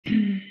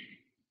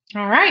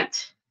All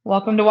right.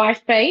 Welcome to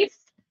Whyspace.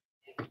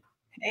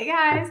 Hey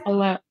guys,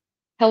 Hello.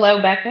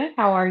 Hello, Becca.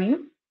 How are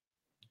you?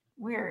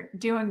 we're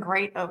doing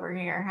great over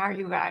here. How are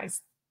you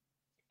guys?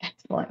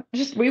 Excellent.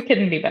 Just we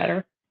couldn't be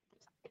better.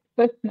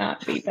 Could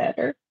not be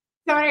better.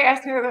 Somebody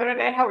asked me the other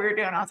day how we were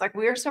doing. I was like,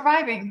 we are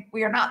surviving.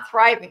 We are not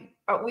thriving,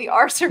 but we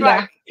are Yeah,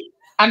 surviving.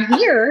 I'm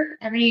here.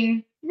 I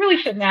mean, really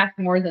shouldn't ask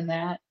more than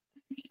that.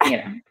 You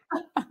know.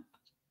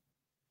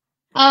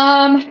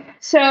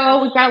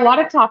 So we've got a lot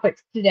of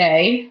topics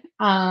today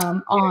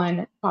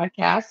on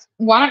podcast.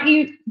 Why don't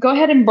you go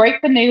ahead and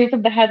break the news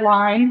of the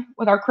headline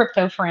with our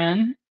crypto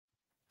friend,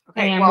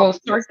 Okay, and well, we'll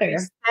start because we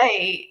there.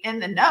 stay in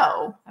the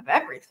know of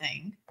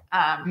everything,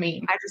 I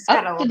mean, I just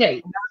got up a to little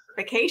date.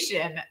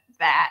 notification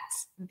that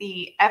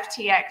the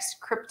FTX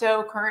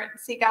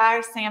cryptocurrency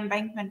guy, Sam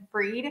Bankman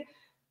Fried,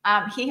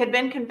 he had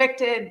been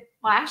convicted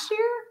last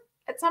year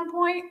at some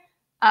point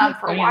Oh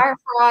for yeah. wire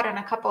fraud and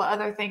a couple of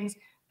other things,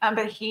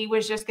 but he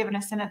was just given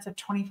a sentence of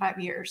 25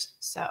 years.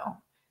 So,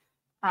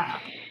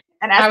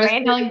 and as I was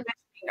Mandy was telling.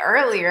 mentioning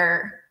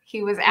earlier,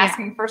 he was Yeah.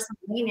 asking for some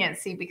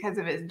leniency because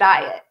of his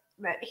diet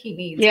that he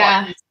needs while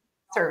Yeah. he's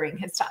serving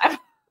his time.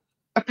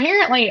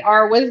 Apparently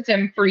our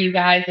wisdom for you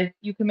guys, if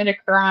you commit a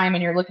crime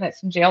and you're looking at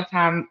some jail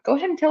time, go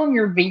ahead and tell them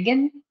you're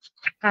vegan.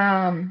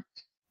 um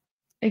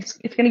it's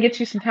going to get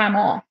you some time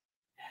off.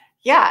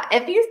 Yeah,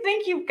 if you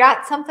think you've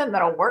got something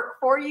that'll work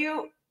for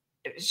you,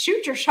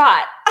 shoot your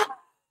shot.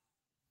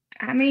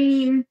 I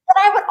mean, But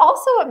I would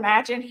also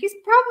imagine he's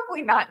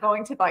probably not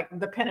going to like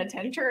the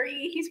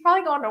penitentiary. He's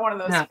probably going to one of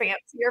those no.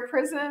 fancier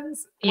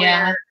prisons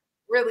Yeah, where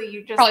really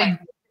you just like probably. live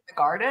in the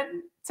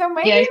garden. So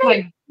maybe Yeah,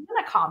 they can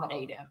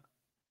accommodate him.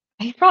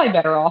 he's probably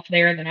better off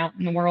there than out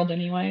in the world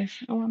anyway,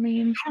 so I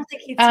mean, I don't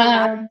think he'd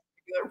survive um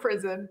regular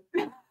prison.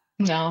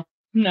 no,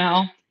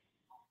 no.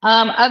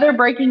 Other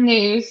breaking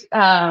news.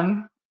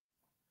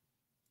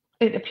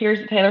 It appears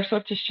that Taylor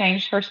Swift has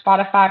changed her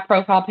Spotify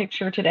profile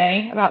picture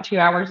today, about 2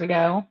 hours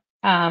ago,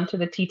 to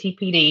the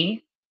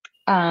TTPD.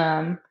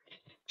 By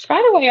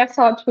the way, I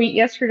saw a tweet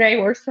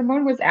yesterday where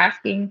someone was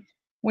asking,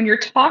 when you're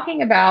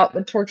talking about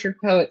the Tortured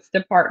Poets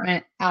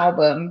Department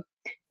album,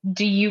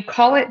 do you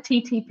call it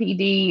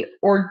TTPD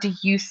or do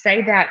you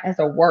say that as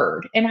a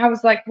word? And I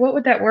was like, what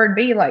would that word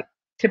be? Like,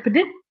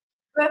 tippity?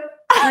 But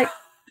Like,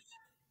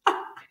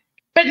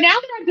 but now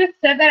that I just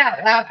said that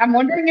out loud, I'm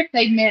wondering if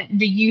they meant,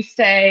 do you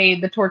say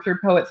the Tortured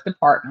Poets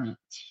Department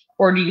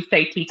or do you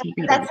say that's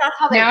TTPD? not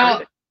how they wrote Now,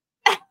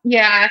 it.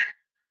 yeah,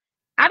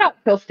 I don't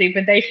feel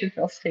stupid. They should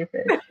feel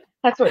stupid.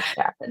 That's what should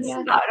happen. It's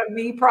Yeah. not a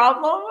me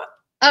problem.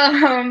 Um,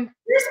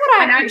 Here's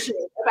what and I I, appreciate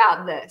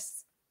about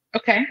this.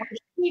 okay.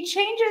 He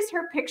changes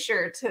her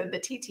picture to the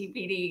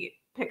TTPD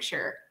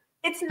picture.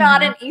 It's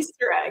not Mhm. an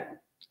Easter egg.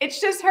 It's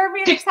just her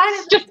being excited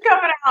It's that just it's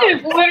coming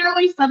it's out.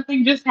 literally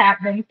something just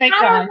happening. Thank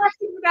I don't God. have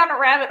to go down a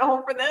rabbit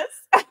hole for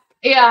this.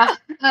 Yeah.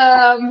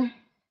 Um,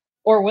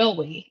 or will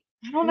we?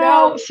 I don't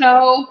No. know.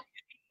 So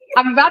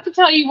I'm about to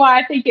tell you why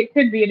I think it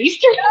could be an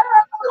Easter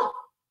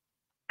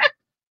egg,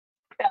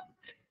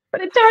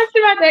 but it talks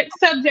about that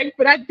subject.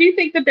 But I do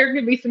think that there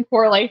could be some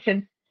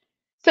correlation.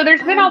 So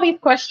there's been all these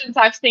questions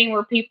I've seen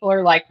where people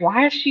are like,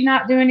 why is she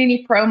not doing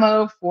any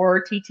promo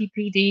for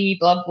TTPD?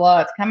 Blah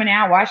blah. It's coming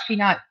out. Why is she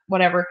not?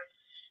 Whatever.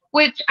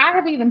 Which I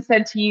have even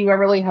said to you, I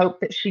really hope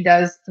that she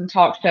does some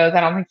talk shows.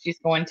 I don't think she's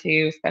going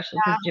to, especially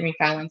because Jimmy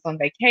Fallon's on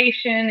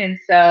vacation. And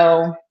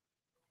so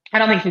I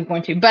don't think she's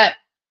going to. But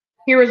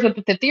here was what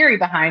the theory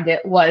behind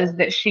it was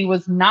that she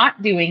was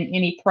not doing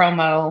any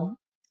promo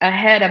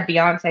ahead of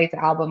Beyonce's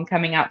album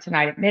coming out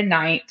tonight at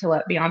midnight to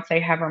let Beyonce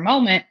have her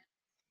moment.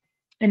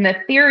 And the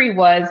theory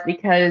was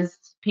because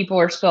people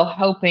are still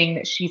hoping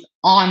that she's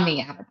on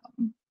the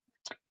album.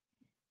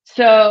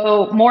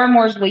 So more and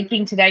more is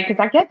leaking today because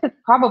I guess it's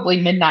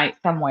probably midnight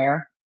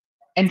somewhere,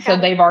 and so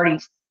they've already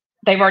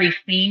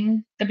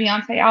seen the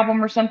Beyonce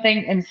album or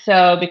something, and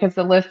so because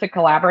the list of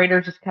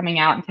collaborators is coming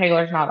out and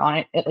Taylor's not on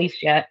it at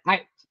least yet,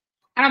 I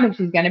don't think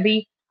she's gonna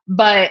be,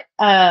 but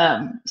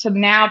so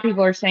now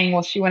people are saying,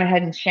 well, she went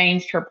ahead and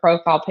changed her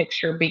profile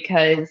picture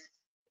because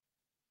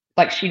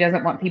like she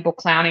doesn't want people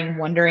clowning,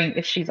 wondering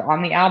if she's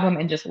on the album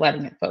and just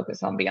letting it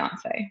focus on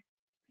Beyonce.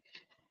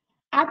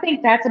 I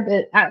think that's a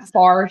bit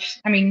far.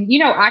 I mean,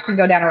 I can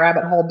go down a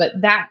rabbit hole, but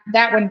that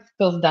one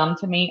feels dumb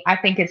to me. I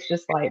think it's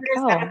just like,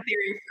 Everybody's got a oh,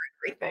 theory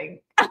for everything.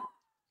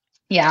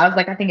 yeah. I was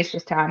like, I think it's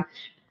just time.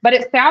 But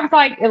it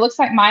looks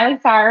like Miley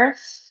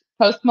Cyrus,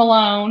 Post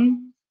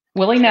Malone,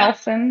 Willie Yeah.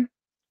 Nelson.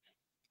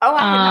 Oh,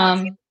 I had not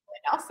seen Um, the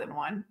Nelson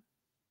one.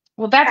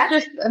 well, that's That's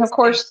just, and of interesting.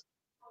 course,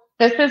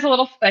 this is a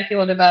little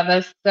speculative of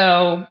us,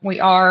 so we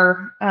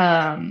are,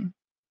 kind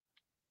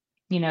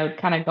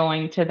of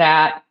going to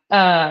that.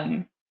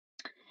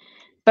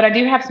 But I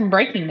do have some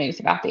breaking news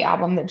about the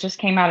album that just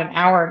came out an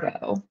hour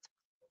ago.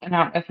 And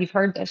I don't know if you've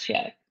heard this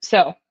yet.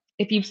 So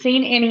if you've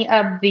seen any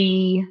of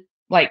the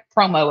like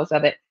promos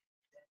of it,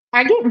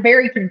 I get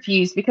very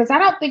confused because I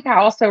don't think I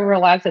also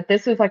realized that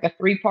this is like a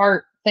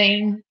three-part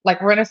thing.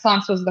 Like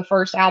Renaissance was the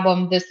first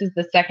album, this is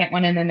the second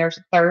one, and then there's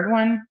a third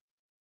one.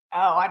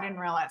 Oh, I didn't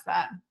realize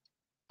that.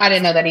 I That's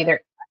didn't know too that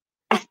either.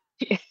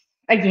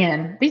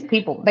 again, these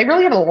people, they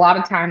really have a lot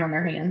of time on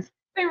their hands.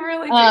 They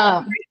really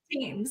do. Great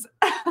teams.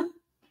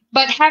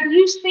 But have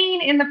you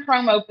seen in the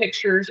promo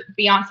pictures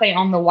Beyonce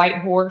on the white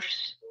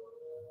horse?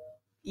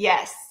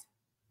 Yes.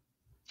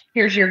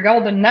 Here's your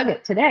golden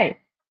nugget today.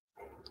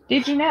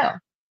 Did you know?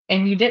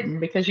 And you didn't,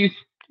 because you,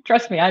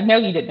 trust me, I know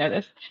you didn't know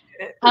this.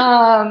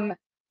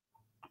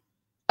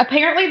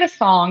 Apparently the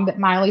song that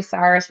Miley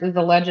Cyrus is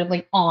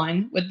allegedly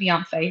on with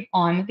Beyonce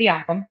on the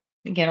album,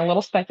 again, a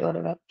little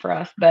speculative for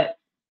us, but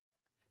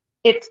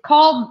it's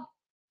called,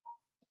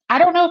 I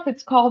don't know if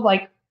it's called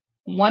like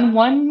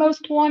 1-1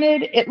 Most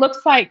Wanted. It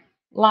looks like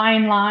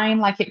line,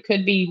 like it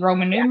could be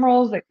Roman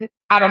numerals.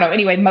 I don't know.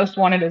 Anyway, Most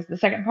Wanted is the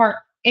second part.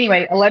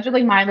 Anyway,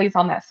 allegedly Miley's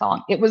on that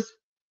song. It was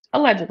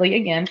allegedly,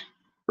 again,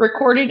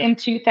 recorded in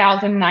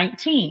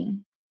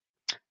 2019.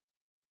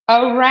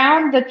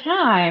 Around the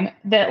time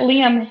that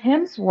Liam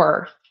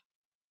Hemsworth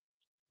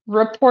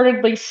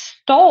reportedly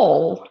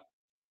stole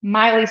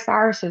Miley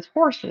Cyrus's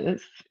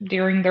horses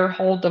during their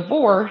whole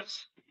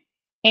divorce,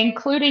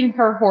 including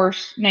her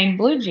horse named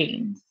Blue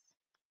Jeans,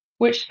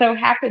 which so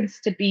happens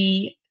to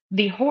be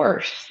the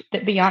horse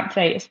that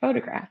Beyonce is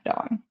photographed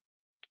on.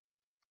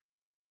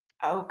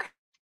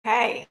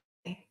 Okay.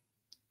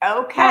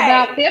 How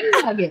about them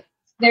nuggets?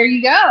 There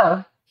you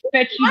go.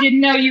 Bet you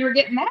didn't know you were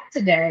getting that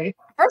today.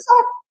 First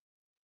off,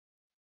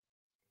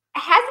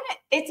 hasn't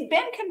it's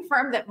been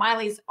confirmed that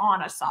Miley's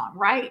on a song,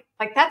 right?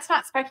 Like that's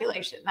not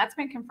speculation. That's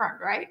been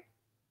confirmed, right?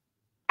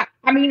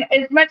 I mean,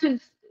 as much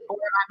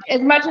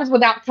as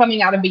without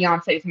coming out of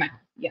Beyonce's mouth.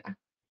 Yeah.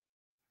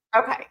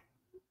 Okay.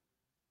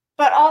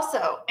 But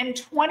also in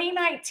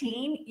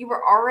 2019, you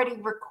were already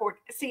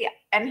recording. See,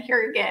 and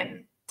here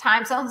again,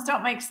 time zones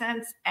don't make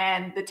sense,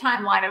 and the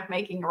timeline of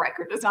making a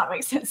record does not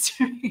make sense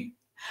to me.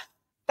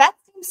 That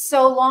seems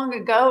so long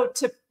ago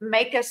to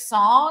make a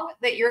song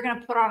that you're going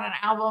to put on an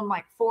album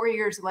like 4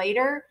 years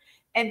later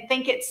and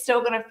think it's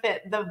still going to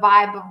fit the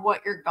vibe of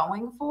what you're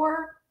going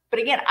for. But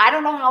again, I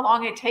don't know how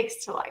long it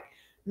takes to like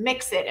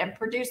mix it and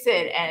produce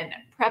it and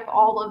prep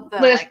all of the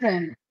like,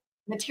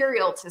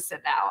 material to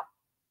send out.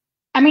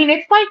 I mean,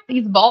 it's like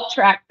these vault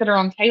tracks that are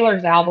on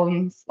Taylor's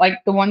albums,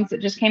 like the ones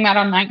that just came out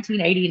on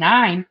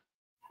 1989.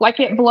 Like,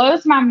 it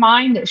blows my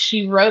mind that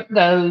she wrote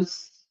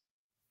those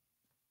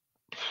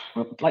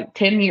like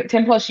 10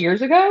 plus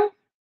years ago,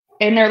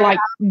 and they're like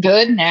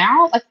good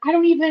now. Like, I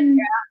don't even.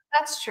 Yeah,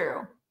 that's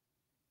true.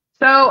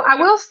 So I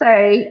will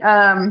say,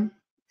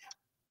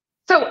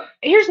 so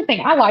here's the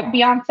thing. I like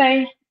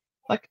Beyonce.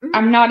 Like,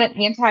 I'm not an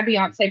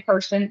anti-Beyonce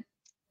person.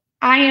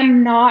 I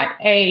am not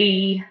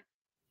a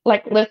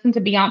like listen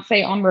to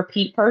Beyonce on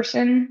repeat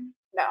person.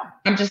 No.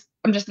 I'm just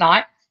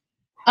not.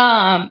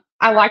 I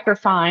like her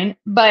fine.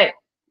 But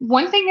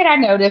one thing that I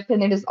noticed,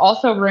 and it is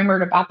also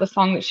rumored about the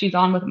song that she's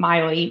on with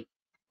Miley,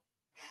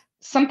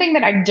 something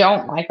that I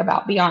don't like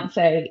about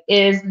Beyonce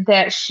is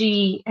that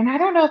she, and I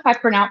don't know if I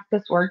pronounced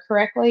this word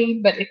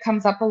correctly, but it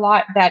comes up a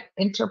lot, that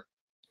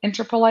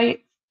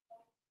interpolates,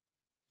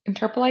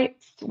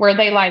 where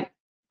they like.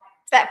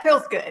 That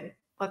feels good.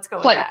 Let's go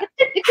with that.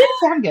 It did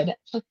sound good,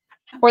 actually.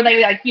 Where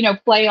they like,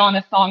 play on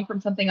a song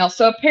from something else.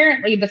 So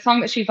apparently the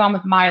song that she's on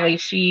with Miley,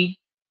 she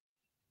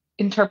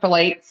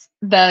interpolates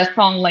the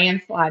song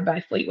Landslide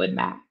by Fleetwood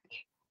Mac.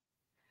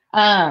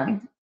 I'll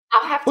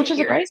have to which is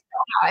a great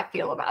song. How I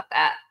feel about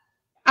that.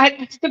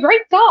 It's a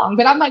great song,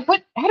 but I'm like,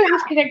 how does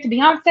this connect to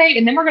Beyonce?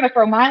 And then we're going to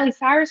throw Miley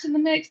Cyrus in the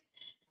mix.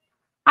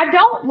 I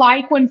don't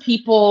like when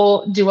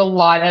people do a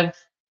lot of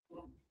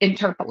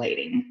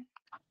interpolating.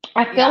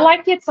 I feel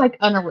like it's like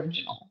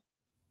unoriginal.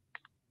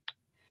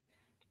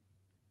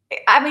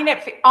 I mean,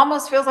 it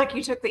almost feels like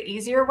you took the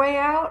easier way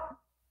out.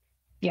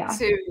 Yeah.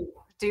 To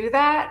do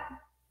that.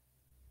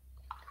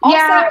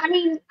 Yeah, Also, I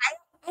mean,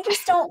 I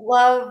just don't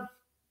love.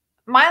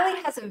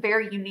 Miley has a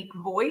very unique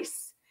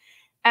voice,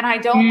 and I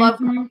don't love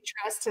when she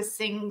tries to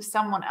sing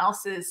someone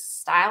else's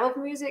style of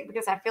music,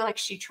 because I feel like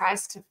she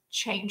tries to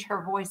change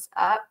her voice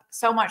up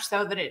so much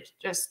so that it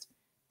just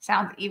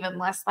sounds even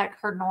less like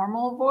her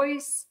normal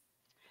voice.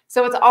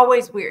 So it's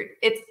always weird.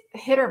 It's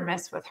hit or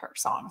miss with her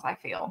songs, I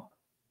feel.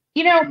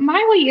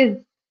 Miley is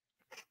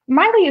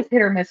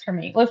hit or miss for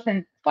me.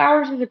 Listen,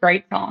 Flowers is a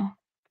great song.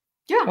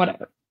 Yeah.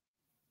 Whatever.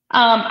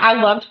 I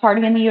loved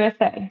Party in the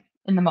USA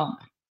in the moment.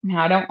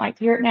 Now I don't like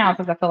to hear it now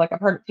because I feel like I've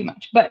heard it too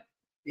much. But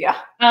yeah.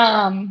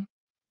 I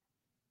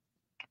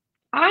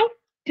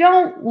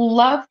don't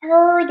love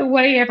her the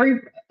way it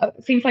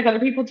seems like other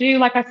people do.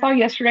 Like, I saw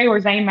yesterday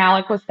where Zayn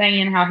Malik was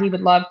saying how he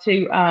would love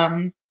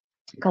to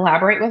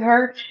collaborate with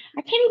her.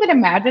 I can't even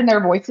imagine their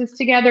voices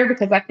together,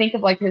 because I think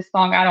of like his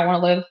song I Don't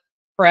Want to Live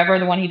Forever,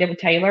 the one he did with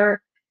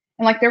Taylor,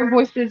 and like their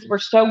voices were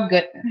so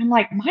good. And I'm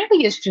like,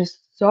 Miley is just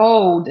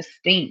so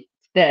distinct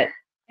that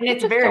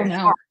it's very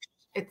harsh.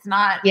 It's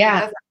not. Yeah. It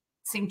doesn't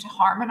seem to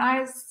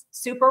harmonize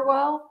super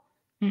well.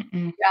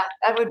 Mm-mm. Yeah,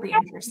 that would be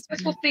interesting.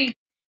 We'll see.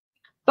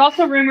 It's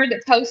also rumored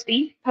that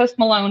Post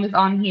Malone is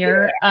on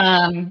here.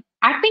 Yeah.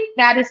 I think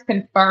that is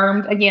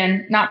confirmed.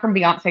 Again, not from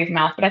Beyonce's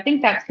mouth, but I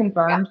think that's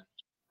confirmed. Yeah.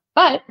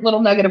 But little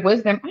nugget of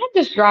wisdom, I'm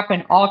just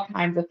dropping all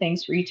kinds of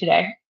things for you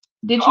today.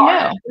 Did you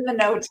know? In the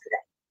notes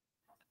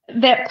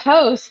that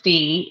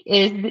Posty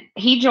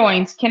he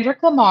joins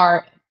Kendrick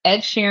Lamar, Ed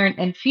Sheeran,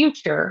 and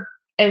Future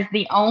as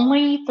the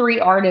only 3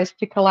 artists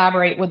to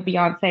collaborate with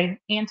Beyonce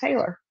and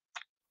Taylor.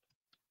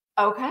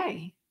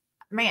 Okay.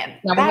 Man,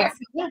 Now that's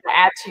to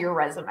add to your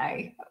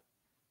resume.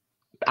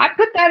 I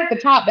put that at the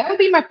top. That would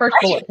be my first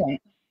bullet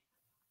point.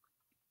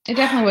 It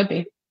definitely would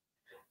be.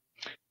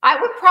 I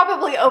would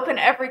probably open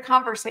every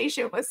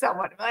conversation with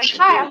someone like,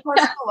 "Hi, I'm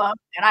Post Malone,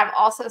 and I've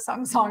also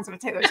sung songs with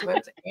Taylor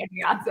Swift and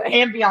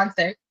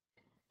Beyonce."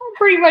 I'm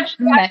pretty much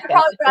I'd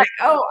probably be like,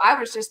 "Oh, I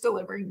was just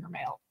delivering your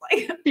mail."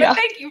 Like, but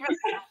thank you for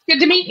that. Good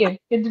to meet you.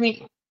 Good to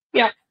meet you.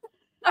 Yeah.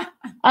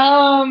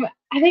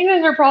 I think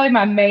those are probably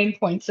my main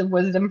points of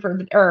wisdom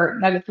or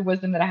nuggets of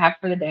wisdom that I have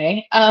for the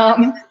day.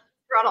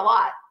 Brought a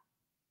lot.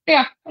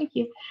 Yeah, thank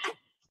you.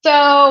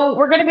 So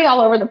we're going to be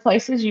all over the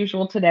place as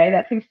usual today.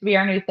 That seems to be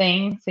our new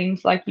thing.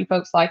 Seems like you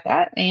folks like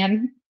that,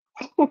 and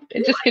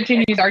it just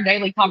continues our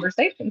daily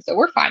conversation. So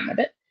we're fine with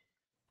it.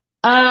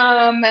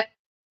 I'm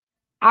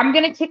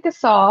going to kick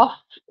us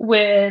off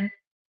with,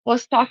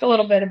 let's talk a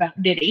little bit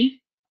about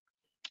Diddy,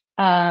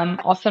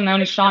 also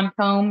known as Sean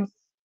Combs,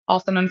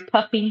 also known as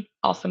Puffy,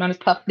 also known as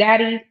Puff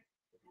Daddy.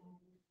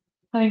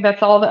 I think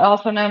that's all that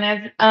also known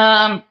as.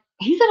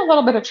 He's in a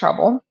little bit of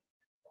trouble.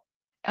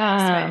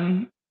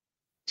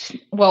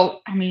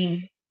 Well, I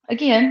mean,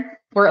 again,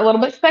 we're a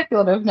little bit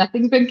speculative.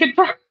 Nothing's been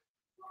confirmed.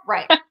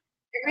 Right.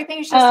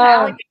 Everything's just an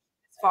allegation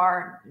as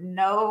far.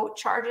 No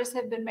charges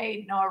have been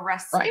made. No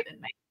arrests have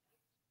been made.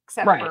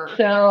 Except for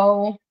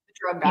the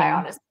drug guy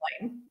on his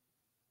plane.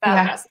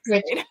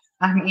 Which,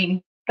 I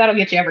mean, that'll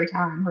get you every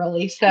time,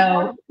 really.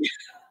 So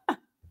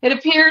it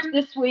appears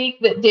this week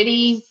that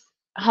Diddy's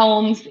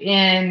homes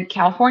in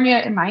California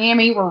and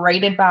Miami were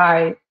raided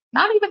by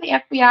not even the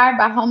FBI,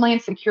 by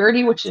Homeland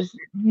Security, which is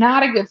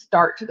not a good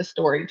start to the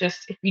story.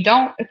 Just if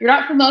you're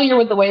not familiar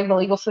with the way the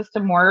legal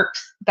system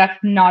works, that's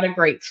not a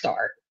great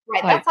start.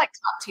 Right. That's like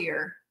top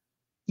tier.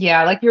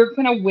 Yeah. Like you're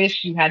going to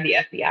wish you had the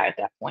FBI at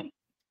that point.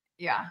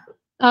 Yeah.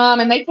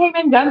 And they came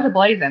in guns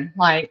a-blazing,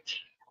 like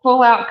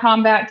full out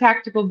combat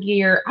tactical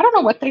gear. I don't know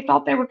what they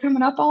thought they were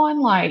coming up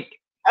on.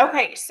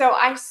 Okay. So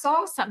I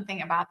saw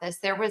something about this.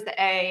 There was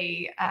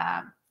a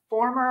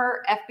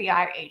former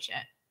FBI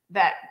agent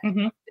that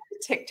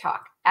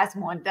TikTok, as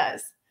one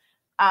does,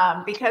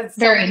 because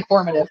very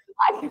informative.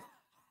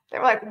 They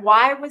were like,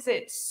 why was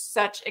it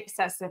such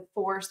excessive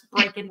force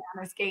breaking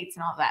down his gates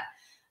and all that?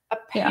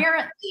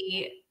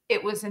 Apparently,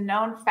 it was a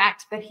known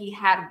fact that he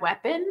had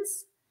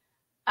weapons,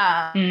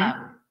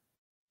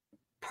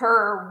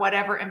 per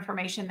whatever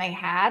information they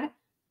had.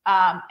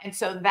 And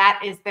so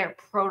that is their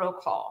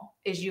protocol,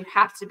 is you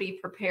have to be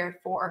prepared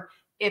for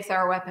if there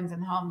are weapons in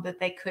the home that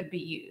they could be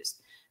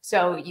used.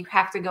 So you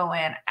have to go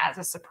in as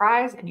a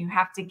surprise and you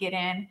have to get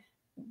in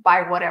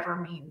by whatever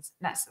means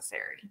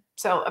necessary.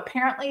 So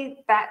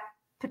apparently that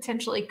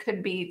potentially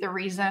could be the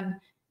reason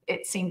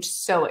it seemed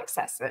so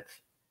excessive.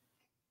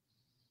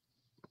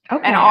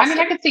 Okay. And also, I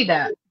mean, I could see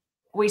that.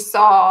 We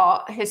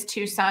saw his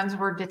 2 sons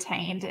were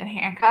detained in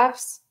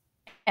handcuffs.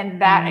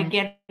 And that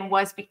again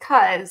was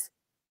because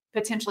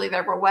potentially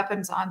there were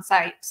weapons on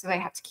site. So they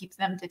had to keep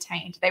them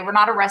detained. They were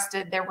not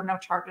arrested. There were no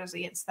charges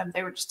against them.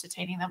 They were just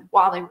detaining them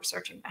while they were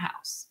searching the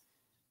house.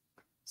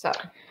 So,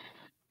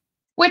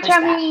 which I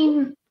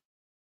mean,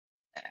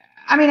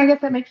 I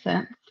guess that makes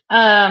sense.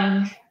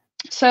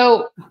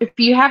 So if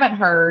you haven't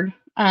heard,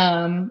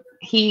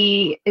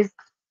 he is,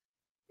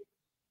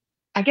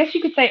 I guess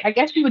you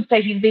would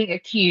say he's being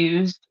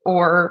accused,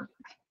 or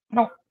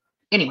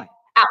anyway,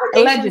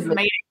 allegations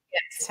made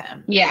against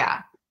him.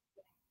 Yeah.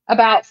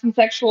 About some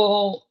sex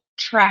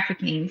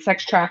trafficking. Which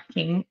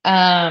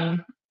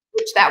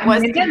that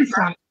was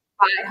confirmed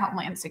by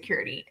Homeland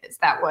Security.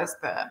 That was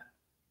the.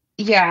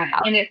 Yeah.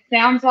 And it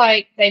sounds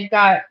like they've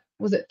got,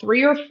 was it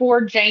 3 or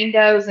 4 Jane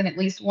Does and at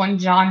least 1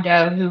 John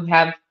Doe who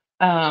have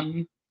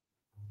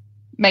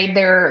made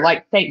their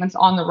statements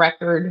on the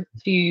record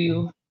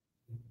to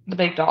the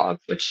big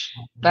dogs, which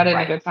that isn't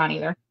a good sign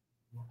either.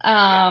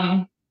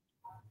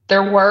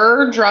 There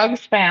were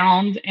drugs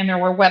found and there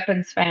were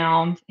weapons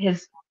found.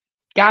 His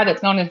guy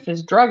that's known as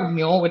his drug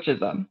mule, which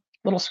is a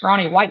little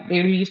scrawny white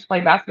dude who used to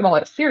play basketball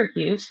at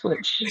Syracuse,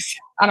 which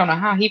I don't know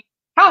how he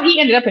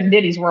ended up in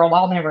Diddy's world.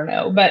 I'll never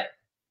know, but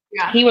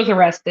he was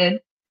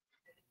arrested.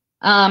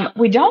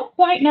 We don't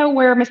quite know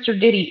where Mr.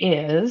 Diddy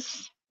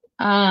is.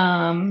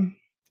 I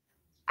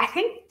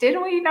think,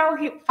 didn't we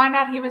find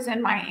out he was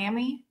in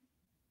Miami?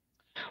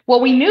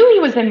 Well, we knew he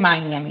was in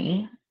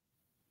Miami,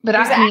 but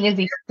is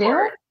he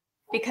still?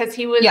 Because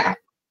he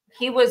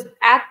was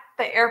at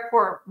the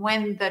airport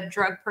when the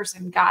drug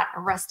person got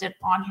arrested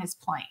on his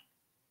plane.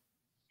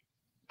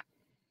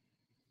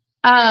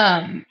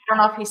 I don't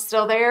know if he's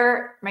still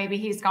there. Maybe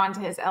he's gone to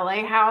his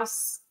LA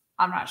house.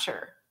 I'm not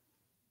sure.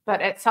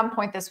 But at some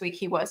point this week,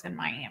 he was in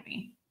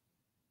Miami.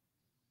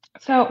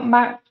 So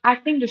I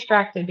seem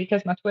distracted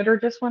because my Twitter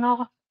just went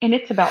off and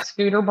it's about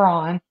Scooter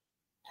Braun.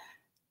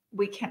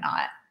 We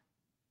cannot.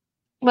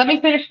 Let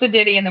me finish the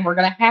Diddy and then we're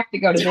going to have to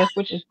go to this,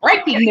 which is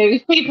breaking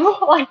news,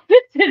 people.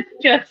 This is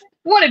just,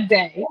 what a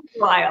day.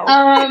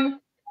 Wild.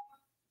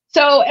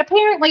 So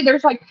apparently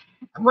there's like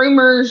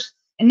rumors,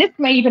 and this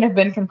may even have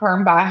been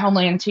confirmed by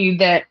Homeland too,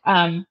 that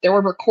there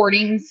were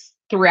recordings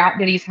throughout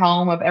Diddy's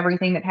home of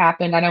everything that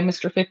happened. I know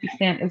Mr. 50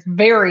 Cent is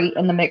very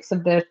in the mix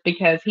of this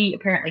because he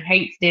apparently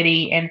hates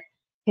Diddy, and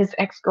his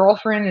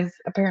ex-girlfriend is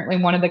apparently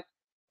one of the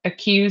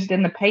accused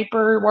in the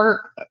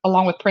paperwork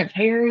along with Prince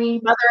Harry.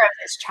 Mother of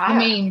his child. I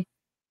mean,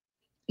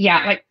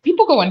 yeah, like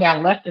people going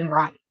down left and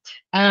right.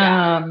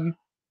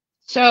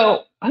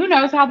 So who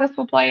knows how this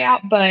will play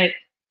out, but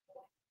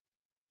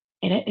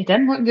it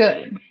doesn't look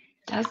good.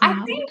 Does I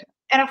not think, look good.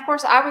 and of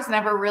course, I was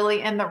never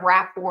really in the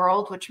rap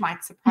world, which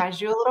might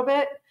surprise you a little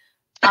bit.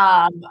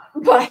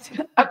 But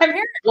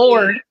apparently,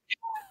 Lord.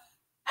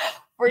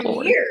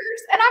 for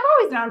years, and I've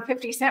always known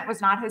 50 Cent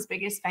was not his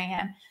biggest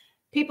fan.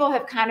 People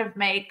have kind of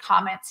made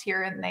comments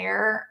here and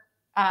there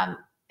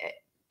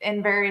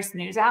in various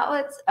news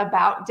outlets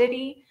about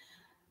Diddy.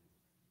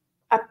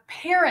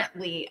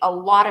 Apparently, a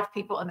lot of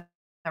people in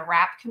the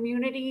rap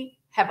community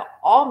have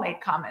all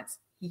made comments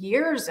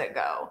years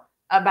ago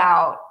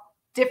about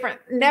different,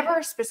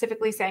 never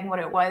specifically saying what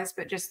it was,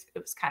 but just it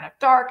was kind of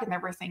dark and there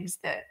were things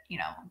that, you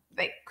know,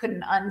 they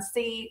couldn't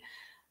unsee.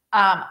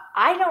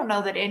 I don't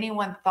know that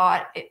anyone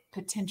thought it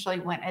potentially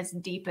went as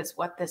deep as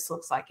what this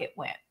looks like it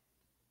went.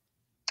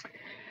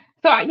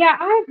 So yeah,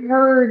 I've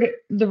heard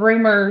the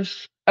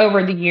rumors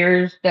over the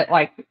years that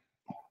like,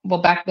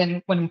 well, back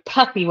then when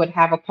Puffy would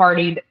have a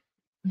party,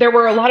 there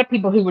were a lot of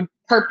people who would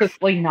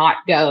purposely not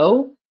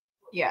go.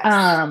 Yes.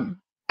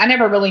 I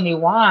never really knew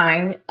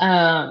why.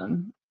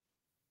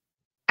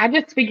 I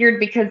just figured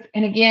because,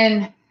 and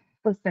again,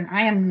 listen,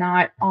 I am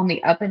not on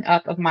the up and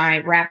up of my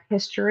rap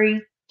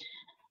history.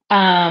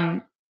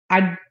 I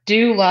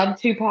do love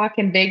Tupac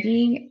and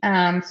Biggie,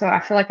 so I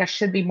feel like I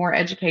should be more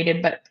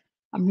educated, but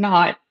I'm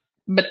not.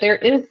 But there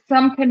is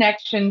some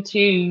connection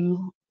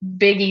to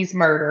Biggie's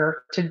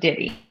murder to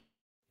Diddy.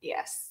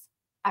 Yes,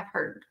 I've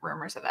heard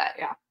rumors of that.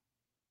 Yeah.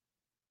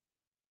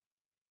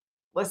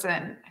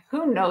 Listen,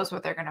 who knows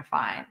what they're going to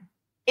find?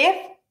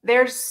 If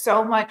there's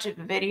so much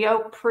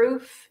video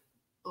proof,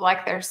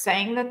 like they're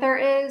saying that there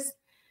is,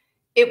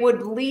 it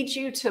would lead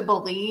you to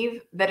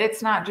believe that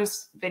it's not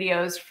just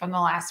videos from the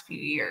last few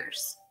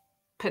years.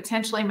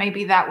 Potentially,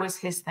 maybe that was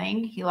his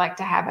thing. He liked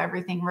to have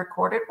everything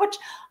recorded, which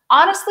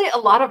honestly, a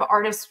lot of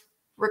artists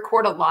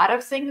record a lot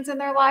of things in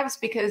their lives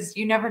because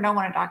you never know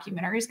when a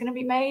documentary is going to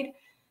be made.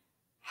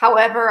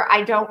 However,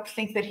 I don't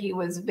think that he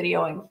was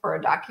videoing for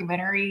a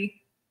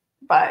documentary,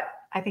 but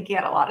I think he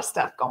had a lot of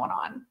stuff going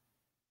on.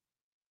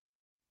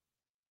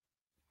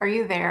 Are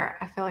you there?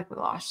 I feel like we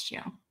lost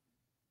you.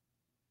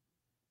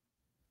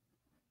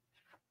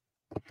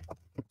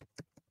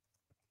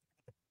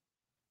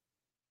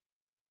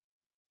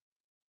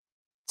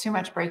 Too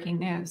much breaking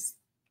news.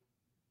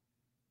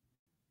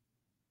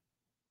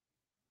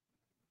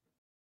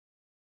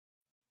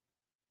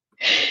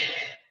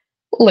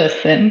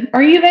 Listen,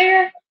 are you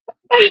there?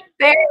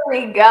 There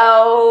we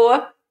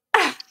go.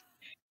 I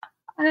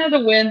know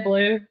the wind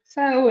blew,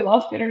 so we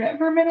lost internet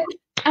for a minute.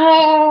 I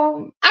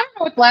don't know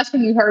what the last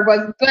thing you heard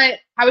was, but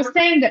I was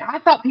saying that I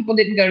thought people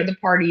didn't go to the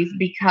parties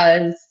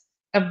because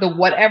of the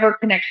whatever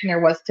connection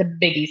there was to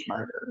Biggie's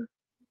murder.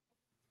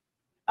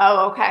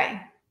 Oh, okay.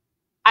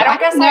 So I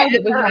don't guess know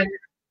that we had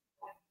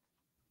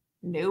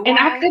new. And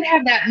I could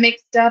have that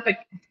mixed up.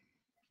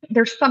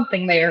 There's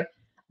something there,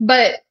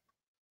 but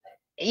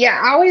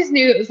yeah, I always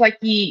knew it was like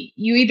you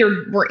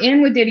either were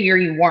in with Diddy or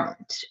you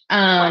weren't.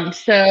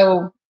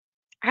 So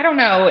I don't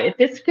know if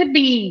this could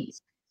be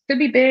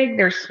big.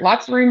 There's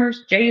lots of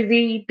rumors.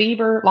 Jay-Z,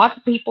 Bieber, lots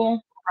of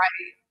people.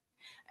 Right.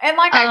 And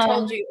like I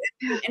told you,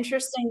 it's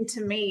interesting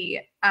to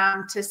me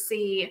to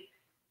see,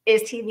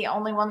 is he the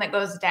only one that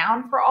goes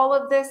down for all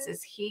of this?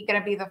 Is he going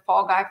to be the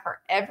fall guy for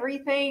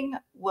everything?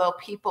 Will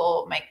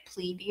people make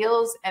plea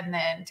deals and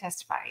then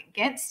testify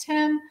against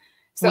him?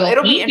 So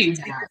it'll be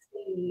interesting to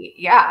see,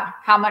 yeah,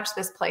 how much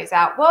this plays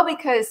out. Well,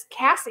 because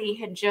Cassie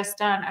had just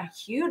done a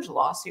huge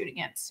lawsuit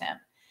against him.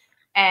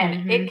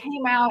 And it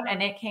came out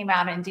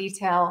in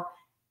detail.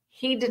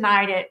 He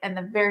denied it. And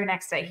the very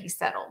next day he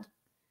settled.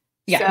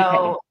 Yeah.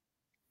 So,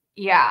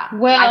 yeah.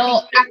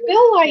 Well, I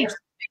feel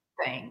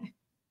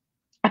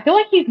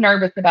like he's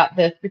nervous about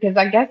this because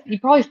I guess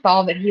you probably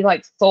saw that he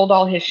like sold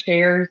all his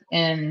shares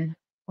in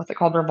what's it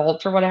called,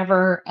 Revolt or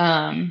whatever.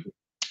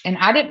 And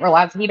I didn't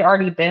realize he'd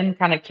already been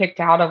kind of kicked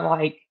out of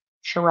like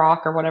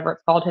Ciroc or whatever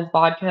it's called, his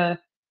vodka.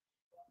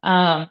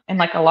 And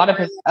like a lot of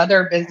his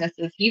other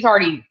businesses, he's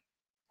already.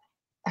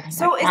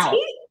 So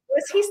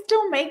was he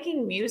still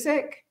making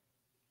music?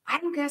 I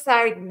don't guess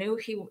I knew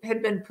he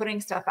had been putting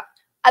stuff out.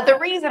 The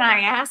reason I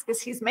ask is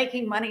he's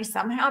making money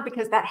somehow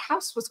because that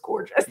house was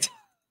gorgeous.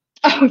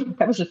 Oh,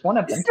 that was just one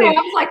of them. So I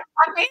was like,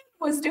 my man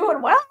was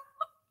doing well.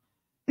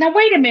 Now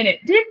wait a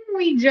minute. Didn't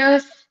they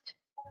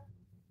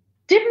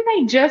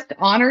just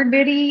honor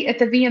Diddy at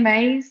the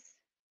VMAs?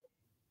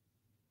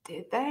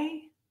 Did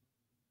they?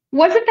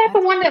 Wasn't that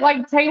the one that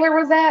like Taylor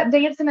was at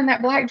dancing in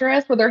that black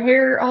dress with her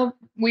hair all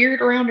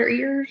weird around her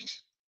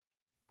ears?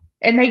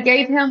 And they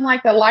gave him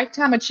like a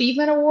lifetime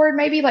achievement award,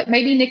 maybe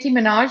maybe Nicki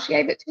Minaj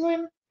gave it to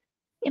him.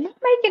 Am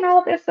I making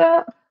all this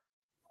up?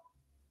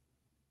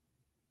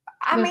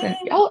 I Listen,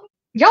 mean,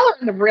 y'all are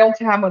in the real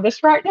time with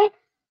us right now.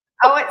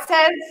 oh, it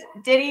says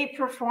Diddy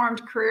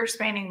performed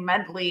career-spanning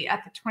medley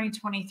at the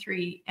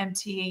 2023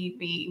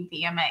 MTV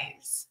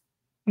VMAs.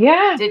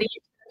 Yeah. Diddy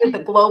did the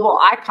Global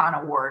Icon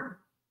Award.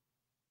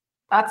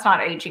 That's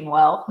not aging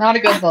well. Not a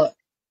good look.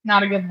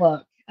 Not a good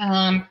look.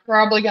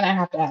 Probably gonna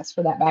have to ask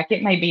for that back.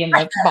 It may be in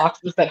the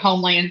boxes that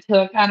Homeland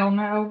took. I don't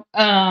know.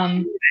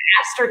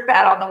 Asterisk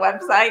that on the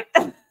website.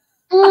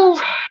 Ooh,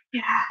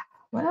 yeah.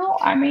 Well,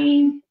 I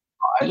mean,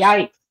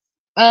 yikes.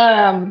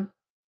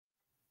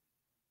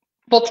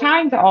 Well,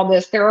 tying to all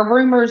this, there are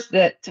rumors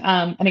that,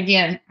 and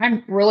again,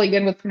 I'm really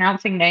good with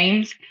pronouncing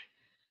names.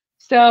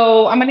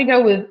 So I'm going to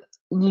go with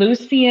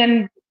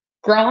Lucien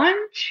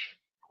Grange,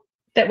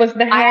 that was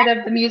the head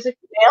of the music.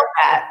 Nailed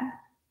that.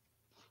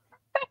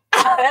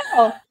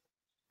 Well,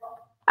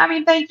 I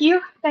mean, thank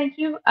you. Thank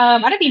you.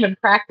 I didn't even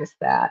practice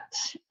that.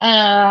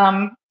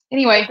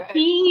 Anyway,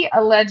 he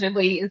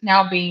allegedly is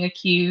now being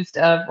accused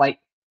of like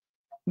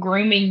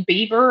grooming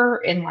Bieber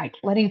and like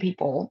letting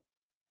people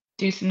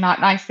do some not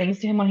nice things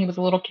to him when he was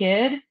a little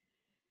kid.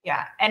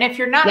 Yeah. And if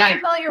you're not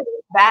familiar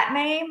with that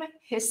name,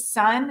 his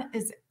son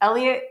is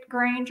Elliot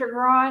Grange or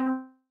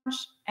Grange,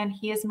 and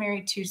he is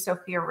married to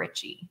Sophia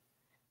Richie.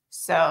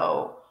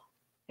 So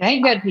it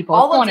ain't good, people.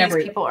 All of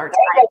these people are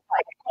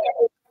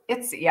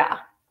it's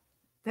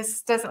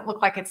this doesn't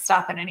look like it's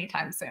stopping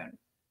anytime soon.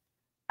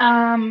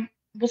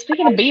 Well,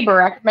 speaking of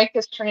Bieber, I could make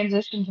this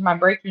transition to my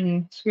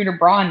breaking Scooter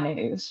Braun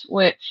news,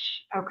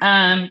 which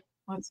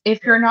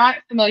if you're not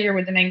familiar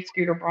with the name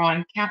Scooter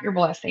Braun, count your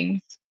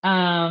blessings.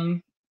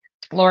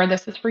 Laura,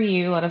 this is for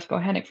you. Let us go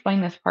ahead and explain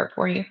this part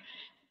for you.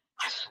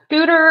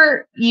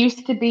 Scooter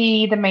used to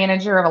be the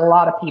manager of a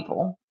lot of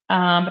people,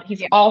 but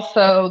he's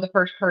also the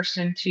first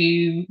person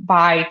to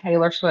buy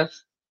Taylor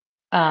Swift's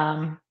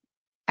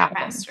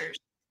albums.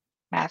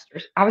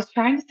 Masters. I was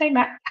trying to say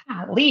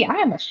Lee, I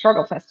am a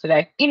struggle fest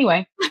today.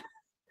 Anyway,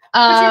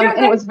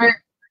 and it was very,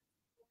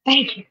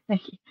 thank you. It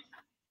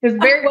was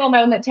very well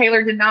known that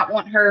Taylor did not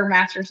want her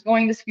masters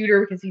going to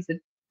Scooter because he's a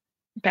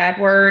bad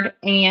word,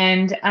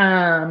 and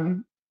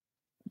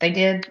they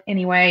did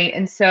anyway.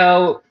 And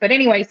so, but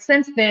anyway,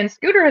 since then,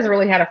 Scooter has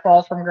really had a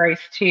fall from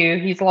grace too.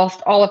 He's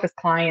lost all of his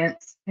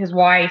clients, his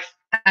wife.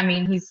 I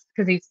mean,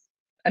 because he's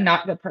a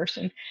not good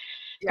person.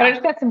 But I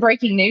just got some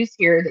breaking news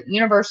here that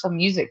Universal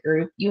Music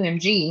Group,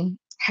 UMG,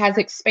 has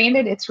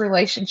expanded its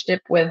relationship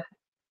with,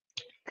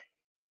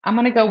 I'm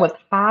going to go with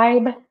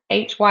Hybe,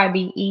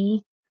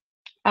 Hybe.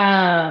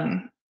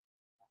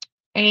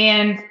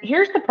 And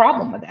here's the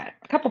problem with that.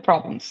 A couple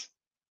problems.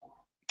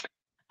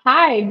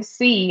 Hybe's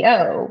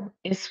CEO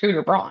is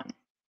Scooter Braun.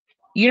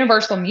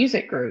 Universal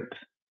Music Group,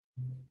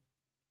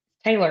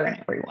 Taylor and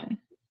everyone.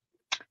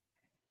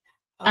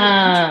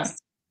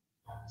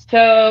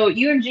 So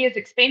UMG has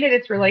expanded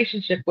its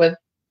relationship with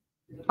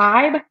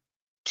Hybe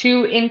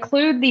to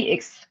include the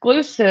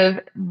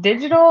exclusive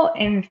digital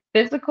and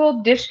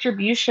physical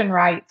distribution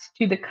rights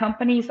to the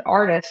company's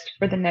artists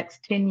for the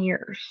next 10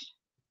 years.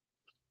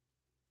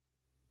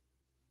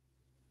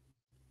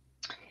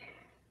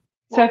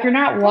 So if you're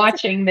not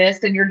watching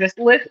this and you're just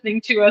listening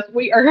to us,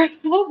 we are a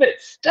little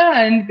bit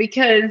stunned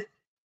because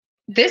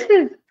this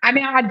is, I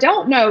mean, I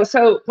don't know.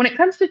 So when it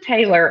comes to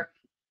Taylor,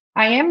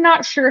 I am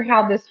not sure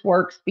how this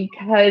works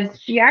because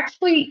she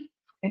actually,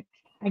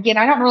 again,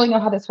 I don't really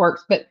know how this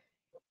works, but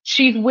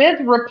she's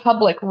with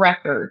Republic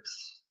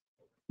Records,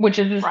 which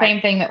is the same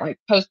thing that like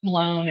Post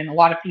Malone and a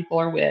lot of people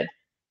are with.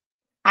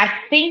 I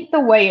think the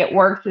way it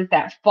works is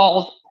that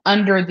falls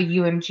under the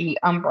UMG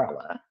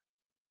umbrella.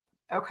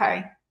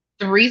 Okay.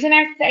 The reason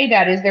I say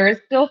that is there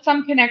is still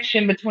some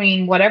connection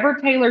between whatever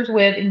Taylor's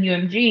with and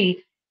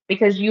UMG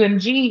because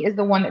UMG is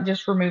the one that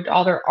just removed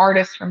all their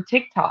artists from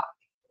TikTok.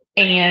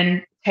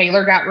 And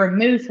Taylor got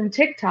removed from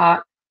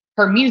TikTok,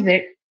 her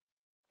music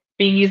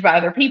being used by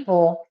other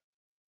people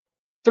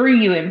through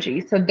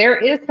UMG. So there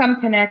is some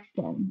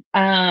connection.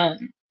 Now,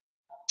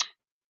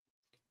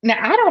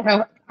 I don't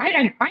know. I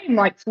am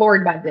like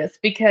floored by this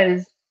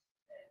because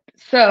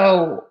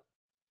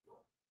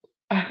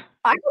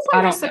I guess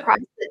I'm just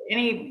surprised that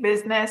any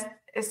business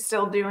is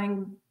still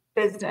doing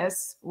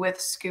business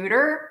with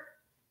Scooter,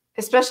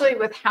 especially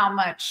with how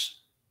much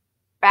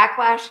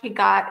backlash he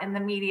got in the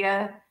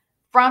media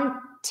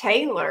from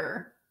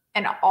Taylor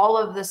and all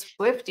of the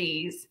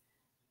Swifties.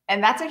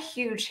 And that's a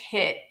huge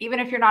hit, even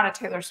if you're not a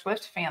Taylor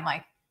Swift fan,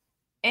 like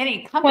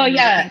any company. Well,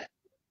 yeah. Think,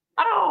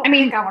 I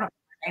think I want to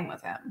play a game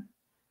with him.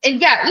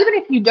 And yeah, even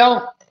if you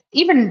don't,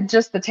 even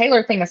just the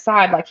Taylor thing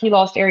aside, like he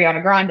lost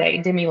Ariana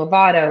Grande, Demi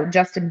Lovato,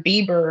 Justin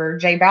Bieber,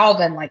 J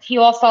Balvin, like he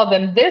lost all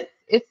them. This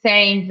is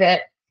saying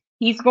that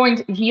he is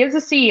the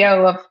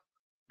CEO of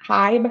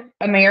Hybe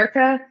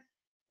America,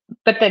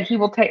 but that he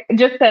will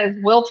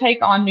will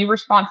take on new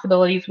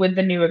responsibilities with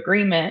the new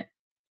agreement.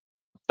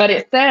 But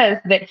it says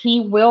that he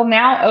will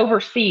now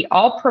oversee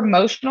all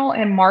promotional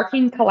and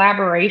marketing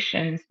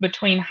collaborations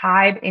between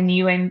Hybe and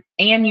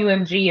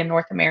UMG in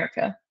North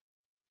America.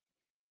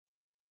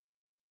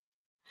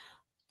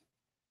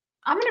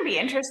 I'm going to be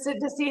interested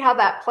to see how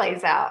that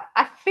plays out.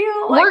 I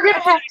feel like we're gonna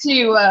have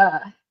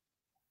to.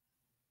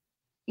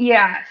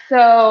 Yeah.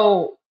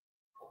 So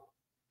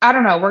I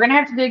don't know. We're gonna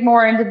have to dig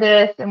more into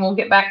this, and we'll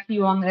get back to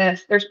you on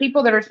this. There's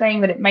people that are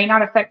saying that it may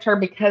not affect her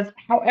because,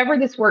 however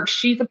this works,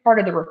 she's a part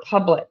of the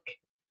Republic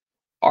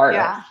artist.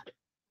 yeah.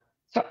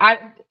 So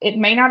it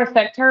may not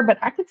affect her, but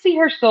I could see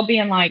her still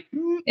being like,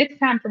 it's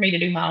time for me to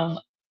do my own.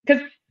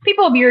 Because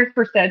people of years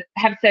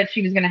have said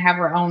she was going to have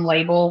her own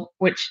label,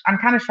 which I'm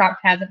kind of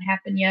shocked hasn't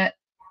happened yet.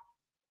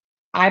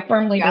 I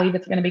firmly believe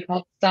it's going to be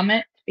called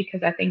Summit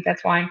because I think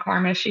that's why in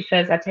Karma she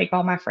says, I take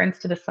all my friends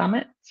to the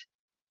summit.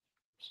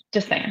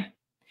 Just saying.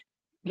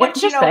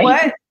 But you know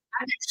what? I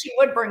think she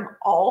would bring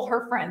all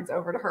her friends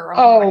over to her own.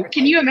 Oh,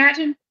 can you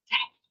imagine?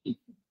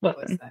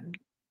 Listen.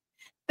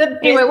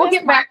 Anyway, we'll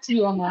get back to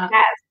you on that.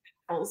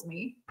 Baffles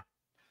me.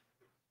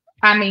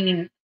 I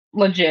mean,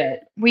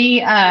 legit.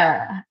 We'll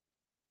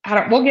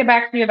get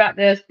back to you about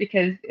this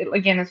because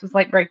again, this was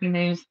like breaking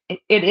news.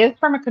 It is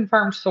from a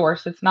confirmed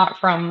source. It's not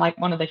from like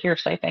one of the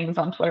hearsay things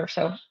on Twitter.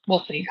 So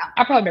we'll see. Yeah.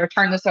 I probably better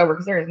turn this over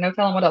because there is no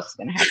telling what else is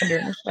going to happen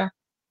during this show.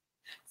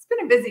 It's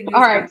been a busy news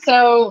All right. Week.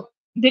 So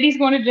Diddy's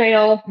going to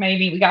jail.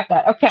 Maybe we got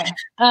that. Okay.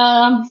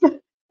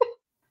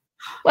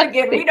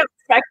 Again, we don't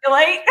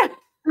speculate.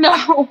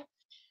 No.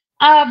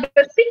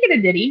 But speaking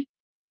of Diddy,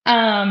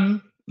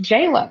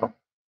 J-Lo.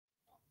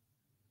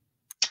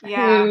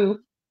 Yeah. Who,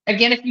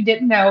 again, if you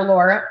didn't know,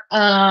 Laura,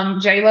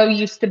 J-Lo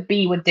used to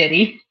be with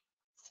Diddy.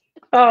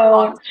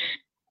 Oh,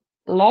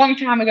 long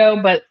time ago,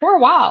 but for a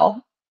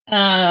while.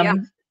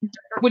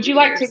 Would you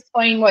like to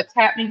explain what's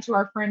happening to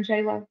our friend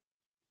J-Lo?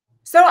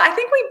 So I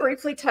think we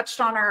briefly touched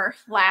on her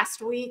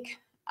last week.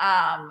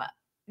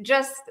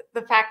 Just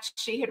the fact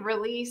she had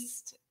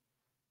released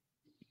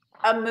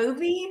a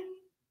movie.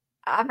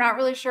 I'm not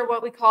really sure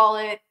what we call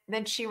it.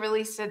 Then she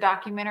released a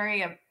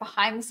documentary of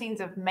behind the scenes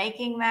of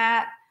making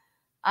that.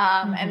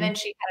 And then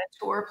she had a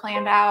tour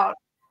planned out.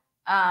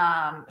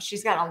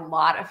 She's gotten a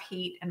lot of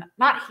heat and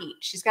not heat.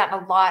 She's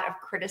gotten a lot of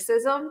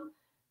criticism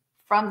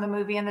from the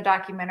movie and the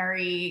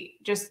documentary.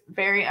 Just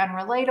very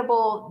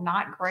unrelatable,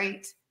 not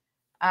great.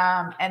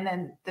 And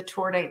then the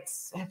tour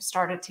dates have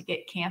started to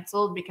get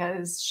canceled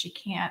because she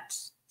can't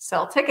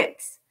sell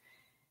tickets,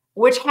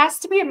 which has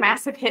to be a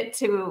massive hit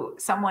to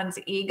someone's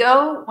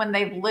ego when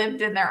they've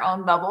lived in their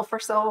own bubble for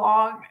so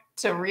long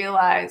to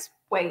realize,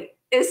 wait,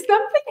 is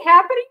something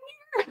happening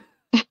here?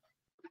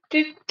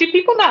 Do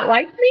people not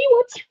like me?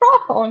 What's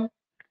wrong?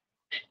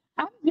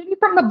 I'm Diddy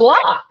from the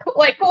block.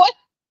 Like what?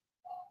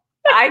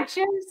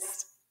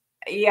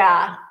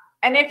 Yeah.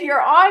 And if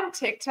you're on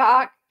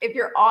TikTok, if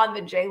you're on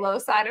the J-Lo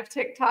side of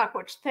TikTok,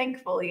 which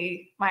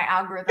thankfully my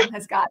algorithm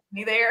has gotten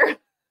me there,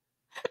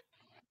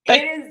 it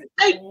is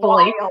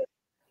wild.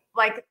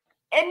 Like,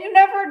 and you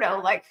never know,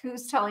 like,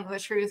 who's telling the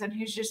truth and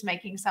who's just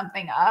making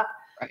something up.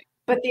 Right.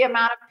 But the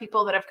amount of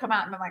people that have come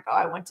out and been like, oh,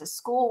 I went to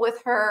school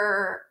with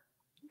her.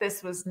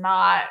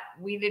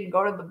 We didn't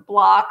go to the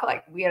block.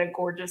 Like, we had a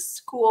gorgeous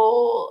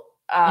school.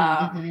 The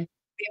amount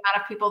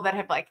of people that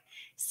have like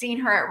seen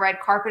her at red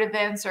carpet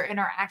events or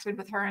interacted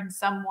with her in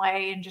some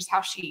way, and just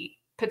how she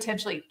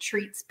potentially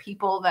treats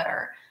people that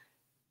are,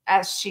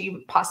 as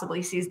she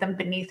possibly sees them,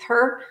 beneath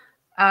her.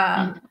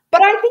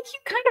 But I think you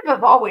kind of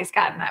have always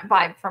gotten that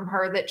vibe from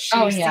her that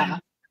she's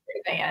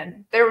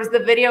fan. There was the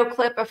video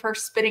clip of her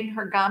spitting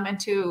her gum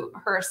into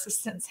her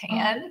assistant's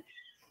hand.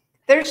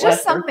 There's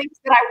just some things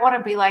that I want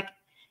to be like,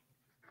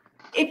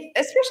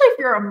 especially if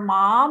you're a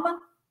mom,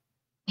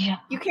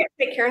 you can't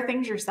take care of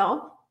things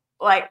yourself.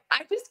 Like,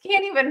 I just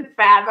can't even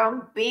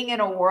fathom being in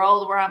a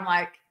world where I'm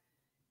like,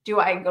 do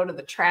I go to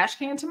the trash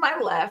can to my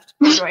left,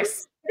 or do I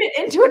spit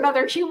into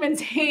another human's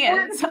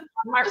hands?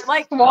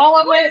 Like,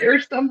 swallow it or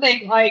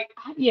something. Like,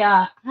 I mean,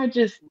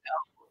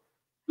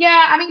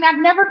 I've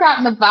never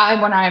gotten the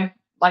vibe when I've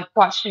like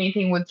watched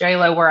anything with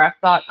J-Lo where I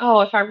thought,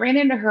 oh, if I ran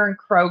into her in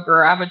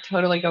Kroger, I would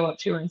totally go up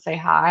to her and say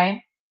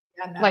hi.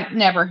 Yeah, no. Like,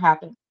 never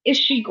happened. Is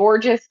she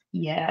gorgeous?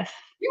 Yes.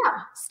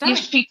 Yeah. Stunning.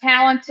 Is she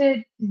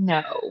talented?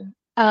 No.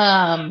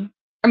 I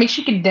mean,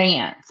 she can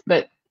dance,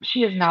 but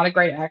she is not a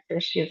great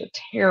actress. She is a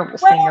terrible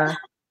singer.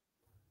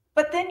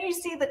 But then you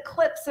see the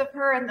clips of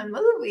her in the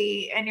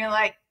movie, and you're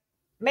like,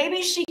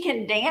 maybe she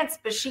can dance,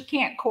 but she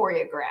can't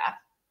choreograph.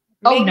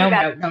 Maybe no.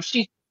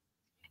 She's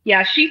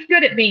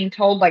good at being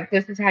told, like,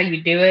 this is how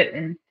you do it.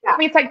 And I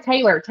mean, it's like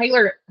Taylor.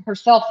 Taylor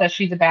herself says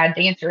she's a bad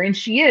dancer, and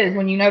she is.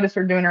 When you notice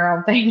her doing her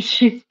own thing,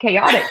 she's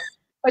chaotic.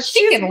 But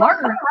she can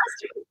learn.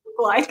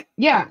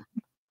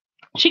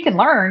 She can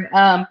learn.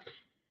 I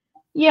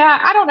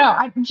don't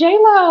know.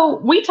 J-Lo,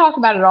 we talk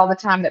about it all the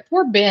time, that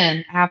poor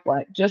Ben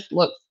Affleck just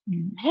looks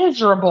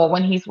miserable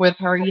when he's with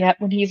her. Yet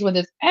when he's with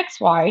his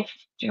ex-wife,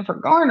 Jennifer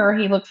Garner,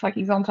 he looks like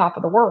he's on top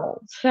of the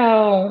world.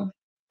 So,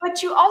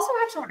 but you also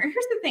have to wonder,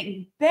 here's the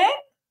thing. Ben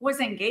was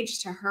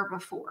engaged to her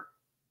before.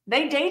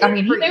 They dated. I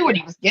mean, he knew what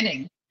he was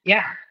getting.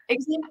 Yeah.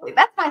 Exactly.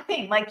 That's my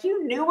thing. Like,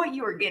 you knew what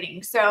you were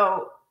getting.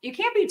 So you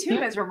can't be too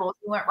miserable if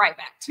you went right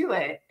back to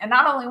it. And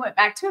not only went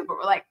back to it, but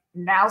we're like,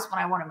 now's when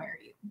I want to marry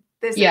you.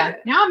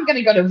 Now I'm going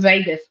to go to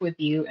Vegas with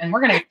you, and we're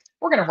going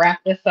to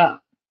wrap this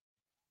up.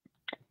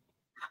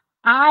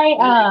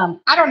 I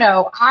don't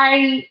know.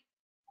 I'm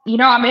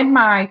in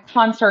my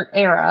concert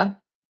era.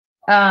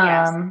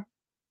 Yes.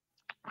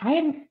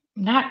 I'm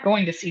not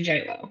going to see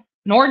J-Lo,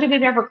 nor did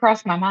it ever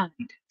cross my mind.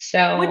 Which,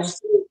 So to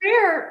be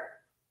fair,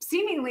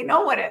 seemingly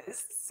no one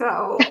is.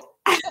 So,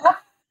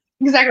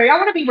 exactly, I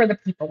want to be where the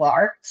people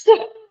are.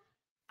 So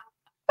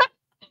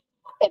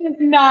it is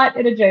not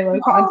at a J-Lo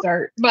no,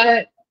 concert,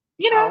 but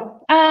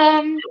no. I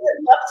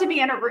would love to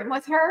be in a room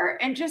with her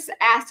and just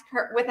ask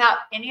her without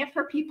any of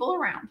her people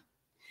around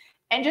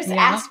and just yeah,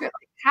 ask her,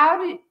 like,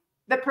 how did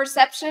the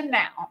perception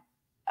now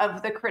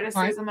of the right.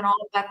 criticism and all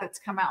of that that's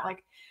come out,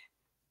 like,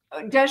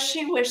 does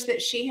she wish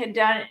that she had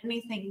done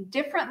anything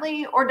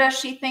differently, or does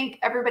she think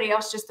everybody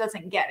else just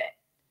doesn't get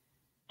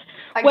it?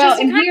 Like, Well,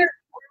 just to kind of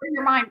where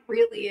your mind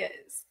really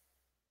is.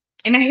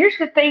 and here's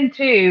the thing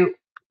too.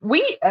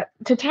 We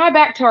to tie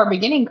back to our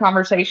beginning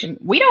conversation,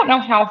 we don't know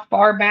how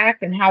far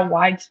back and how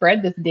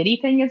widespread this Diddy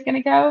thing is going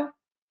to go.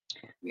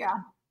 Yeah.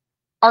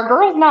 Our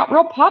girl's not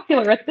real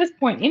popular at this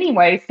point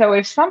anyway. So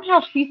if somehow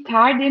she's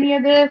tied to any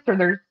of this,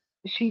 or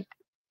she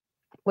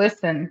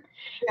listen,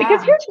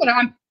 because Yeah. here's what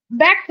I'm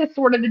back to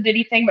sort of the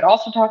Diddy thing, but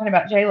also talking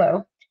about J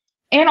Lo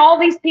and all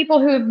these people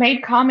who have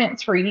made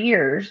comments for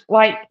years.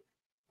 Like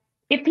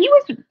if you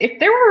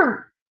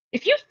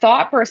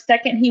thought for a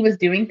second he was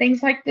doing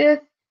things like this,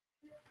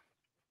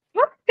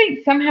 I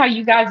think somehow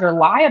you guys are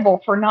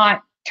liable for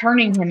not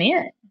turning him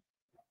in.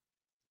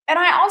 And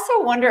I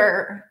also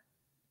wonder,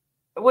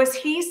 was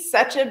he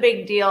such a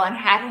big deal and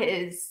had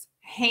his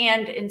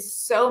hand in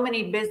so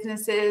many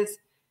businesses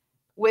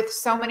with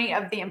so many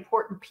of the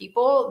important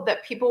people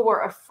that people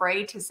were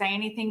afraid to say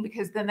anything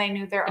because then they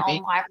knew their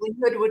own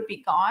livelihood would be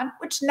gone?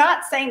 Which,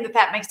 not saying that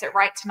that makes it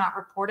right to not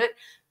report it,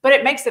 but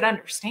it makes it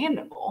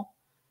understandable.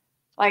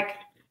 Like,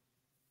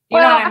 you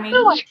know what I mean?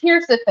 Feel like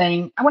here's the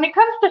thing. When it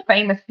comes to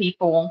famous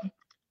people,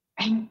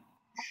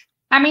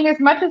 I mean, as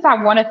much as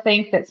I want to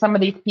think that some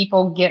of these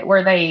people get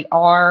where they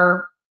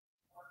are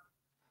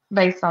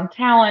based on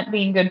talent,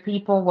 being good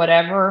people,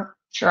 whatever,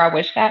 sure, I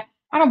wish that.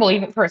 I don't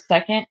believe it for a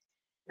second.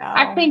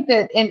 I No. think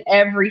that in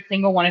every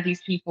single one of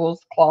these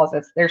people's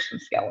closets, there's some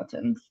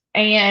skeletons.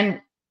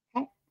 And,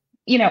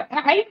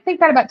 I think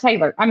that about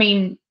Taylor. I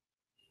mean,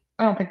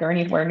 I don't think they're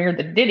anywhere near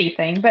the Diddy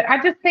thing, but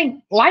I just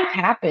think life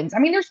happens. I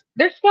mean,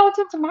 there's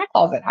skeletons in my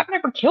closet. I've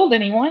never killed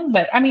anyone,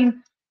 but I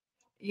mean,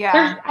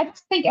 Yeah. I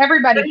just think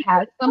everybody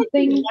has You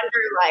something.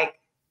 wonder, like,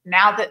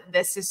 now that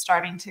this is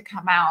starting to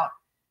come out,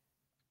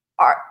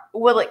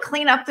 will it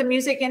clean up the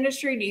music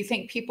industry? Do you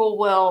think people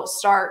will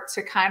start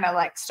to kind of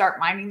like start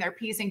minding their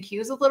P's and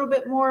Q's a little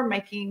bit more,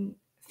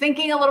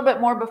 thinking a little bit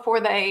more before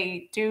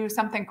they do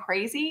something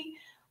crazy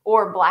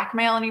or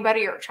blackmail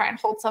anybody or try and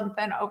hold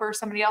something over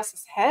somebody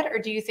else's head? Or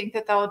do you think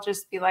that they'll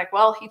just be like,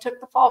 well, he took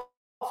the fall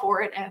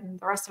for it and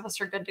the rest of us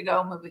are good to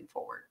go moving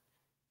forward?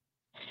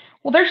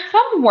 Well, there's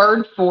some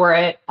word for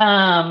it.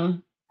 I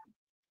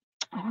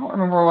don't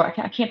remember I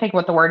can't think of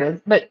what the word is,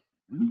 but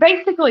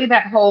basically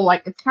that whole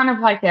like it's kind of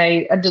like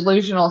a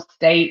delusional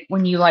state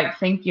when you like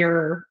think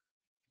you're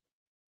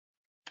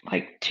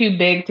like too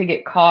big to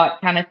get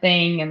caught kind of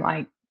thing, and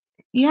like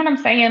you know what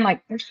I'm saying?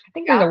 Like I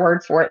think there's Yeah. a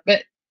word for it,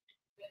 but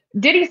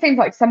Diddy seems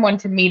like someone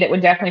to me that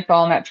would definitely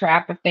fall in that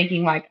trap of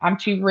thinking like I'm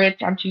too rich,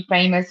 I'm too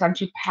famous, I'm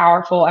too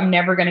powerful, I'm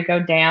never gonna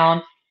go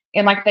down.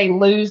 And like they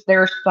lose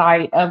their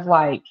sight of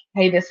like,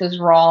 hey, this is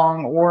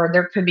wrong, or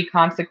there could be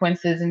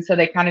consequences. And so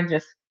they kind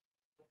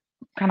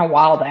of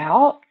wild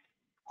out.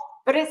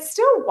 But it's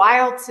still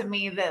wild to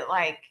me that,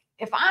 like,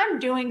 if I'm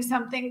doing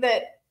something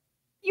that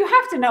you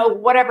have to know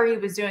whatever he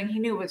was doing, he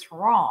knew was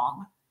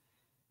wrong.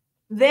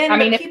 Then I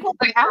mean, the if people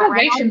the that are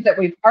allegations around that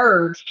we've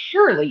heard,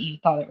 surely you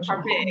thought it was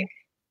are big. wrong.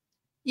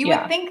 You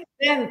would think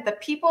then the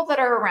people that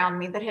are around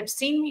me that have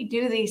seen me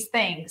do these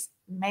things,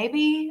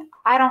 maybe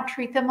I don't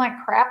treat them like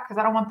crap because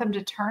I don't want them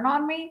to turn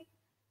on me.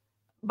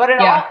 But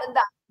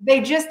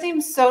they just seem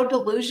so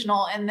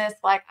delusional in this,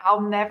 like,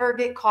 I'll never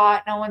get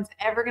caught. No one's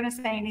ever going to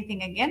say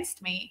anything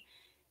against me.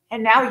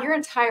 And now not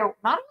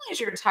only is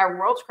your entire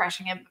world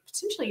crashing in, but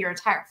potentially your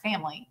entire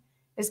family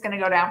is going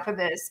to go down for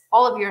this.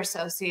 All of your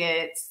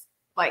associates,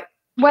 like,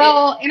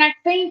 Well, and I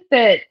think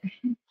that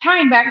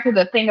tying back to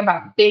the thing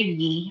about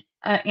Biggie,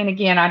 and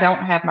again, I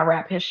don't have my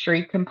rap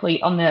history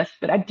complete on this,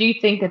 but I do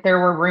think that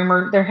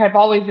there have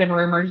always been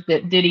rumors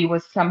that Diddy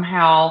was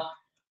somehow,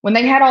 when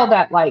they had all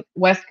that like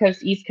West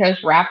Coast, East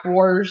Coast rap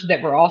wars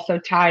that were also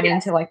tied yes.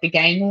 into like the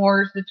gang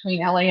wars between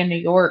LA and New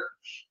York,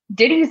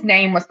 Diddy's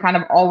name was kind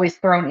of always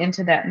thrown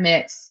into that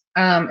mix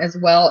as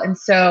well. And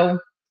so,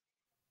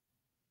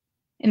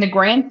 in the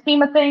grand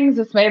scheme of things,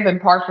 this may have been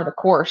par for the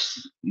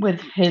course with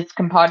his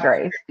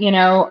compadres.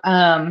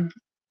 I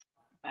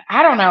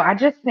don't know. I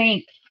just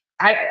think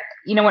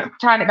when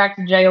tying it back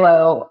to J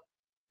Lo,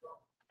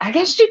 I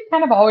guess she's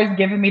kind of always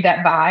given me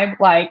that vibe.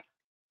 Like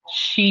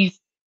she's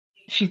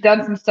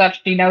done some stuff.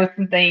 She knows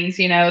some things.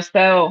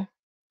 So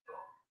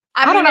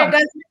I don't mean, know. it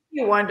does make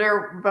you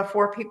wonder,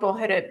 before people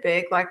hit it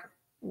big, like,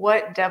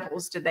 what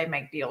devils did they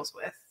make deals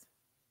with?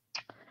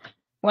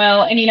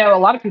 Well, and a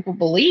lot of people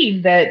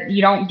believe that you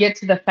don't get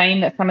to the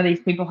fame that some of these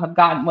people have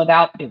gotten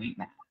without doing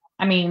that.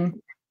 I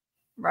mean,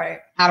 Right.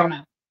 I don't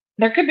know.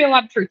 There could be a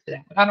lot of truth to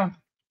that, but I don't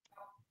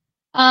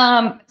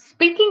know.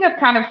 Speaking of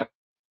kind of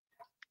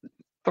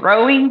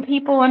throwing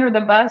people under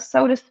the bus,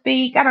 so to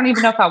speak, I don't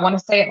even know if I want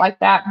to say it like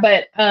that,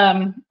 but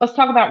let's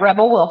talk about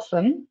Rebel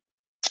Wilson.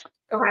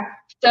 Okay.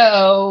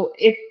 So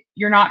if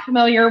you're not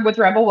familiar with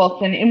Rebel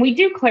Wilson, and we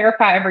do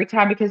clarify every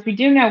time because we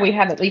do know we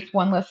have at least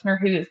one listener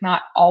who is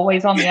not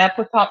always on the up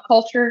with pop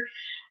culture.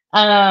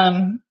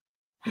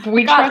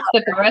 We trust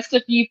that the rest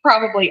of you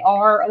probably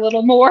are a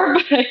little more,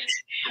 but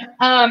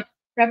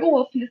Rebel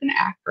Wilson is an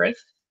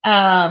actress.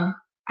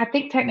 I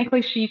think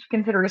technically she's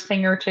considered a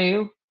singer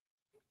too.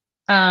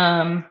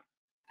 I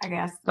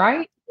guess.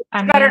 Right?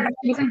 It's better known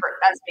as being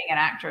an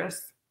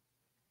actress.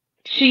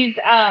 She's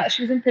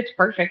in Pitch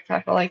Perfect. So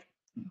I feel like,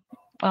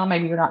 well,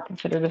 maybe you're not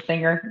considered a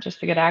singer,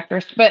 just a good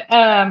actress. But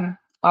I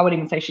wouldn't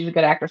even say she's a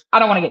good actress. I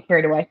don't want to get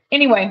carried away.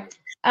 Anyway,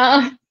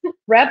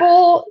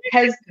 Rebel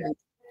has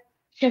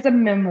a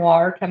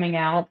memoir coming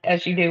out,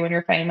 as you do when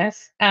you're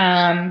famous.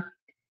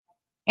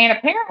 And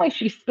apparently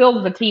she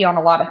spills the tea on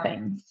a lot of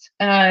things.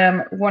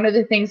 One of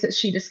the things that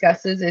she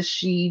discusses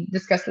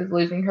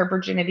losing her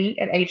virginity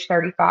at age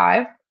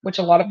 35, which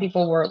a lot of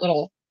people were a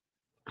little,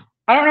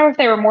 I don't know if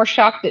they were more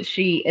shocked that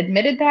she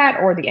admitted that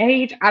or the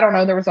age. I don't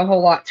know. There was a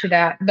whole lot to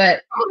that,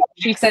 but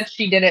she said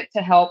she did it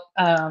to help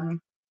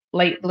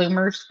late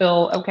bloomers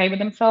feel okay with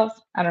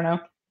themselves. I don't know.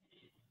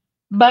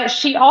 But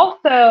she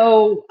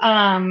also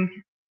kind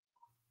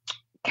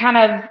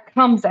of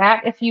comes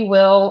at, if you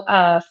will,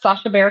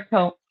 Sacha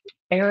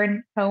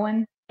Baron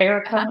Cohen.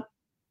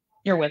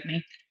 You're with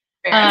me.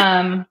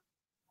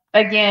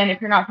 Again, if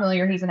you're not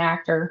familiar, he's an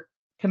actor,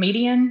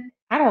 comedian.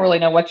 I don't really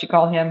know what you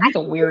call him. He's a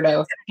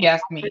weirdo, if you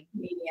ask me.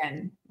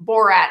 Comedian.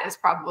 Borat is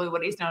probably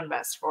what he's known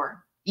best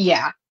for.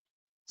 Yeah.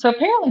 So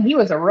apparently he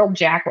was a real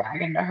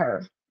jackwagon to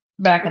her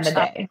back in the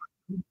day.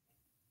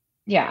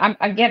 Yeah,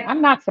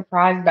 I'm not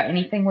surprised by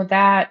anything with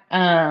that.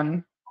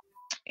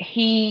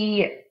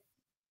 He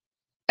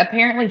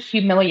apparently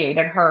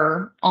humiliated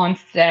her on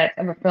set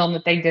of a film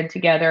that they did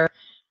together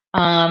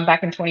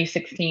back in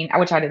 2016,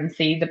 which I didn't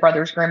see, the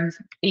Brothers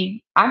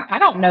Grimsby. I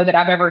don't know that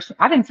I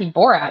didn't see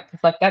Borat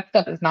because like that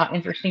stuff is not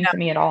interesting to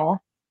me at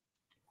all.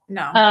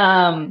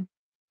 No.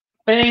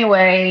 But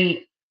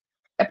anyway,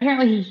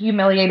 apparently he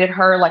humiliated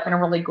her like in a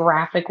really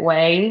graphic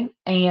way,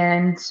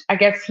 and I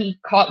guess he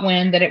caught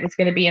wind that it was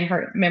going to be in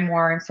her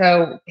memoir, and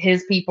so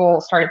his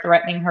people started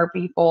threatening her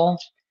people.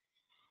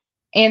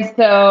 And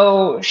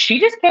so she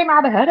just came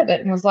out ahead of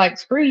it and was like,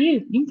 screw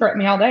you. You can threaten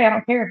me all day. I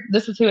don't care.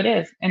 This is who it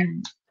is.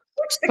 And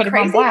put it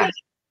on blast.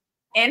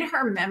 In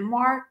her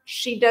memoir,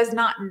 she does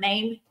not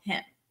name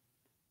him.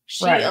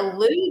 She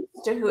alludes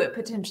to who it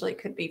potentially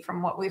could be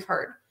from what we've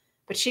heard,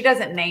 but she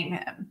doesn't name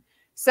him.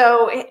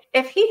 So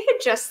if he had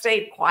just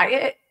stayed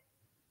quiet,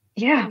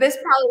 this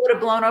probably would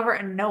have blown over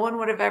and no one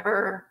would have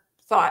ever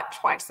thought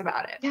twice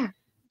about it. Yeah.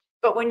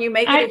 But when you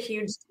make it a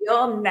huge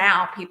deal,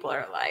 now people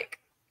are like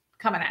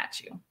coming at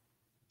you.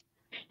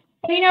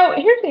 You know,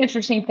 here's the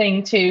interesting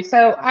thing too.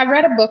 So I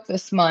read a book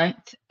this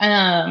month,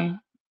 a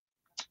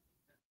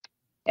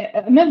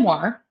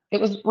memoir.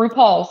 It was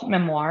RuPaul's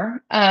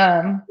memoir.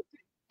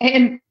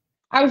 And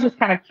I was just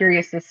kind of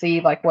curious to see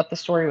like what the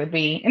story would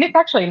be. And it's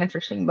actually an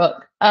interesting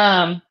book.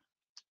 I'm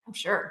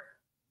sure.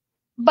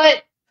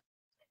 But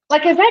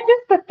like, is that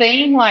just the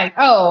thing? Like,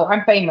 oh,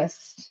 I'm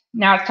famous.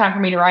 Now it's time for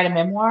me to write a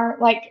memoir.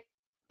 Like,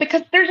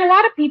 because there's a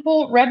lot of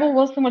people, Rebel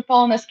Wilson would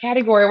fall in this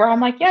category where I'm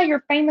like, yeah,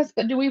 you're famous,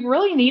 but do we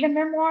really need a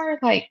memoir?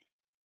 Like,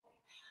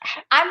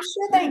 I'm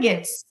sure they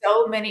get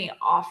so many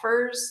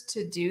offers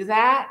to do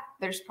that.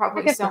 There's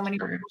probably so many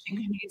publishing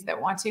companies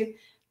that want to,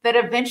 that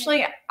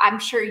eventually I'm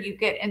sure you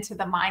get into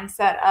the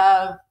mindset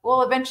of,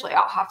 well, eventually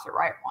I'll have to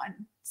write one.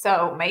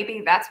 So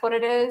maybe that's what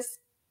it is.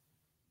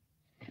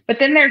 But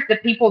then there's the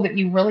people that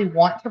you really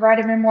want to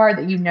write a memoir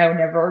that you know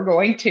never are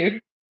going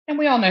to. And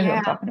we all know who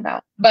I'm talking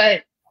about.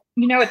 But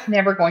you know it's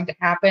never going to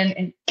happen.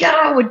 And God,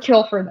 I would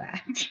kill for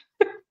that.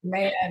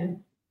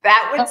 Man,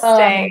 that would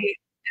stay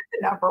at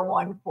the number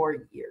one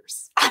for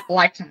years.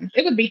 Lifetime.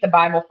 It would beat the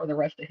Bible for the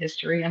rest of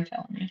history, I'm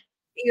telling you.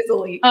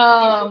 Easily.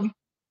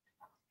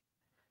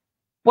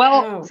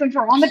 Well, since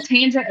we're on the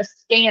tangent of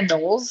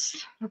scandals,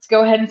 let's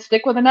go ahead and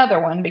stick with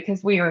another one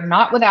because we are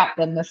not without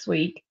them this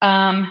week.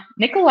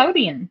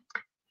 Nickelodeon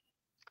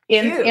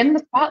in the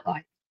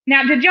spotlight.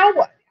 Now, did y'all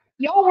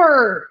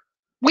were,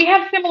 we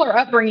have similar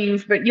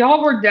upbringings, but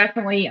y'all were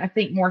definitely, I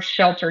think, more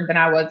sheltered than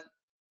I was.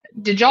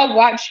 Did y'all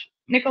watch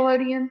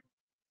Nickelodeon?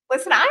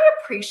 Listen, I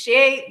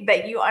appreciate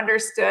that you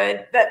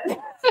understood that this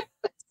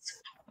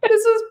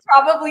was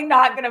probably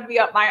not going to be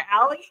up my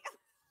alley.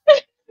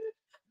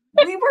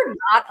 We were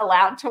not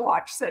allowed to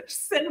watch such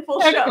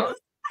sinful shows.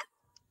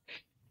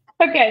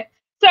 Okay.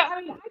 So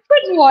I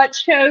couldn't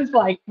watch shows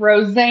like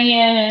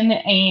Roseanne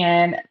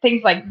and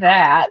things like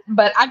that,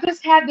 but I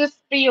just had this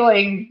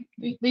feeling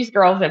these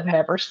girls have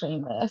never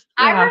seen this.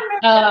 I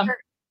remember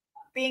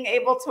being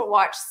able to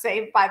watch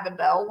Saved by the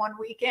Bell one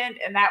weekend,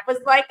 and that was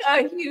like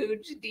a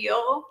huge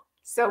deal.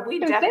 So we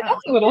definitely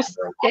a little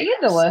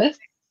scandalous.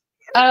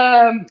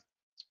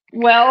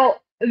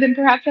 Well, then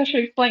perhaps I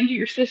should explain to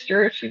your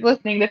sister if she's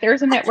listening that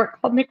there's a network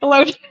called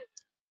Nickelodeon.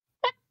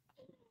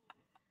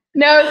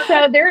 No,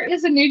 so there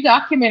is a new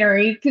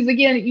documentary because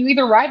again, you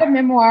either write a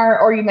memoir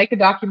or you make a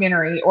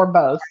documentary or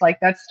both. Like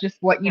that's just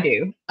what you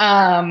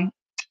Yeah. do.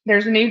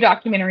 There's a new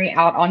documentary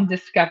out on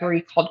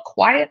Discovery called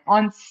Quiet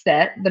on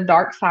Set: The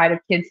Dark Side of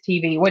Kids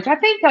TV, which I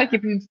think like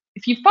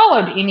if you've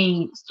followed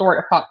any sort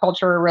of pop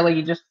culture, really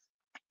you just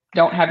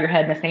don't have your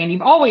head in the sand.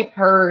 You've always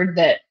heard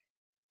that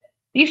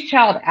these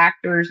child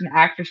actors and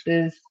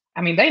actresses,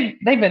 I mean, they've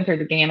been through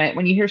the gamut.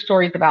 When you hear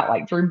stories about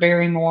like Drew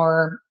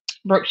Barrymore,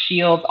 Brooke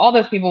Shields, all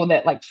those people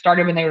that like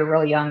started when they were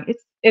really young,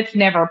 it's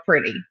never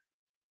pretty.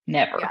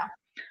 Never. Yeah.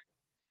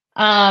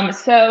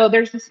 So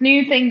there's this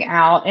new thing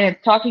out, and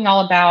it's talking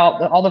all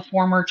about all the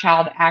former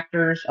child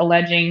actors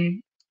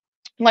alleging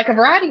like a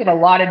variety of a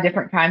lot of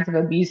different kinds of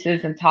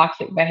abuses and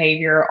toxic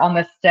behavior on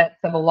the sets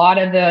of a lot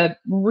of the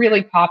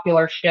really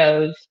popular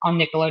shows on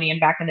Nickelodeon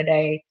back in the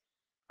day.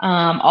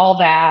 All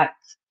that,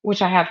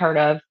 which I have heard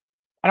of.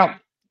 I don't.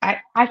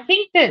 I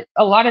think that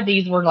a lot of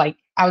these were like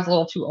I was a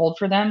little too old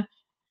for them.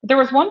 But there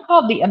was one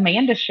called The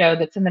Amanda Show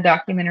that's in the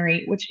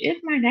documentary, which is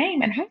my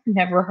name, and I've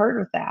never heard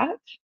of that.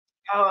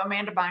 Oh,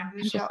 Amanda Bynes'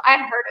 I'm show. just I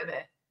had heard of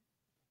it.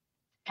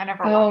 I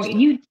never oh watched it.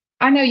 you.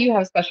 I know you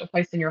have a special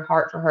place in your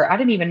heart for her. I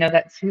didn't even know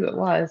that's who it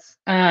was.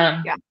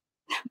 Yeah.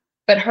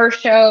 But her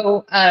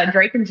show,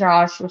 Drake and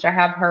Josh, which I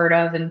have heard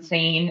of and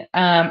seen,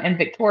 and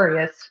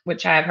Victorious,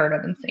 which I have heard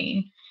of and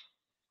seen.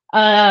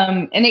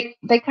 And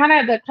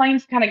the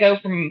claims kind of go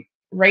from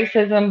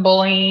racism,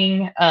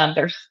 bullying,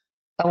 there's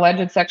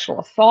alleged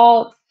sexual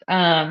assaults,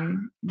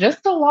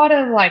 just a lot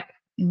of like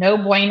no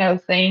bueno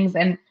things.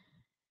 And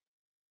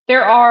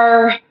there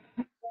are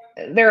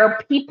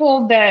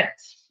people that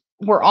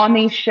were on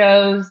these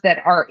shows that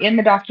are in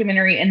the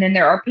documentary, and then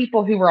there are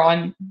people who were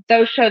on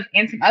those shows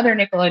and some other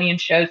Nickelodeon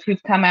shows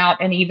who've come out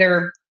and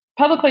either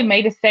publicly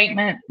made a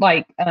statement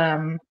like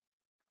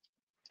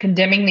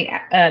condemning the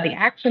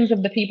actions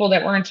of the people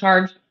that were in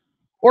charge,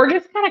 or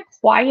just kind of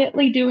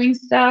quietly doing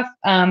stuff.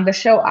 The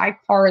show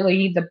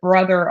iCarly, the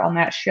brother on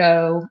that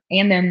show,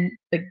 and then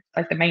the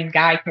main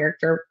guy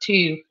character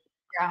too,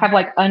 Yeah. have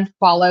like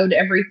unfollowed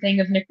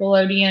everything of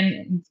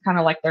Nickelodeon. It's kind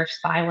of like their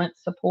silent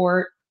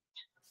support.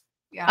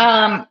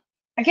 Yeah.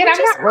 Again, Which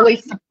I'm is not really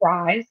fine.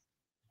 surprised.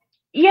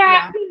 Yeah,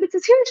 Yeah. I mean,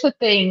 because here's the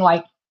thing,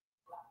 like,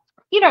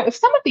 if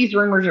some of these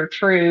rumors are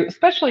true,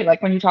 especially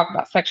like when you talk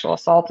about sexual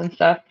assault and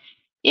stuff,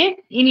 if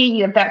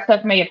any of that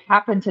stuff may have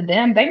happened to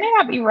them, they may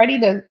not be ready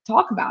to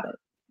talk about it,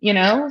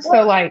 So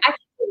Well, like, I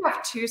think we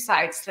have two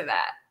sides to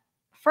that.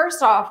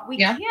 First off, we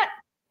Yeah. can't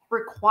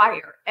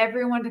require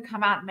everyone to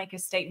come out and make a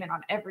statement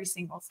on every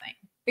single thing.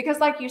 Because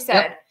like you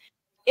said,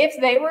 if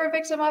they were a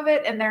victim of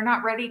it and they're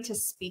not ready to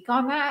speak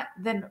on that,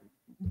 then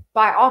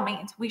by all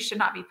means, we should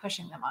not be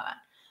pushing them on that.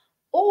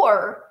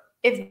 Or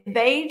if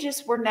they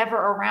just were never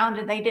around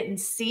and they didn't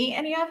see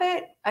any of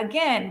it,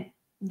 again,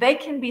 they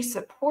can be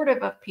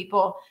supportive of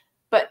people,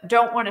 but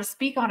don't want to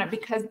speak on it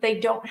because they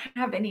don't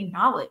have any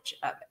knowledge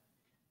of it.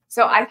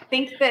 So I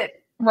think that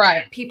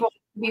right. people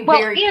be Well,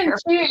 very and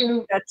careful.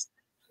 two, That's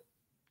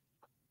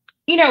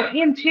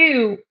and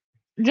two,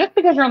 just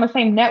because you're on the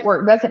same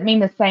network doesn't mean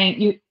the same.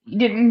 You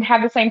didn't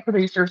have the same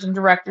producers and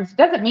directors.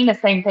 Doesn't mean the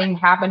same thing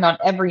happened on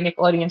every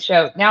Nickelodeon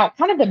show. Now,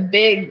 kind of the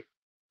big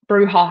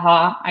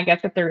brouhaha, I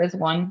guess if there is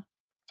one,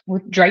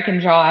 with Drake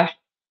and Josh.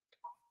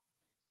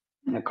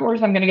 And of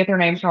course, I'm going to get their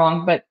names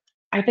wrong, but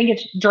I think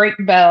it's Drake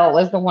Bell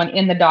is the one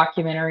in the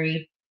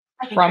documentary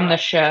from the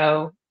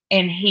show,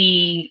 and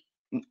he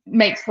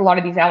makes a lot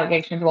of these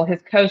allegations. Well,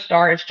 his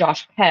co-star is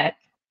Josh Peck,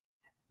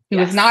 who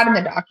was not in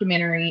the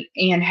documentary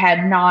and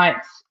had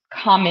not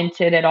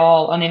commented at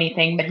all on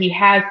anything, but he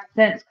has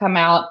since come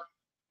out.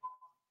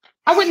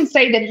 I wouldn't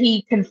say that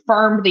he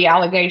confirmed the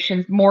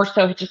allegations, more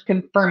so just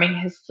confirming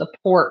his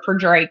support for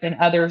Drake and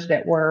others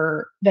that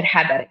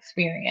had that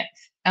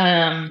experience.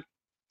 I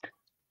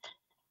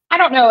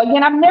don't know.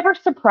 Again, I'm never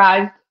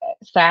surprised,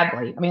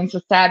 sadly. I mean, it's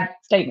a sad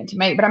statement to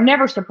make, but I'm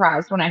never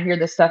surprised when I hear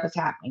this stuff is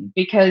happening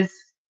because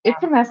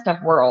it's a messed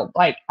up world.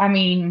 Like, I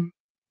mean,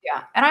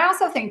 yeah. And I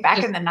also think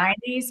back in the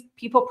 90s,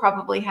 people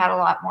probably had a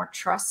lot more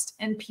trust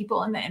in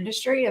people in the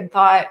industry and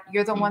thought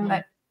you're the one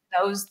that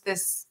knows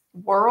this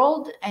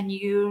world and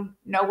you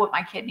know what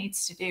my kid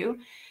needs to do.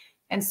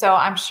 And so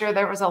I'm sure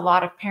there was a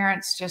lot of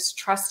parents just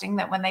trusting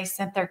that when they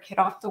sent their kid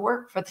off to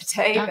work for the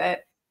day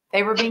that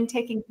they were being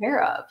taken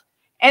care of.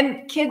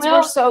 And kids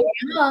were so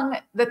young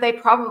that they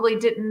probably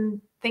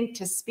didn't think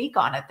to speak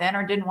on it then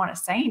or didn't want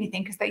to say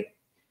anything because they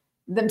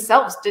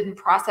themselves didn't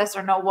process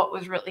or know what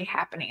was really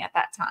happening at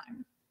that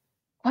time.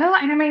 Well,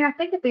 and I mean, I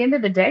think at the end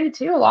of the day,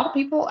 too, a lot of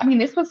people, I mean,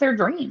 this was their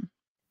dream.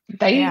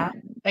 They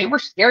were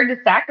scared to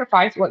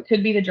sacrifice what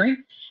could be the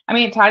dream. I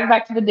mean, it ties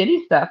back to the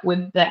Diddy stuff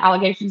with the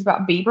allegations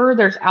about Bieber.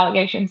 There's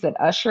allegations that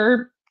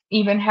Usher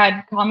even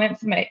had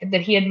comments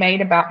that he had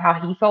made about how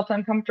he felt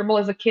uncomfortable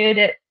as a kid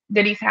at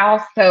Diddy's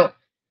house. So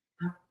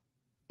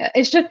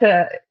it's just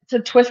it's a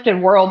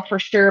twisted world for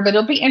sure. But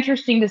it'll be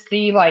interesting to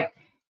see, like,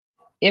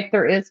 if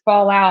there is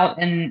fallout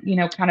and,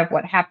 kind of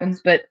what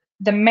happens. But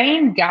the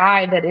main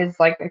guy that is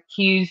like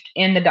accused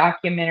in the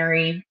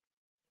documentary,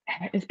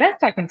 as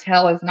best I can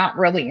tell, is not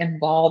really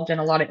involved in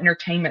a lot of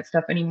entertainment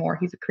stuff anymore.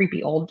 He's a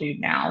creepy old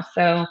dude now.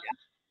 So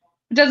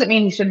it doesn't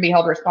mean he shouldn't be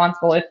held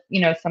responsible if,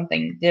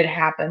 something did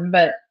happen.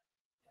 But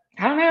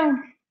I don't know.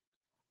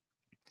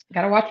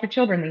 Got to watch for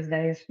children these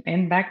days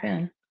and back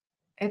then.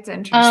 It's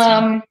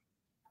interesting.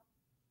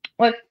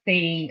 Let's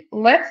see.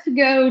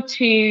 We'll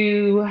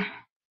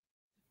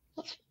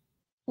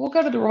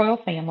go to the royal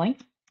family.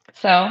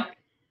 So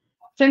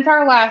since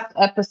our last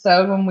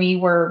episode, when we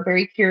were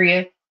very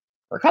curious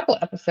for a couple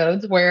of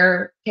episodes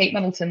where Kate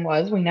Middleton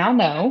was, we now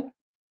know.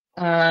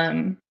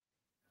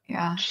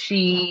 Yeah.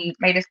 She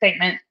made a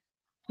statement,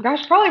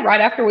 gosh, probably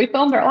right after we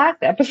filmed our last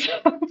episode.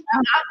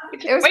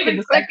 It was waited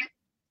a second.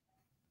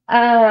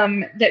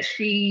 That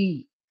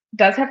she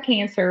does have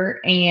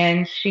cancer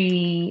and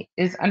she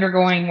is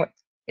undergoing what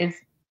is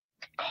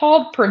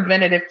called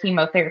preventative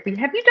chemotherapy.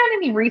 Have you done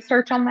any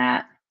research on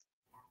that?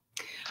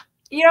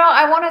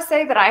 I want to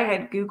say that I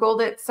had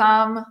Googled it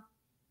some,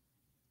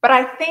 but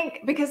I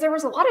think because there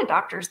was a lot of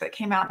doctors that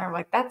came out and they're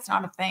like, that's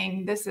not a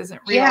thing. This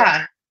isn't real.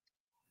 Yeah.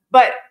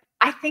 But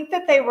I think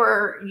that they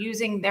were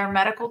using their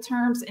medical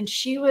terms and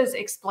she was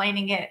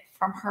explaining it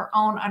from her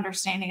own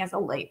understanding as a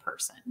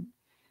layperson,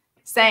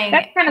 saying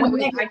that's kind of when the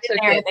way they went in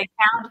there, they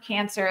found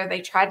cancer,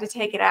 they tried to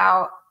take it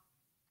out,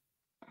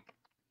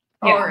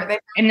 or they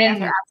found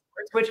cancer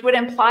afterwards, which would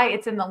imply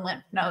it's in the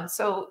lymph nodes.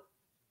 So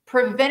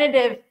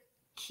preventative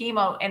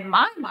chemo in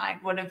my mind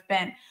would have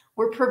been,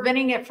 we're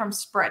preventing it from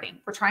spreading.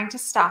 We're trying to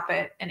stop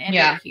it and end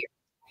it here.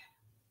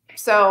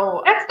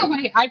 So that's the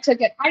way I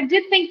took it. I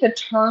did think the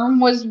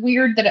term was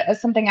weird, that it was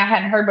something I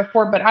hadn't heard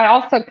before, but I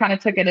also kind of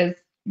took it as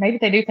maybe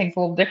they do things a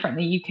little different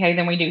in the UK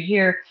than we do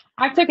here.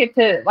 I took it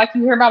to, like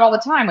you hear about all the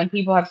time, when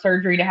people have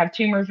surgery to have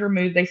tumors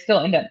removed, they still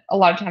end up a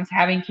lot of times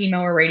having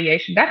chemo or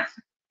radiation. That's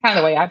kind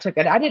of the way I took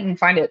it. I didn't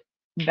find it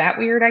that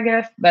weird, I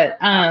guess, but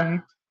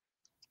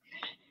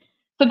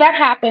so that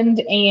happened,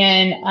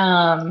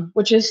 and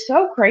which is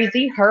so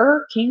crazy.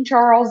 Her, King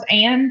Charles,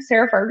 and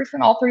Sarah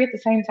Ferguson, all three at the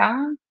same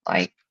time.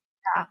 Like,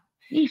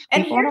 and here's I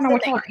don't know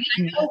what I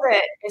know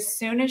that as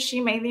soon as she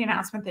made the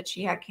announcement that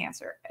she had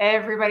cancer,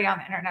 everybody on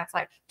the internet's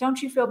like,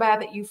 "Don't you feel bad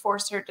that you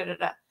forced her?"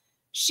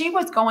 She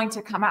was going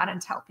to come out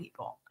and tell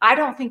people. I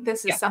don't think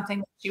this is something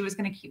that she was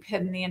going to keep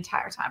hidden the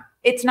entire time.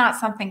 It's not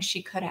something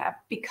she could have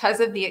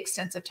because of the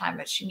extensive time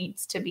that she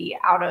needs to be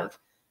out of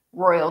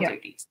royal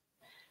duties.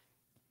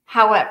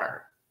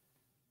 However,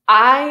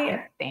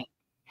 I think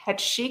had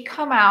she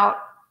come out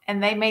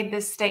and they made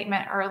this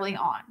statement early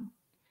on,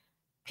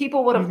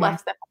 people would have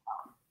left them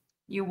alone.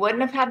 You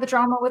wouldn't have had the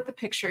drama with the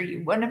picture.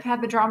 You wouldn't have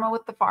had the drama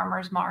with the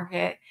farmer's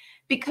market,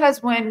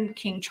 because when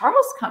King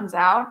Charles comes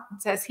out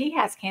and says he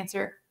has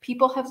cancer,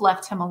 people have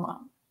left him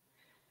alone.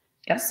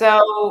 Yep.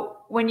 So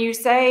when you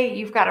say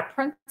you've got a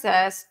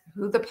princess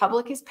who the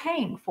public is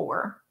paying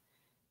for,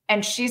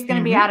 and she's going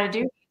to be out of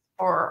duty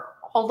for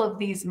all of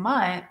these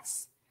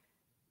months,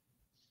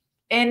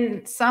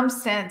 in some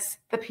sense,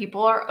 the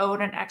people are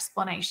owed an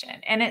explanation,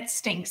 and it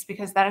stinks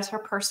because that is her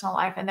personal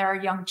life and there are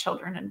young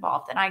children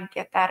involved. And I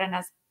get that. And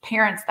as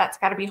parents, that's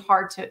got to be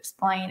hard to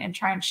explain and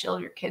try and shield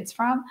your kids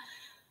from.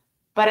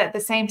 But at the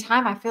same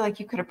time, I feel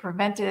like you could have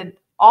prevented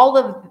all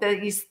of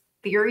these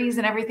theories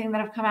and everything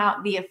that have come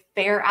out, the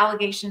affair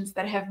allegations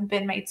that have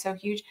been made so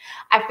huge.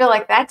 I feel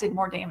like that did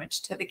more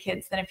damage to the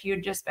kids than if you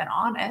had just been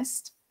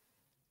honest.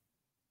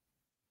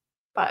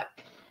 But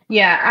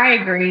yeah, I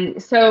agree.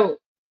 So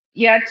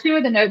yeah, two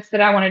of the notes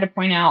that I wanted to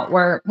point out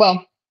were,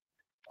 well,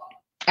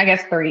 I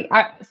guess three.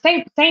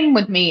 Same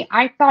with me.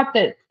 I thought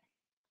that,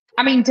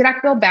 I mean, did I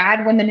feel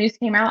bad when the news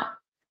came out?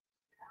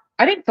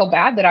 I didn't feel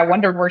bad that I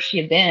wondered where she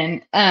had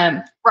been.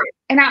 Right.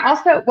 And I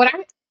also,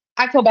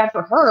 I feel bad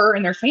for her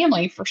and their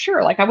family for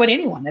sure. Like I would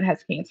anyone that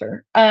has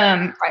cancer.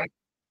 Right.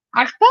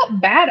 I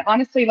felt bad,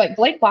 honestly, like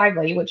Blake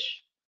Lively,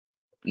 which,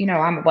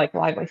 I'm a Blake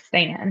Lively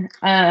stan.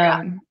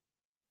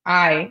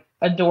 I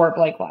adore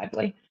Blake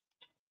Lively.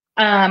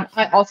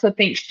 I also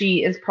think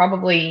she is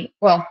probably,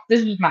 well,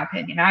 this is my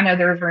opinion. I know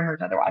there's rumors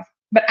otherwise,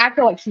 but I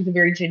feel like she's a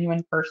very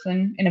genuine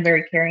person and a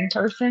very caring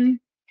person,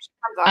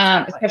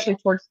 especially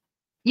towards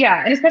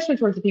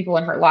the people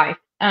in her life.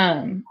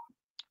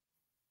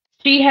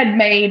 She had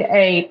made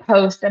a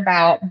post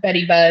about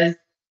Betty Buzz,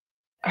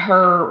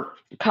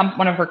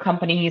 one of her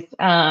companies,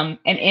 and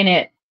in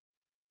it,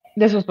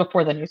 this was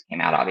before the news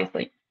came out,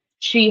 obviously.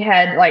 She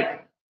had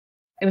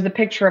it was a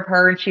picture of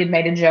her and she had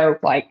made a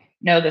joke like,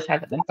 no, this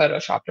hasn't been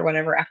photoshopped or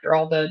whatever, after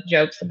all the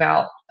jokes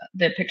about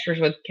the pictures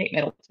with Kate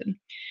Middleton.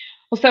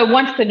 Well, so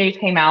once the news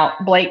came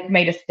out, Blake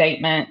made a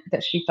statement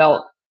that she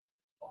felt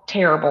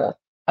terrible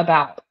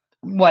about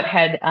what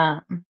had,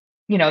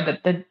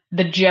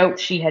 the joke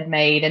she had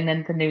made, and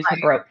then the news had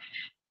broke.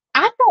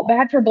 I felt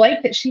bad for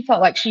Blake that she felt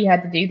like she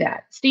had to do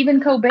that.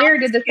 Stephen Colbert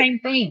did the same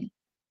thing.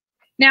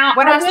 Now,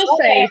 when I will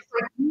say,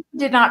 you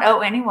did not owe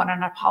anyone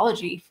an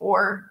apology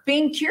for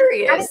being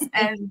curious.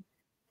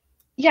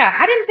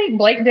 I didn't think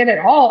Blake did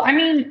at all. I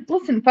mean,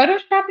 listen,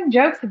 photoshopping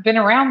jokes have been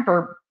around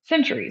for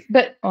centuries,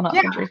 but, well, not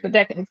centuries, but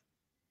decades.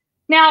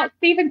 Now,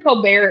 Stephen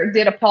Colbert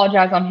did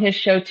apologize on his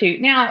show too.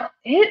 Now,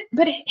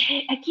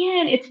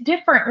 again, it's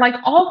different. Like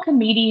all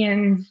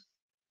comedians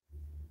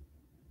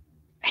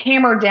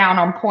hammer down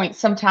on points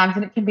sometimes,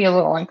 and it can be a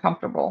little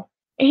uncomfortable.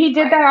 And he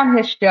did that on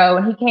his show,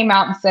 and he came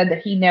out and said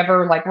that he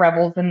never like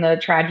revels in the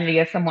tragedy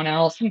of someone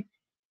else. And,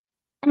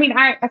 I mean,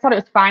 I thought it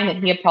was fine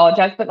that he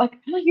apologized, but like,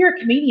 oh, you're a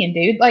comedian,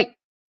 dude. Like,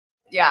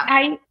 Yeah.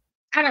 I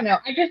don't know.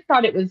 I just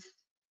thought it was,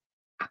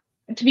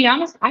 to be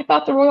honest, I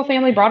thought the royal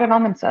family brought it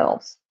on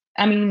themselves.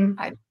 I mean,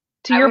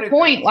 to your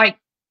point, like,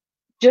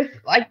 just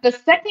like the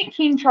second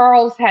King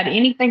Charles had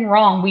anything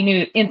wrong, we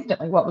knew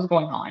instantly what was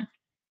going on.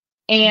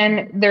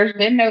 And there's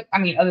been no, I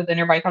mean, other than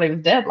everybody thought he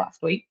was dead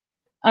last week,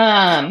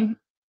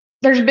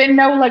 there's been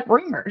no like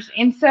rumors.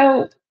 And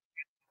so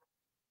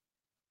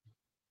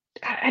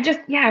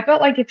I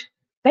felt like if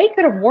they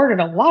could have warded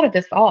a lot of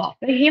this off,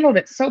 they handled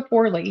it so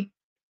poorly.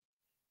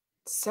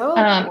 So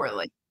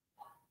poorly.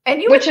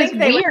 And you would think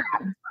they would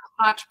have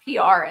much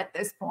PR at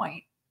this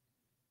point.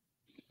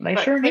 They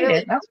sure need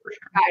it. That's for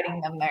sure.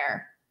 Guiding them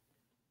there.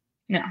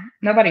 No,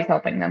 nobody's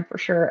helping them for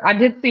sure. I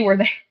did see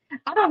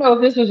I don't know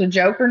if this was a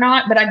joke or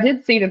not, but I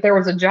did see that there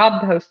was a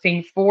job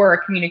posting for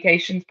a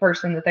communications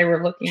person that they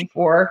were looking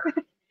for.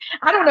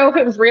 I don't know if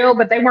it was real,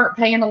 but they weren't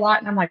paying a lot.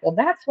 And I'm like, well,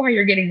 that's why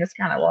you're getting this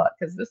kind of luck,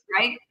 because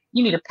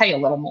you need to pay a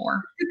little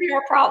more. Could be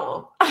your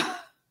problem.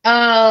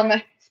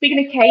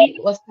 Speaking of Kate,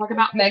 let's talk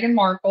about Meghan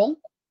Markle.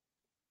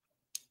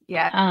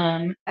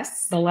 Yeah.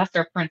 The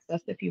lesser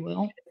princess, if you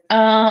will.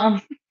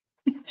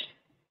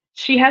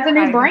 She has a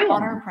new brand.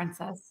 Honor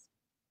princess.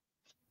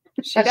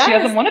 She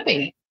doesn't want to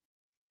be.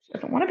 She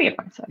doesn't want to be a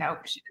princess. No,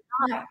 she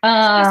does not.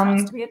 She just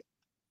wants to be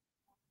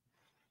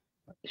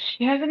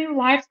she has a new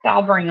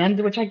lifestyle brand,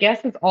 which I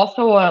guess is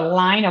also a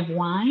line of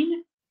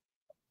wine.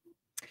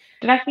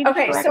 Did I see that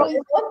correctly? So I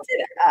looked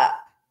it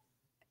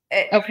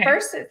up.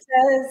 First, it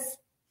says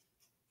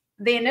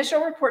the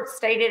initial report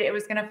stated it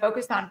was going to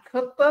focus on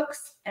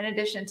cookbooks in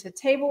addition to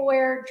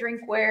tableware,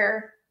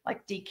 drinkware,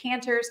 like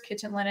decanters,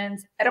 kitchen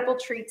linens, edible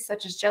treats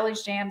such as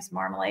jellies, jams,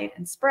 marmalade,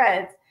 and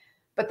spreads.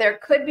 But there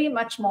could be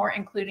much more,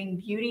 including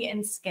beauty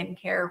and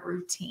skincare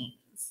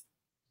routines.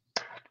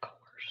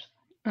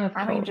 Of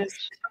course. Just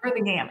cover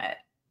the gamut.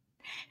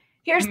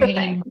 Here's the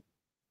thing.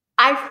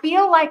 I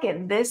feel like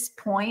at this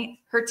point,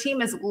 her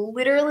team is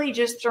literally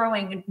just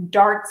throwing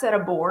darts at a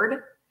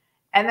board.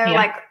 And they're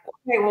like,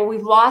 okay, well,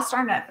 we've lost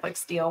our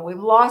Netflix deal. We've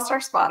lost our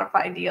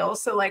Spotify deal.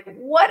 So, like,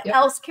 what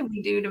else can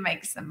we do to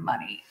make some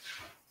money?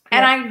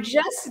 And I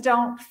just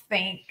don't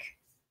think,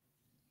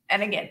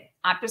 and again,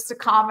 I'm just a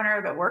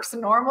commoner that works a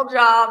normal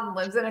job,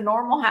 lives in a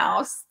normal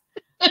house.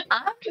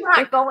 I'm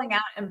not going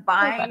out and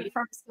buying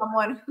from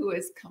someone who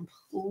is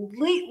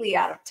completely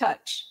out of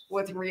touch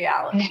with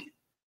reality.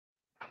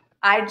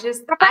 I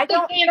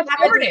don't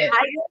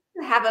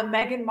have a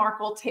Meghan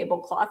Markle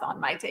tablecloth on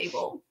my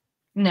table.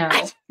 No,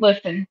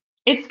 listen,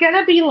 it's going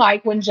to be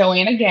like when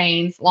Joanna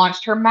Gaines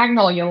launched her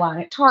Magnolia line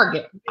at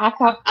Target. I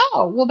thought,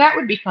 oh, well, that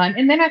would be fun.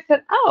 And then I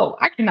said, oh,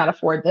 I cannot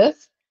afford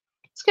this.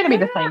 It's going to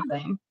be the same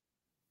thing.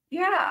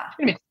 Yeah.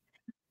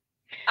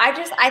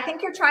 I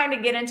think you're trying to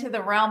get into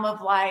the realm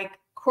of like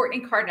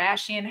Kourtney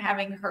Kardashian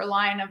having her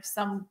line of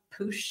some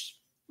poosh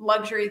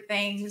luxury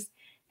things.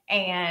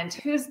 And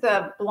who's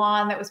the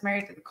blonde that was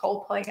married to the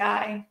Coldplay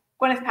guy?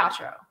 Gwyneth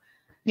Paltrow.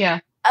 Yeah.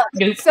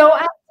 So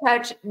out of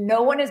touch,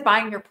 no one is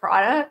buying your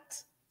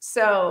product.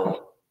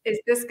 So is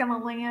this going to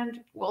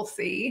land? We'll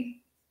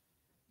see.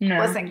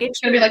 No. Listen, it's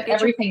going to be like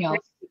everything else.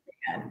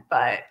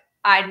 But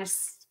I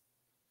just.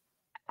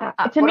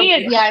 To me,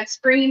 it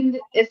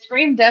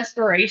screamed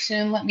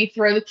desperation. Let me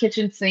throw the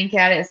kitchen sink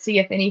at it, see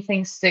if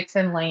anything sticks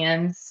and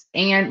lands.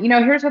 And,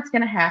 here's what's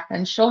going to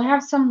happen. She'll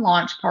have some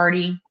launch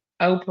party.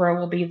 Oprah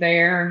will be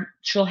there.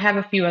 She'll have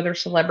a few other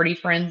celebrity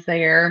friends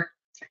there.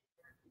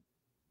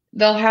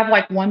 They'll have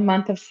like 1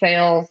 month of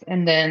sales,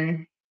 and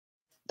then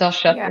they'll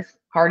shut this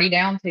party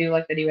down too,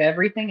 like they do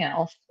everything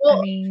else.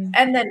 Well,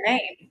 and the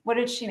name, what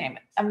did she name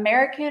it?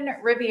 American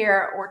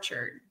Riviera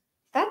Orchard.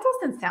 That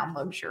doesn't sound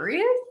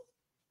luxurious.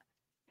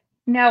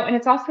 No, and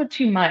it's also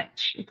too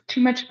much. It's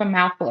too much of a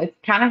mouthful. It's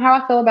kind of how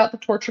I feel about the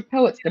Torture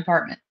Poets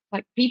department.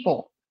 Like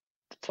people,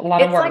 it's a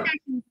lot of work. It's like I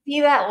can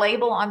see that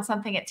label on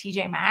something at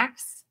TJ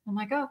Maxx. I'm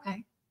like, oh,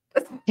 okay.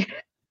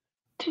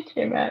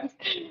 TJ Maxx.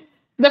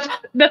 The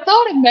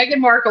thought of Meghan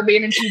Markle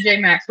being in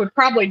TJ Maxx would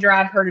probably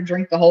drive her to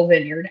drink the whole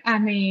vineyard. I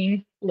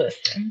mean,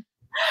 listen.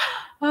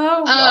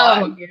 Oh,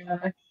 God.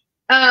 Yeah.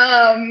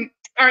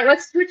 All right,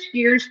 let's switch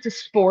gears to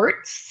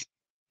sports.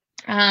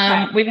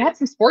 We've had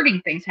some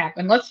sporting things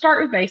happen. Let's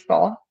start with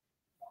baseball.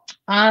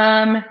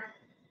 I'm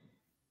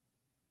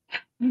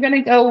going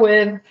to go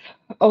with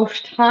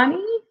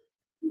Ohtani.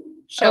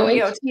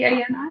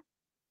 O-H-T-A-N-I.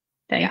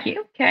 Thank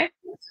you. Okay.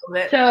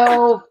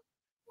 So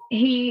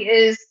he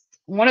is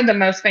one of the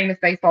most famous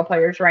baseball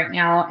players right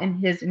now, and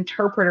his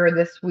interpreter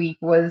this week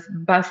was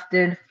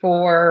busted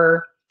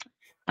for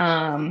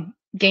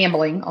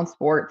gambling on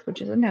sports,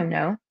 which is a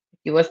no-no. If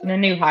you listen to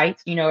New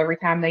Heights, every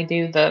time they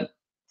do the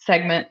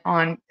segment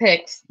on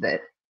picks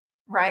that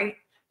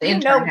The You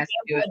intern know, has to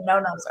do it. gambling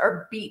no-nos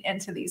are beat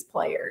into these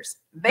players.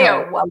 They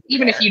are well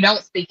even aware. if you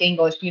don't speak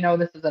English, you know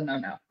this is a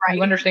no-no. Right.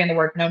 You understand the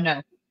word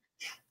no-no.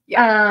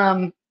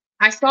 Yeah.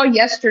 I saw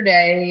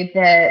yesterday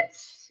that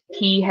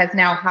he has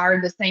now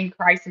hired the same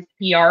crisis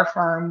PR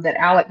firm that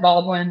Alec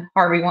Baldwin,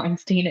 Harvey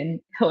Weinstein,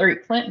 and Hillary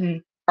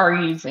Clinton are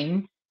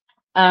using,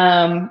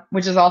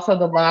 which is also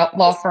the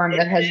law firm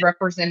that has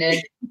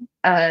represented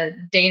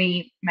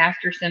Danny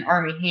Masterson,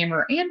 Armie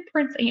Hammer, and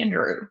Prince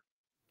Andrew.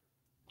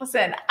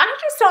 Listen, I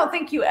just don't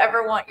think you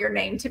ever want your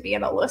name to be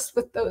in a list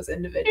with those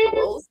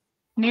individuals.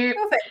 No.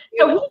 No, thank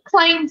So you.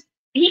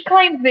 he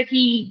claims that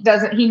he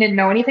didn't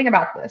know anything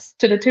about this,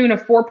 to the tune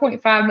of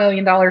 $4.5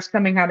 million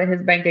coming out of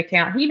his bank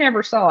account. He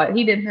never saw it.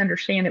 He didn't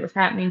understand it was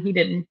happening. He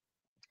didn't.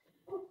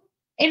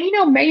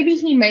 And maybe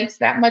he makes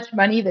that much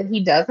money that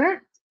he doesn't.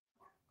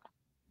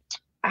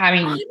 I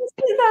mean, Honestly,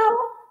 though,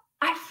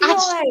 I feel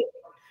like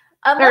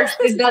unless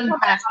this it doesn't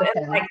pass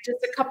the is like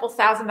just a couple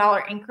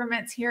 $1,000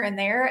 increments here and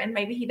there, and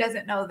maybe he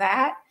doesn't know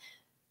that.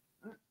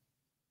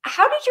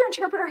 How did your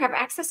interpreter have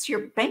access to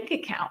your bank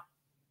account?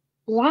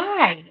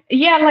 Why?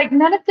 Yeah, like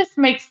none of this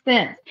makes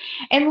sense.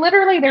 And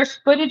literally, there's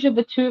footage of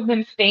the two of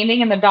them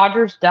standing in the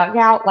Dodgers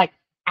dugout like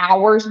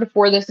hours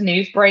before this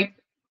news break,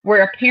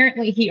 where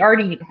apparently he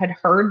already had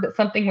heard that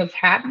something was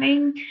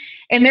happening,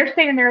 and they're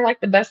standing there like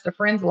the best of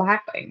friends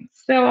laughing.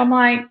 So I'm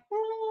like,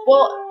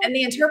 well, and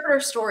the interpreter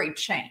story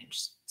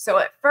changed. So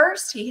at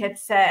first he had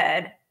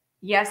said,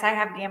 yes, I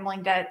have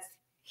gambling debts.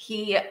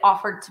 He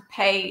offered to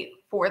pay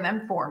for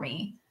them for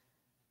me.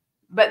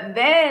 But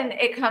then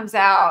it comes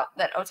out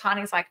that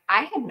Ohtani's like,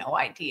 I had no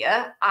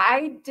idea.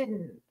 I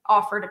didn't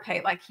offer to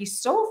pay. Like, he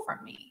stole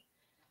from me.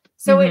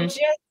 So it just,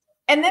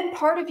 and then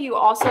part of you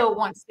also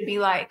wants to be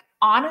like,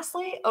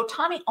 honestly,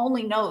 Ohtani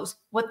only knows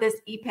what this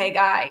Ipe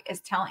guy is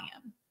telling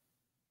him.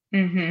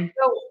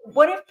 So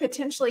what if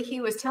potentially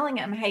he was telling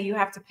him, hey, you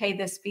have to pay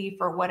this fee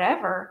for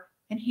whatever,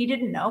 and he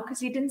didn't know because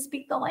he didn't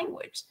speak the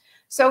language.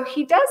 So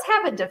he does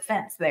have a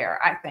defense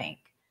there, I think.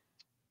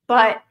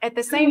 But at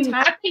the same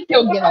time, I think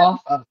he'll get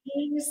off of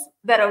teams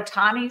that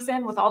Ohtani's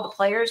in with all the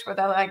players where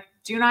they're like,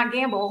 do not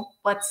gamble.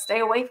 Let's stay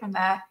away from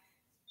that.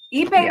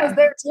 Ipe was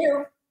there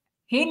too.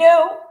 He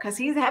knew because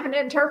he's having to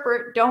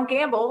interpret, don't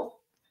gamble.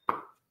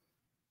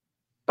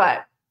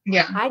 But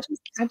yeah,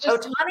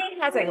 Ohtani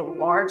has a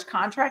large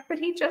contract that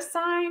he just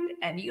signed,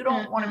 and you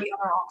don't want to be on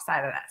the wrong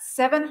side of that.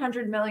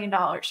 $700 million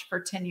for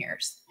 10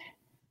 years.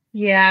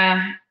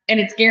 Yeah, and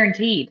it's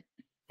guaranteed,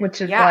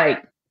 which is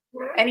like,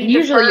 and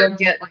usually you'll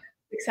get like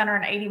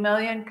 $680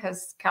 million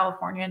because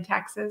California and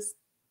taxes.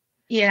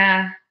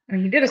 Yeah, I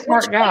mean, he did a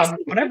smart job.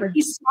 Whatever.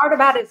 He's smart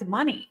about his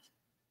money.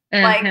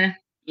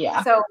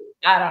 Yeah. So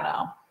I don't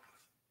know.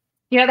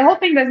 Yeah, the whole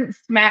thing doesn't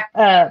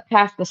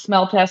pass the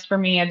smell test for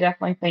me. I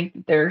definitely think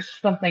that there's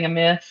something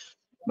amiss,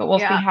 but we'll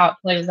see how it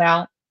plays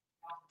out.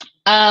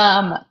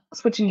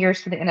 Switching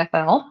gears to the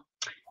NFL.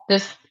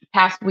 This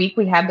past week,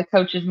 we had the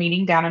coaches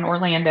meeting down in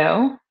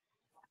Orlando.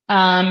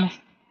 I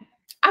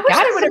wish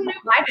they would have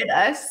invited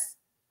us.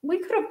 We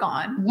could have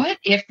gone. What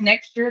if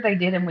next year they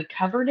did and we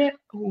covered it?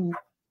 Ooh.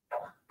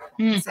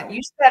 Listen,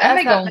 you said that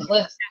may go on the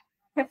list.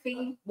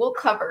 We'll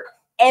cover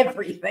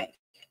everything.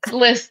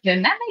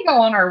 Listen, that may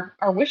go on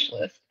our wish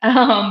list.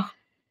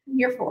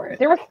 Here for it.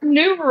 There were some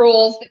new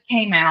rules that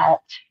came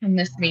out from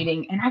this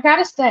meeting, and I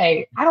gotta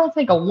say, I don't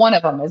think one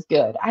of them is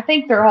good. I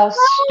think they're all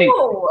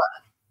stupid.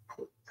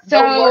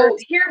 So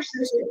here's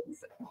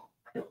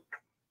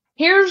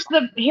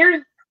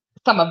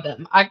some of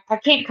them. I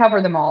can't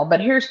cover them all,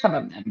 but here's some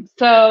of them.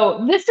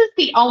 So this is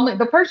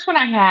the first one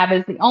I have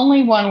is the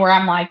only one where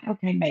I'm like,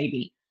 okay,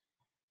 maybe.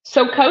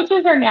 So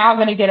coaches are now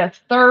going to get a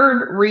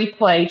third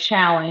replay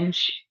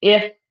challenge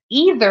if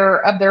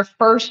either of their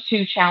first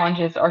two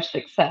challenges are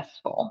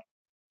successful.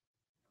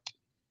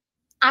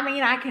 I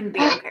mean, I can be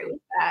okay with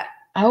that.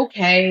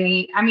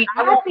 Okay. I mean,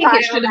 I don't think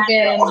it should have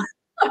been.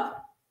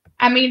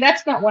 I mean,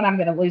 that's not what I'm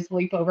going to lose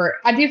sleep over.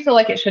 I do feel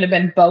like it should have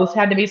been both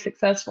had to be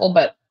successful,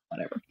 but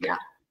whatever. Yeah.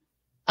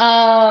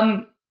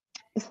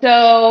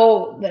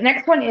 So the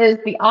next one is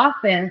the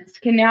offense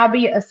can now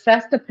be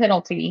assessed a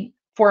penalty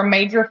for a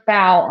major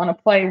foul on a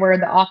play where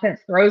the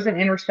offense throws an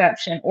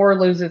interception or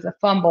loses a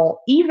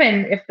fumble,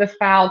 even if the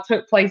foul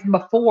took place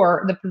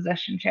before the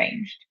possession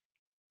changed.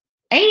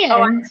 And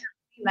I've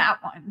seen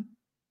that one.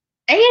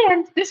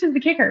 And this is the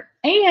kicker.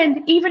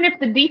 And even if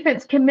the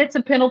defense commits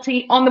a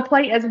penalty on the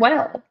play as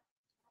well.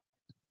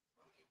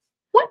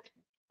 What?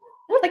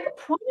 What's like the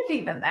point of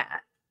even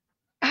that?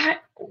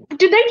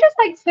 Do they just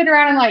like sit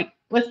around and like,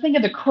 let's think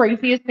of the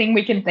craziest thing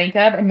we can think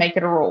of and make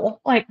it a rule?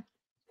 Like,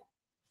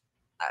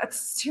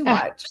 that's too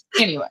much.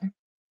 Anyway,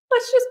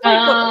 let's just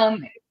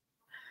play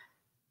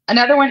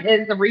another one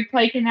is the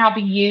replay can now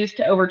be used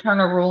to overturn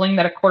a ruling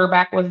that a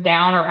quarterback was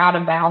down or out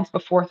of bounds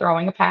before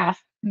throwing a pass.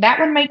 That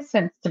one makes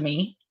sense to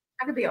me.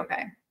 I could be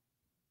okay.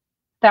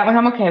 That one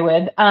I'm okay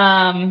with.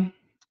 I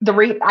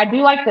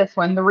do like this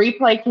one. The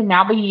replay can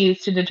now be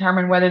used to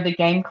determine whether the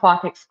game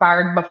clock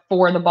expired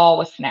before the ball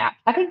was snapped.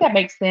 I think that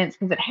makes sense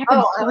because it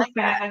happens so fast.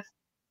 That.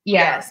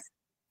 Yeah.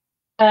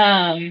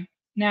 Yes.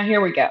 Now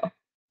here we go.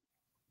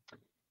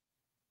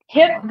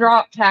 hip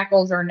drop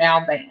tackles are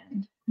now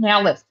banned.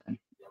 Now listen,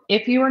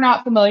 if you are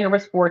not familiar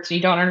with sports,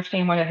 you don't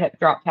understand what a hip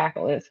drop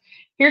tackle is.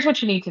 Here's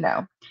what you need to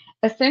know.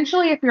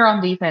 Essentially, if you're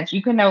on defense,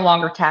 you can no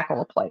longer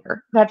tackle a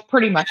player. That's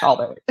pretty much all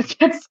there is.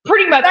 That's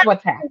pretty much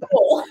what's happened.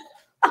 Cool.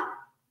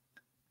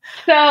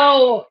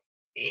 So,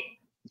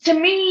 to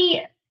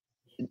me,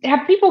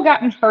 have people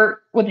gotten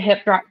hurt with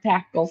hip drop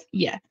tackles?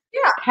 Yes.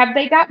 Yeah. Have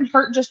they gotten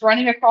hurt just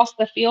running across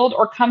the field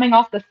or coming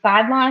off the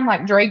sideline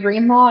like Dre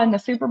Greenlaw in the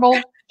Super Bowl?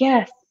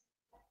 Yes.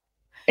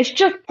 It's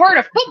just part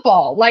of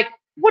football. Like,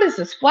 what is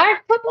this, flag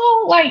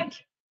football? Like,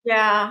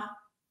 yeah.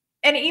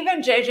 And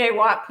even JJ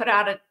Watt put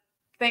out a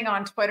thing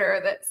on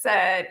Twitter that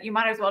said, you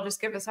might as well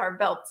just give us our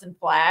belts and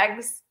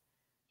flags.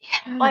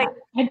 Yeah, like,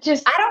 I don't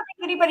think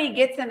anybody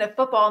gets into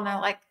football and they're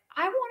like,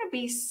 I want to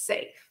be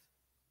safe.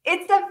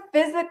 It's a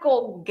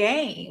physical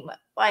game.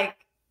 Like,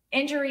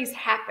 injuries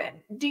happen.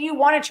 Do you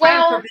want to try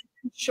and prevent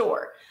them?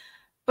 Sure.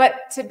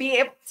 But to be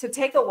able to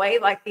take away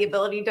like the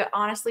ability to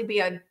honestly be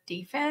a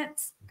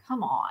defense,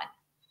 come on.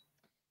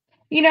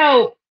 You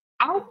know,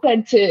 I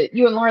said to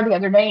you and Laura the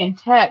other day in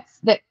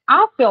text that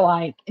I feel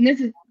like, and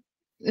this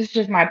is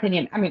just my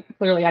opinion. I mean,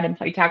 clearly I didn't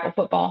play tackle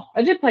football.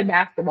 I did play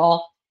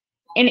basketball.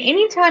 And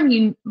anytime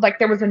you, like,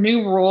 there was a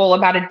new rule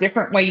about a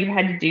different way you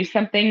had to do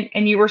something,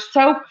 and you were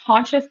so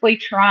consciously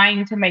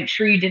trying to make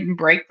sure you didn't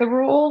break the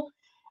rule,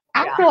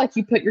 I feel like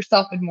you put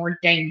yourself in more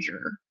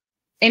danger.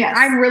 And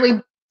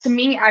Yes. to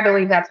me, I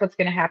believe that's what's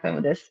going to happen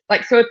with this.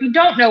 Like, so if you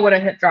don't know what a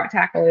hip drop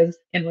tackle is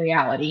in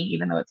reality,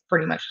 even though it's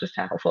pretty much just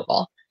tackle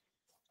football,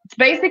 it's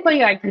basically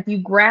like if you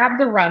grab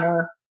the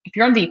runner, if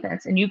you're on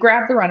defense and you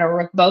grab the runner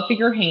with both of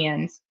your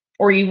hands,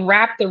 or you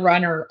wrap the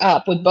runner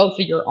up with both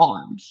of your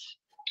arms,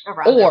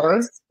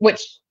 or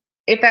which,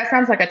 if that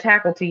sounds like a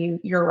tackle to you,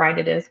 you're right,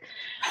 it is.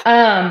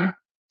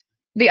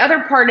 The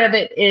other part of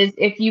it is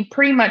if you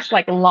pretty much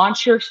like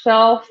launch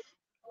yourself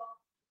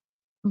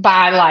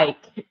by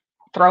like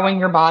throwing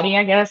your body,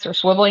 I guess, or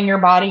swiveling your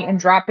body and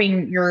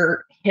dropping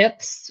your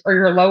hips or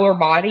your lower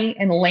body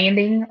and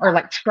landing or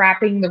like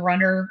trapping the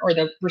runner or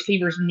the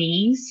receiver's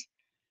knees,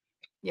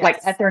 like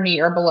at their knee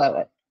or below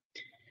it.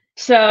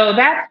 So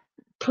that's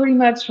pretty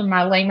much, from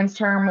my layman's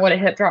term, what a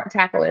hip drop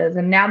tackle is.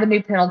 And now the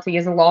new penalty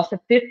is a loss of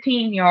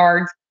 15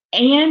 yards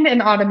and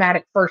an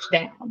automatic first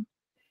down.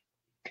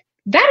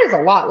 That is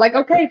a lot. Like,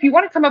 okay, if you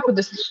want to come up with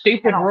this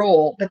stupid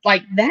rule, but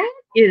like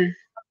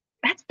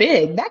that's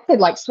big. That could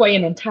like sway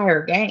an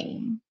entire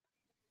game.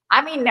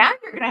 I mean, now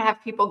you're going to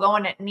have people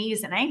going at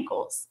knees and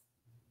ankles.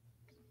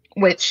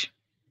 Which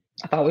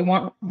I thought we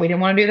didn't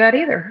want to do that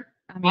either.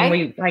 I mean,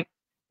 we like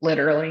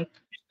literally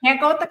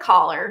can't go at the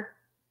collar.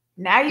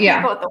 Now you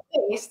can't go at the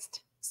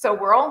waist. So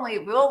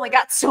we only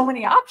got so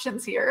many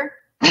options here.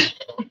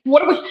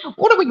 What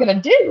are we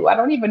gonna do? I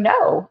don't even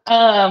know.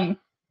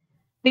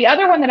 The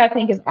other one that I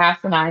think is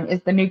asinine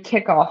is the new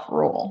kickoff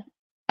rule.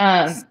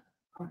 It's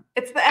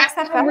the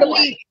XFL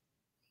really,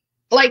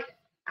 like,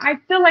 I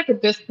feel like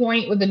at this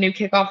point with the new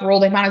kickoff rule,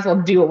 they might as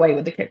well do away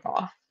with the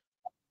kickoff.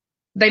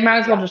 They might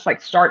as well just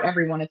like start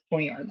everyone at the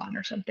 20-yard line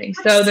or something.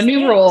 So the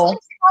new rule,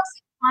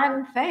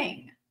 fun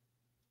thing.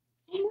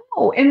 I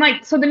know. And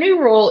like, so the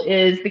new rule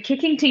is the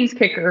kicking team's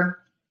kicker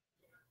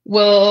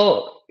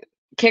will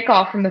kick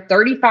off from the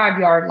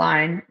 35-yard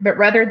line, but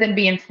rather than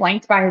being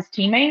flanked by his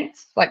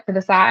teammates, like to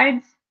the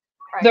sides,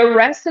 the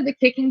rest of the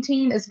kicking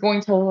team is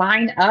going to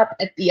line up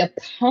at the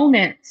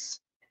opponent's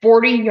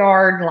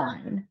 40-yard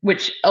line,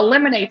 which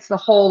eliminates the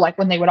whole, like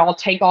when they would all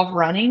take off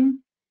running.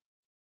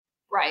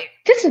 Right.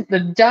 This is the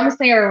dumbest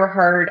thing I've ever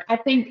heard. I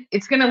think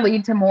it's going to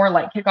lead to more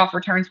like kickoff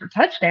returns for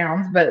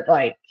touchdowns, but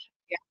like,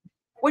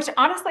 which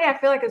honestly, I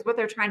feel like is what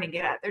they're trying to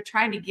get at. They're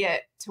trying to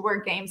get to where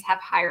games have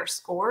higher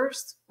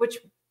scores, which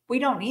we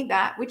don't need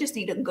that. We just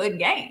need a good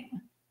game.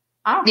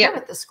 I don't care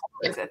what the score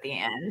is at the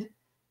end.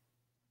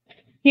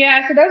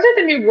 Yeah, so those are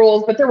the new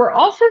rules, but there were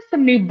also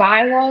some new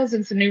bylaws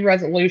and some new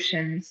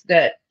resolutions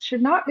that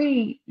should not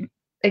be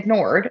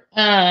ignored.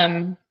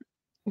 One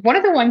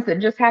of the ones that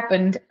just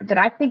happened that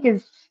I think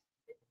is,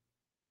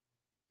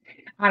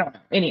 I don't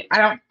know.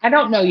 I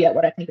don't know yet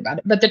what I think about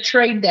it, but the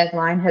trade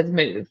deadline has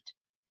moved.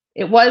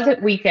 It was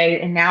at week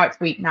 8 and now it's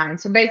week 9.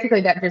 So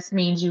basically that just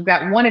means you've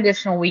got one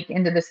additional week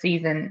into the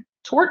season,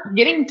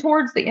 getting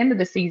towards the end of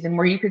the season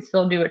where you could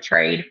still do a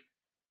trade.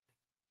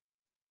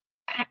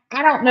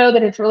 I don't know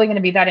that it's really going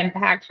to be that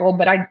impactful,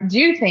 but I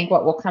do think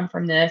what will come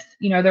from this,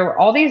 there were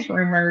all these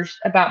rumors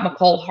about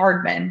McCole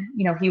Hardman.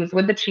 He was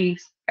with the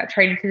Chiefs, got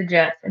traded to the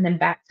Jets, and then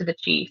back to the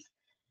Chiefs,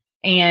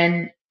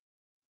 and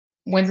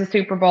wins the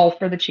Super Bowl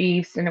for the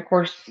Chiefs, and of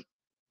course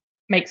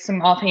makes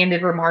some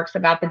offhanded remarks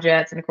about the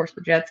Jets, and of course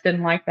the Jets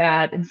didn't like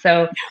that, and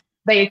so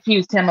they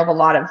accused him of a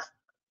lot of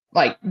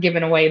like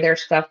giving away their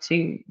stuff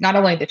to not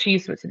only the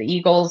Chiefs but to the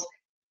Eagles.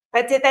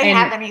 But did they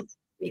have anything to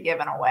be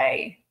given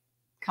away?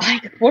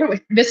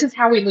 This is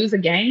how we lose a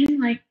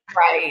game? Like,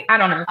 right. I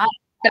don't know.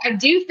 But I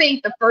do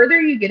think the further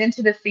you get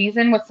into the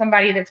season with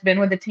somebody that's been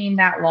with the team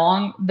that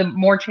long, the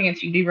more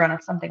chance you do run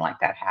of something like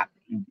that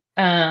happening.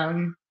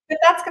 But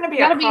that's going to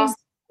be across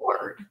the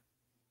board.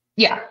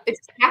 Yeah. It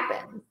just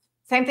happens.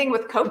 Same thing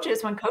with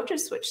coaches when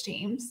coaches switch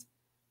teams.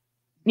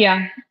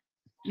 Yeah.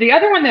 The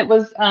other one that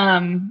was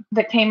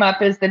that came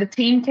up is that a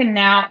team can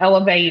now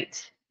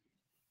elevate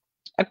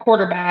a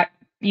quarterback,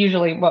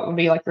 usually what would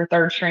be like your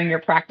third string, your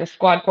practice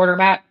squad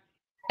quarterback,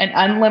 an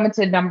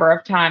unlimited number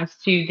of times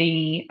to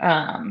the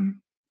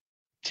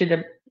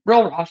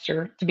real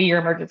roster to be your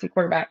emergency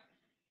quarterback.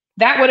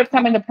 That would have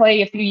come into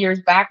play a few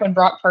years back when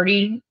Brock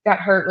Purdy got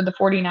hurt with the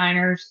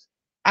 49ers.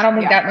 I don't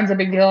think Yeah. that one's a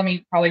big deal. I mean,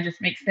 it probably just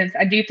makes sense.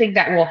 I do think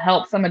that will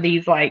help some of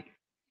these like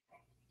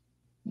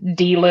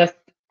D-list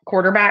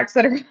quarterbacks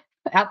that are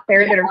out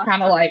there that are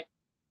kind of like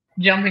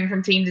jumping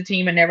from team to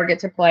team and never get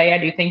to play. I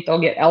do think they'll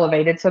get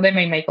elevated, so they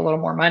may make a little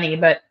more money.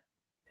 But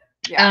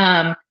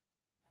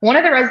one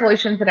of the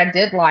resolutions that I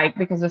did like,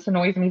 because this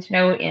annoys me to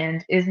no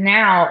end, is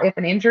now if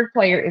an injured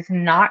player is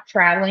not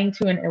traveling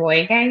to an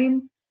away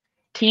game,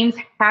 teams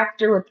have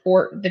to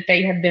report that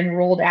they have been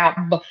ruled out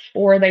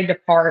before they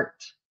depart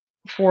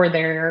for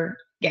their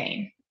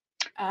game.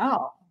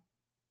 Oh.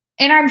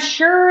 And I'm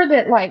sure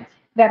that like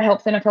that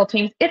helps NFL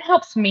teams. It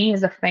helps me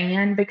as a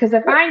fan because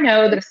if I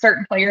know that a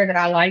certain player that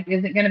I like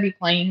isn't going to be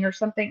playing or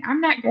something,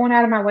 I'm not going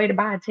out of my way to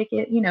buy a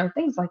ticket,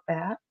 things like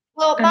that.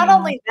 Well, not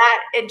only that,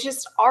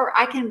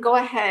 I can go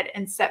ahead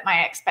and set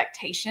my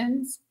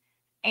expectations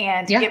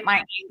and get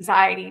my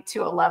anxiety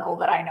to a level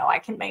that I know I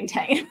can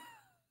maintain.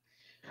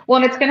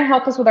 Well, and it's going to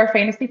help us with our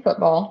fantasy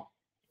football.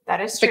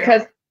 That is true.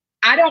 Because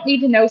I don't need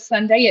to know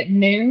Sunday at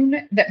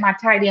noon that my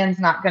tight end's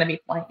not going to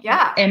be playing.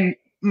 Yeah. And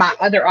my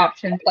other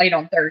option played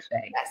on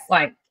Thursday. Yes.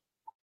 Like,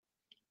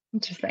 I'm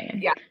just saying.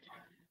 Yeah.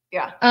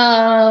 Yeah.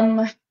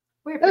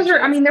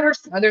 There were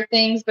some other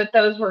things, but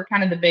those were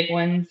kind of the big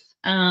ones.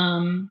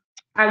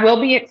 I will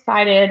be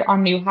excited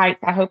on New Heights.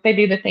 I hope they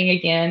do the thing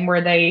again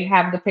where they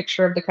have the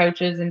picture of the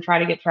coaches and try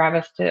to get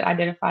Travis to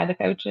identify the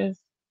coaches.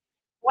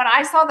 When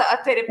I saw the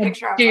updated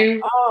picture, I was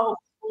like, oh,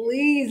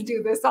 please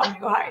do this on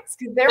New Heights.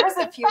 Because there was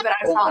a few that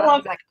I saw and I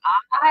was like,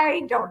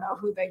 I don't know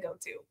who they go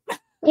to.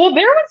 Well,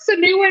 there was a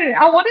new one.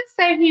 I want to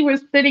say he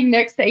was sitting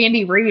next to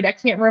Andy Reid. I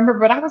can't remember,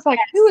 but I was like,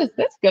 who is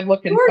this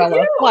good-looking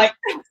fellow? Like,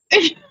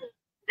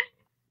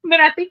 then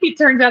I think he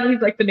turns out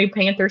he's like the new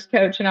Panthers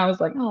coach, and I was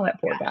like, oh,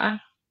 that poor guy.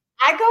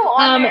 I go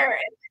on there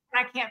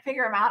and I can't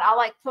figure them out. I'll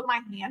like put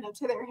my hand up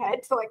to their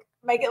head to like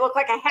make it look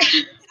like I have.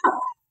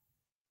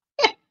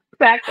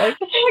 Exactly. Like,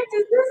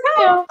 does this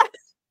help?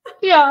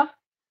 Yeah.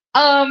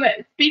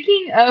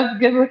 Speaking of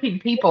good-looking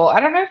people,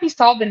 I don't know if you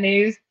saw the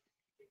news.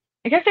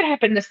 I guess it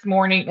happened this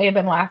morning, may have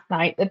been last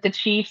night, that the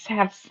Chiefs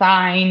have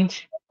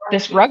signed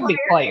this rugby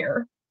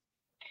player.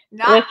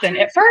 Listen,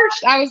 at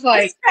first I was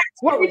like,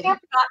 what are we talking about?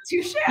 Not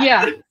too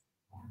shabby.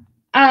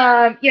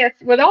 Yeah. Yes,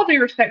 with all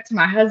due respect to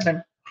my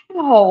husband.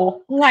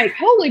 Oh, like,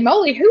 holy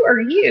moly, who are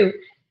you?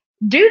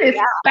 Dude is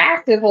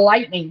fast as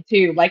lightning,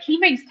 too. Like, he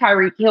makes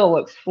Tyreek Hill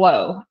look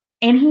slow.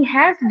 And he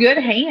has good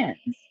hands.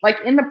 Like,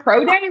 in the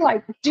pro day,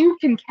 like, dude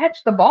can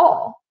catch the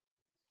ball.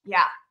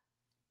 Yeah.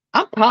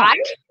 I'm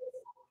pumped.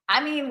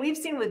 I mean, we've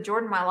seen with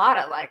Jordan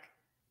Mailata, like,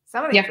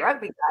 some of these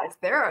rugby guys,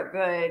 they're a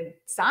good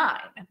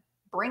sign.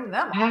 Bring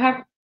them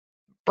on.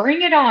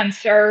 Bring it on,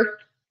 sir.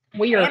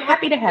 We are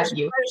happy to have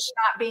you.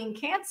 Not being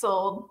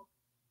canceled,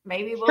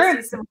 maybe we'll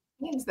see some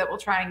teams that will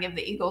try and give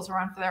the Eagles a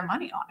run for their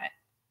money on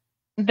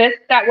it.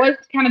 That was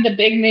kind of the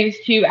big news,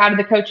 too, out of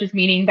the coaches'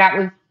 meeting. That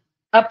was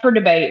up for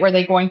debate. Were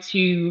they going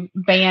to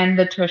ban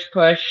the tush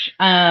push?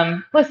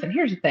 Listen,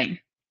 here's the thing.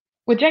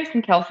 With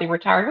Jason Kelce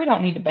retired, we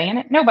don't need to ban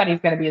it. Nobody's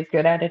going to be as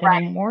good at it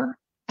anymore.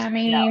 I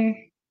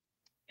mean,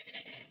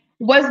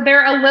 was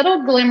there a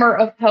little glimmer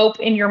of hope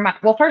in your mind?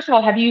 Well, first of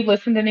all, have you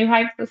listened to New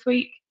Heights this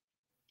week?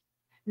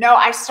 No,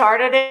 I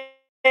started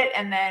it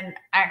and then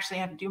I actually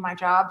had to do my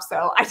job,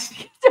 so I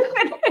didn't get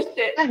to finish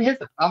it. That is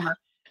a bummer.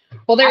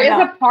 Well, there is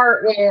a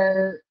part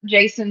where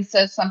Jason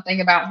says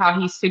something about how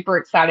he's super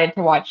excited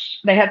to watch.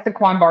 They had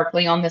Saquon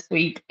Barkley on this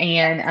week,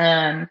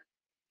 and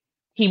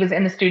he was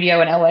in the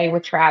studio in LA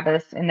with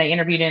Travis, and they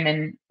interviewed him.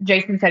 And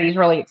Jason said he's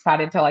really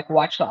excited to like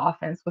watch the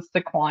offense with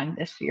Saquon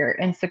this year.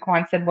 And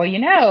Saquon said, "Well, you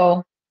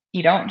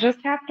don't just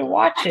have to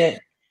watch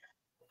it."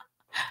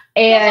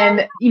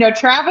 And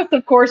Travis,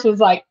 of course, was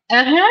like,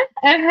 and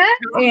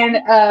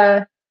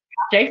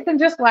Jason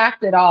just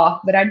laughed it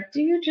off. But I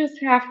do just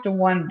have to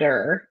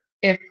wonder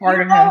if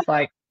part of him's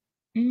like,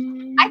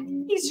 I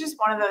think he's just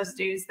one of those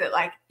dudes that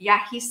like,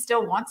 he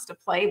still wants to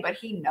play, but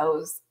he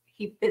knows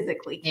he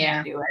physically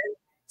can't do it.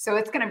 So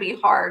it's going to be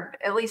hard,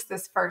 at least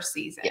this first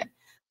season. Yeah.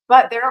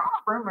 But there are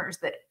rumors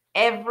that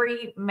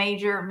every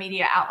major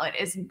media outlet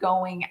is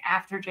going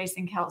after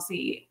Jason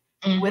Kelce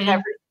with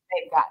everything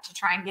they've got to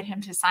try and get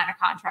him to sign a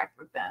contract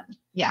with them.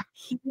 Yeah.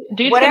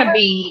 Dude's going to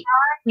be,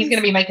 he's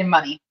going to be making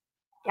money.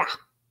 Yeah.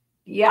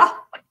 Yeah.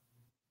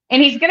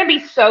 And he's going to be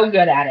so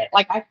good at it.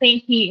 Like, I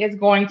think he is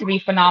going to be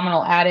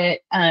phenomenal at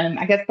it.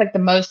 I guess like the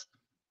most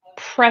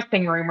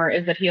pressing rumor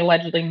is that he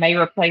allegedly may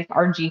replace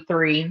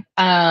RG3.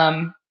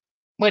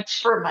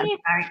 Which for Monday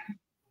night.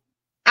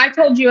 I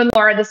told you and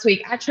Laura this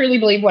week, I truly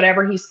believe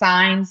whatever he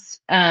signs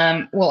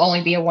will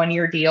only be a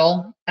 1-year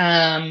deal.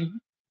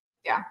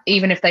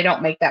 Even if they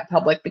don't make that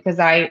public, because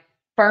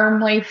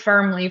firmly,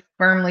 firmly,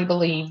 firmly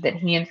believe that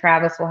he and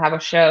Travis will have a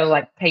show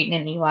like Peyton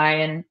and Eli.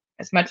 And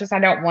as much as I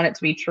don't want it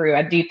to be true,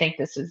 I do think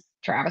this is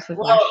Travis's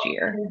last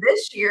year.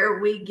 This year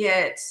we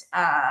get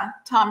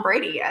Tom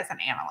Brady as an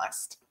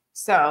analyst.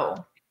 So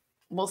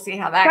we'll see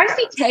how that goes.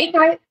 Spicy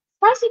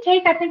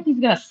take, I think he's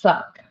going to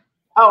suck.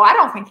 Oh, I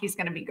don't think he's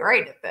going to be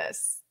great at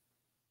this.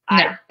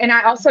 No. And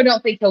I also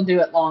don't think he'll do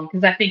it long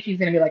because I think he's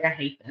going to be like, I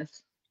hate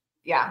this.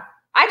 Yeah.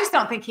 I just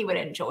don't think he would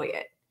enjoy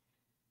it.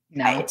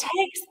 No.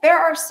 There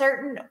are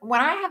certain, when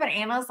I have an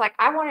analyst, like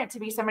I want it to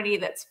be somebody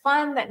that's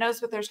fun, that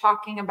knows what they're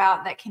talking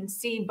about, that can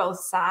see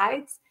both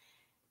sides.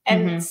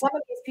 And some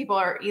of these people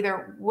are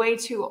either way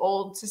too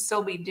old to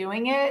still be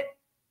doing it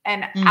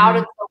and out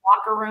of the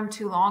locker room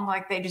too long,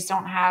 like they just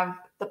don't have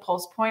the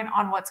pulse point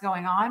on what's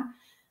going on.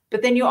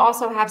 But then you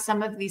also have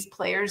some of these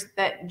players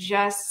that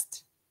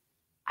just,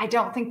 I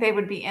don't think they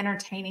would be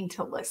entertaining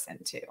to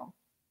listen to.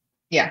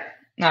 Yeah,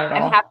 not at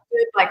all. And have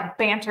to like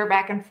banter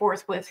back and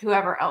forth with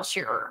whoever else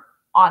you're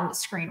on the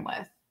screen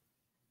with.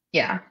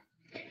 Yeah.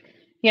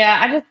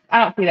 Yeah, I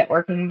don't see that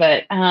working,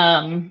 but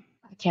I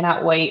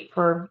cannot wait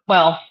for,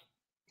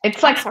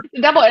 it's like it's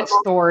a double-edged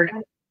sword.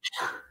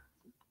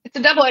 It's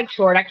a double-edged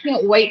sword. I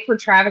can't wait for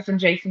Travis and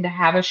Jason to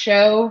have a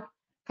show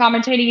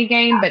commentating a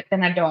game, but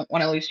then I don't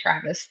want to lose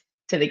Travis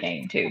to the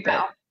game too.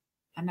 But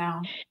I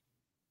know.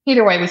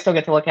 Either way, we still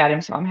get to look at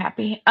him, so I'm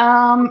happy.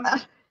 And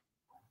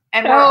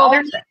we're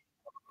only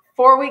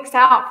 4 weeks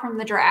out from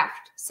the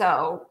draft,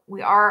 so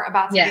we are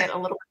about to get a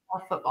little bit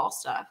more football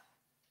stuff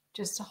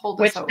just to hold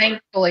us over. Which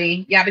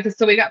thankfully, because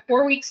so we got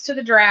 4 weeks to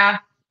the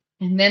draft,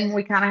 and then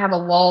we kind of have a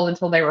lull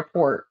until they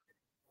report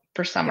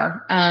for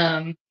summer.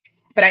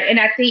 But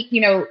I think,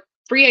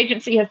 free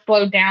agency has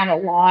slowed down a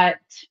lot.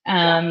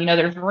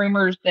 There's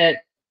rumors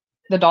that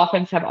the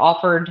Dolphins have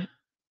offered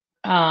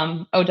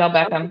Odell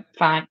Beckham.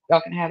 Fine,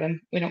 y'all can have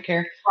him. We don't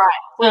care.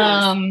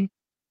 Right.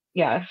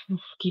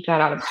 Keep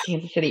that out of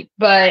Kansas City.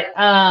 But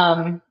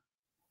I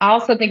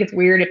also think it's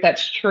weird if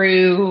that's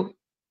true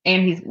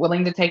and he's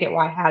willing to take it.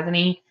 Why hasn't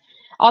he?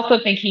 Also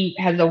think he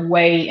has a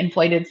way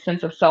inflated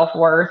sense of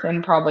self-worth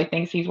and probably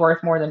thinks he's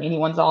worth more than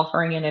anyone's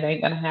offering, and it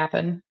ain't going to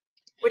happen.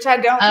 Which I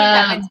don't think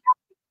that mentality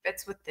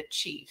fits with the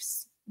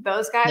Chiefs.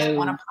 Those guys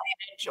want to play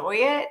and enjoy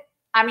it.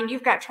 I mean,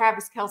 you've got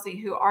Travis Kelce,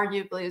 who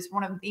arguably is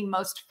one of the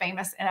most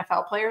famous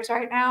NFL players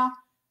right now,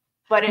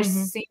 but is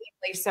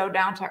seemingly so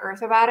down to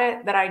earth about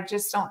it that I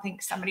just don't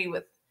think somebody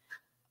with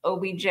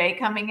OBJ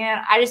coming in,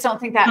 I just don't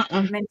think that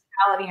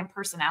mentality and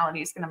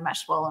personality is going to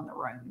mesh well in the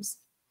rooms.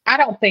 I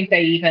don't think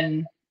they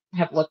even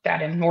have looked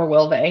at him, nor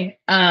will they.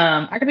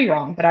 I could be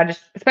wrong, but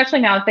especially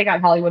now that they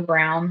got Hollywood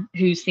Brown,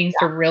 who seems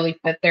to really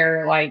fit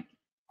their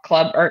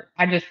club, or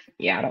I don't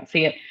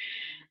see it.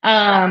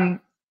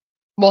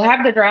 We'll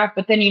have the draft,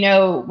 but then,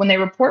 when they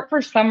report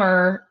for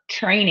summer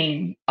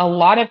training, a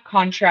lot of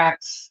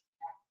contracts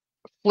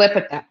flip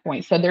at that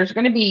point. So there's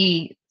going to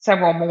be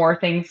several more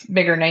things,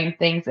 bigger name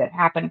things that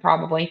happen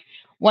probably.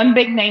 One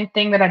big name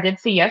thing that I did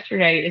see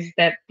yesterday is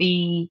that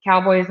the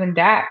Cowboys and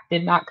Dak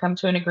did not come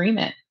to an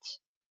agreement.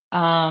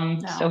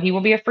 So he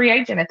will be a free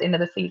agent at the end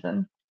of the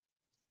season.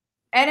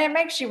 And it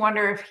makes you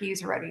wonder if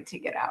he's ready to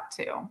get out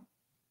too.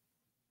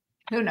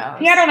 Who knows?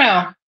 Yeah, I don't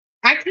know.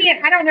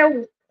 I don't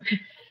know.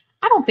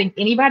 I don't think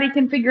anybody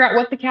can figure out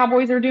what the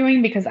Cowboys are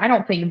doing because I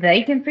don't think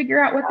they can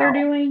figure out what they're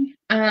doing.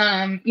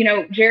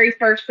 Jerry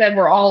first said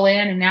we're all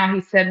in, and now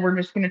he said we're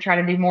just going to try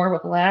to do more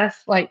with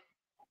less. Like,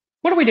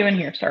 what are we doing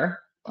here, sir?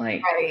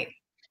 Right.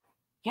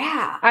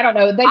 Yeah. I don't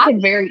know. They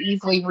could very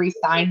easily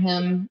re-sign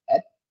him.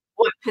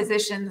 What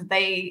positions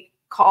they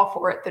call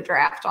for at the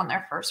draft on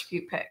their first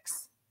few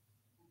picks?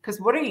 Because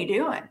what are you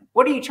doing?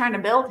 What are you trying to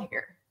build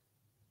here?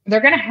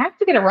 They're going to have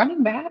to get a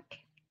running back.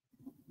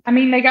 I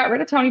mean, they got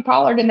rid of Tony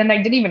Pollard, and then they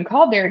didn't even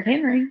call Derrick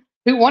Henry,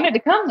 who wanted to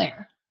come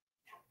there.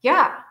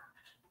 Yeah.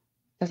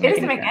 It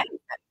doesn't make any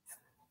sense.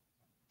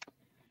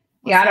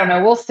 Yeah, I don't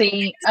know. We'll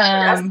see.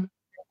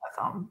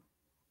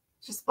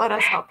 Just let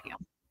us help you.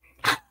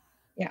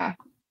 Yeah.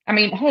 I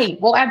mean, hey,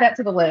 we'll add that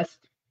to the list.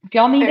 If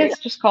y'all need us,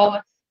 just call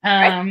us.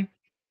 I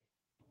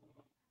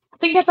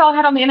think that's all I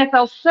had on the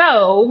NFL.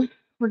 So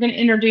we're going to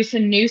introduce a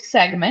new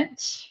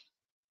segment.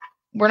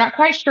 We're not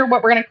quite sure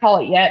what we're going to call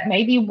it yet.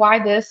 Maybe why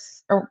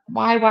this or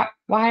why or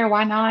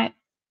why not. I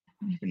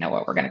don't even know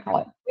what we're going to call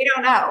it. We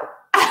don't know.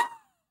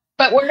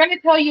 But we're going to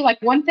tell you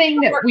one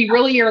thing that we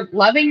really are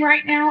loving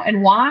right now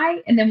and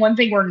why, and then one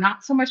thing we're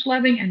not so much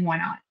loving and why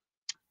not.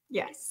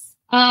 Yes.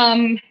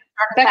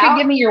 Becca,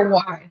 give me your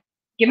why.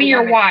 Give me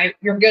your why,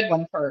 your good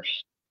one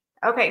first.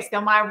 Okay, so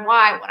my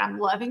why, what I'm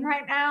loving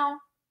right now,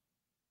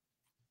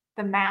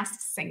 The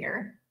Masked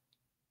Singer.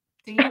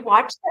 Do you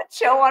watch that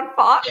show on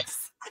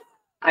Fox?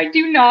 I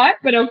do not,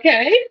 but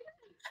okay.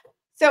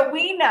 So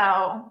we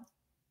know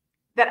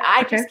that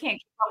I just can't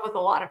keep up with a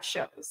lot of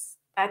shows.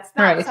 That's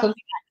not something I can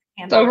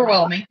handle. It's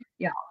overwhelming.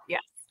 Yeah.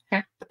 Yes.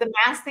 Okay. But The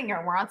Masked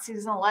Singer, we're on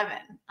season 11.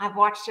 I've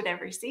watched it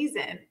every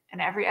season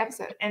and every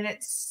episode, and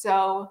it's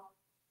so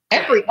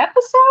every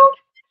episode?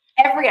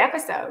 Every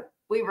episode.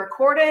 We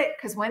record it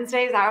because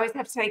Wednesdays I always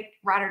have to take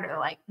Ryder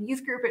to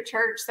youth group at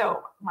church.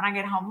 So when I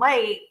get home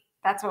late,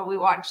 That's what we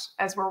watch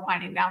as we're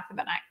winding down for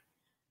the night.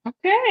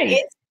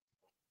 Okay.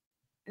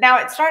 Now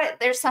it started,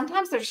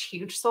 sometimes there's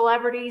huge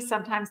celebrities.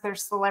 Sometimes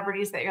there's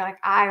celebrities that you're like,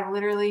 I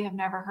literally have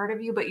never heard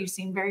of you, but you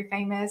seem very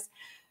famous.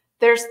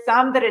 There's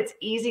some that it's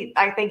easy,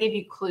 like they give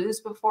you clues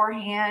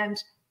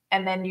beforehand,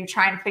 and then you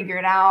try and figure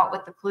it out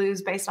with the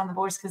clues based on the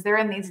voice, because they're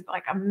in these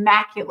like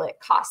immaculate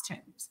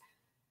costumes.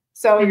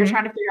 So you're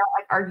trying to figure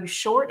out, like, are you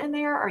short in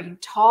there? Are you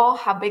tall?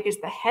 How big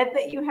is the head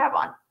that you have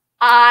on?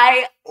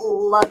 I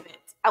love it.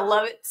 I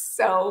love it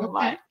so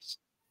much.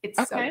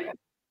 It's so good.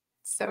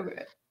 So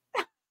good.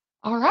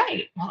 All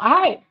right. Well,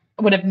 I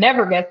would have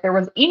never guessed there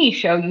was any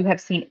show you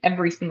have seen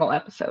every single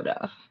episode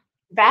of.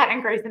 That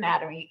and Grey's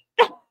Anatomy.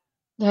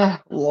 Oh,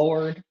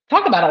 Lord.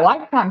 Talk about a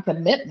lifetime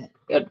commitment.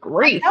 Good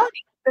grief.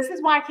 This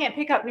is why I can't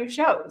pick up new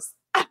shows.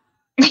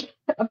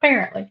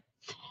 Apparently.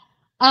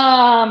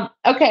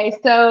 Okay,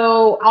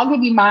 so I'll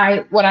give you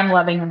what I'm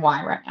loving and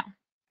why right now.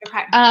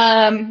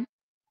 Okay.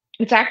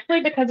 It's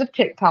actually because of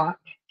TikTok,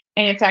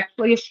 and it's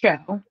actually a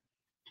show.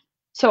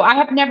 So I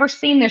have never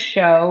seen this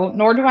show,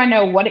 nor do I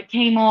know what it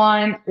came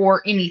on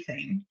or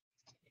anything.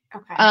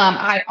 Okay.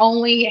 I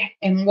only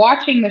am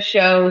watching the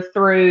show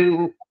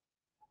through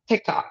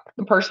TikTok,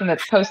 the person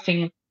that's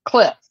posting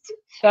clips.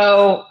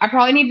 So I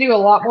probably need to do a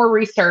lot more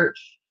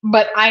research,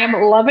 but I am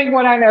loving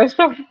what I know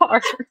so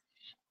far.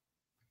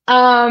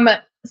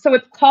 So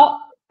it's called,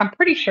 I'm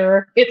pretty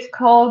sure it's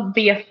called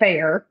The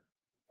Affair.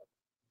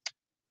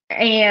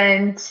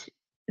 And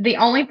the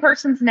only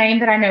person's name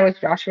that I know is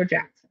Joshua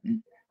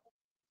Jackson.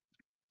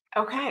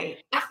 Okay.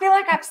 I feel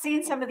like I've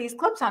seen some of these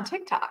clips on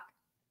TikTok.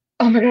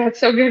 Oh my God, it's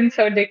so good and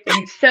so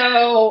addicting.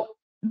 So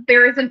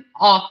there is an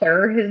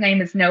author. His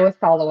name is Noah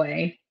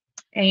Soloway.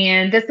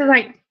 And this is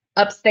like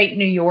upstate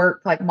New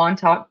York, like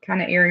Montauk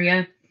kind of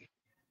area.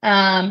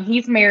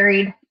 He's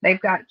married. They've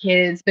got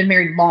kids, been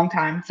married a long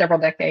time, several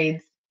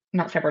decades.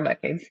 Not several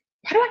decades.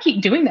 Why do I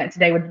keep doing that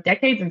today with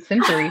decades and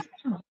centuries?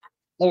 Oh,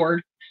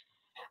 Lord.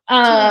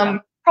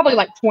 Probably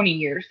like 20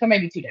 years, so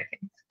maybe 2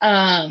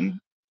 decades.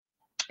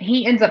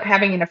 He ends up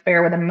having an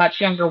affair with a much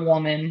younger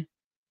woman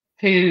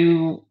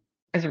who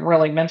is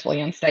really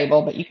mentally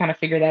unstable, but you kind of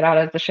figure that out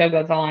as the show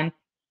goes on.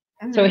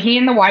 So he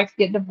and the wife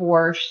get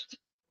divorced.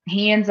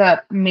 He ends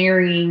up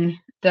marrying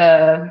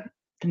the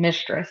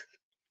mistress.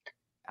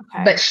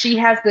 Okay. But she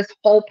has this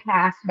whole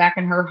past back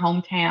in her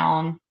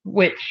hometown,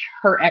 which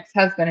her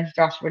ex-husband is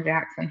Joshua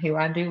Jackson, who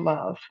I do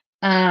love.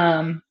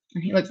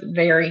 He looks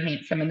very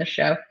handsome in the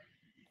show.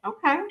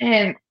 Okay.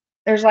 And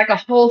there's like a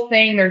whole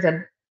thing. There's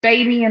a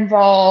baby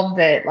involved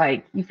that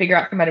like you figure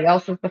out somebody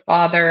else is the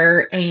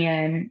father,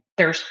 and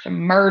there's some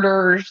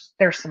murders,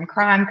 there's some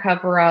crime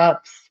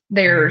cover-ups,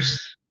 there's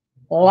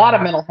a lot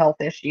of mental health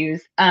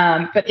issues.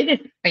 But it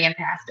is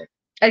fantastic.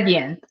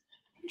 Again,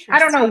 I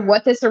don't know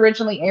what this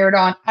originally aired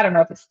on. I don't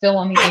know if it's still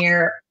on the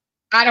air.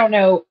 I don't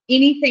know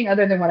anything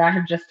other than what I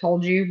have just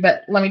told you.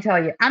 But let me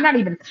tell you, I'm not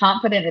even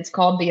confident it's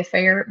called The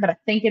Affair, but I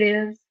think it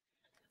is.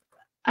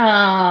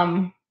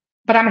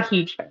 But I'm a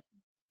huge fan.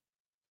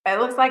 It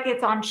looks like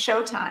it's on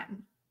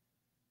Showtime.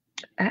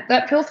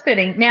 That feels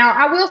fitting. Now,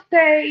 I will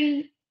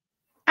say,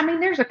 I mean,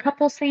 there's a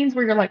couple scenes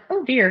where you're like,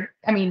 oh dear.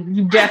 I mean,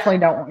 you definitely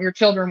don't want your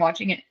children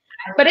watching it.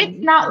 But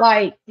it's not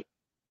like,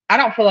 I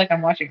don't feel like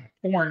I'm watching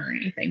porn or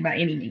anything by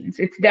any means.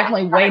 It's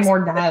definitely way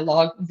more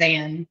dialogue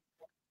than,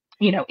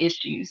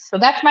 issues. So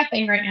that's my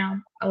thing right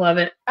now. I love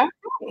it.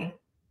 Okay.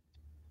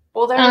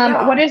 Well, there we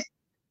go.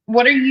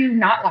 What are you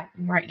not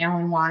liking right now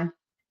and why?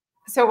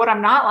 So what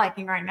I'm not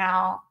liking right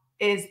now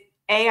is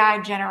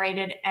AI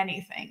generated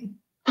anything.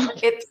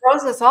 It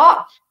throws us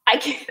off. I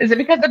can't. Is it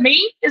because of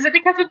me?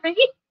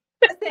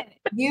 Listen,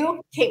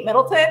 you, Kate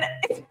Middleton.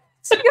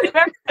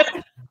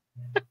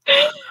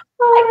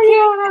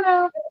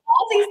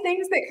 All these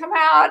things that come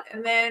out,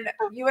 and then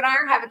you and I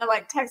are having to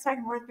like text back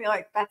and forth and be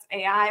like, that's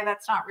AI.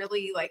 That's not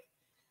really like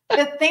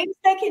the things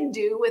they can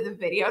do with the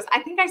videos.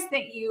 I think I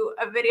sent you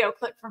a video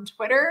clip from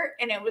Twitter,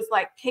 and it was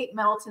like Kate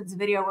Middleton's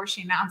video where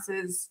she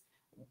announces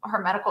her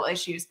medical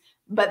issues,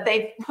 but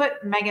they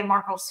put Meghan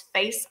Markle's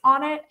face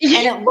on it,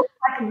 and it looked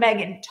like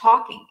Meghan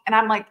talking. And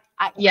I'm like,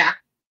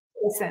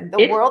 listen,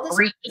 the world is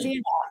crazy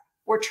enough.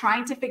 We're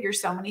trying to figure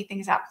so many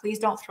things out. Please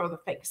don't throw the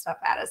fake stuff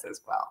at us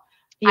as well.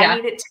 Yeah. I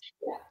need it to.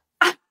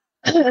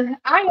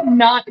 I am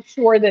not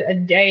sure that a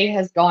day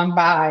has gone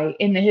by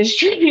in the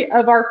history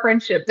of our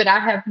friendship that I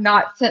have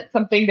not sent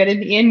something that in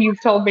the end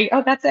you've told me,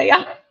 oh, that's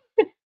AI.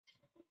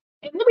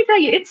 And let me tell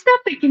you, it's stuff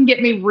that can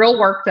get me real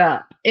worked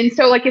up. And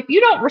so, like, if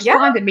you don't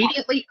respond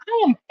immediately,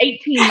 I am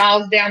 18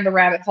 miles down the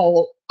rabbit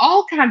hole,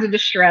 all kinds of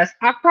distress.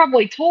 I've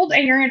probably told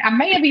Aaron. I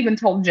may have even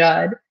told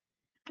Judd.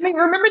 I mean,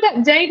 remember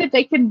that day that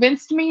they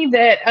convinced me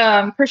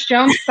that Chris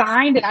Jones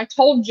signed, and I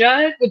told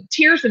Judd with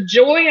tears of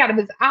joy out of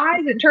his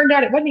eyes. It turned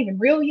out it wasn't even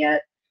real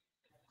yet.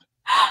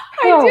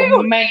 I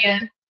do.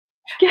 Man.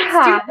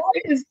 God,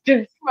 it is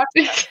just.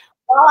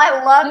 Well,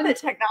 I love that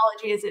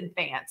technology is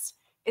advanced.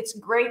 It's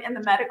great in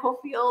the medical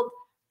field.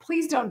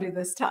 Please don't do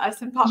this to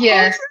us in pop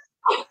culture.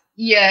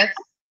 Yes.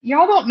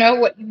 Y'all don't know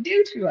what you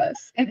do to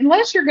us. And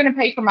unless you're going to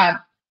pay for my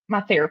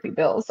therapy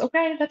bills.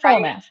 Okay. That's all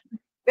I'm asking.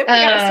 Then we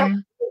got to start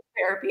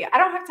therapy. I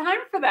don't have time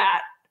for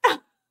that.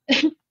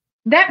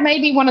 That may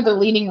be one of the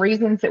leading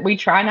reasons that we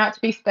try not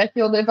to be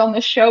speculative on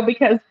this show,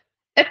 because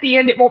at the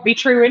end it won't be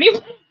true anyway.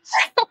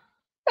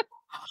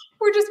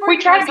 We're just We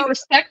try to be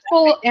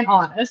respectful and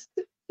honest.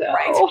 So.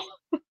 Right.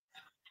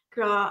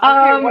 God.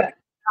 Okay, what are you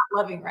not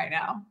loving right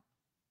now?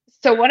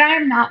 So what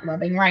I'm not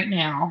loving right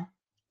now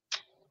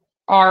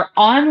are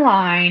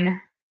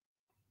online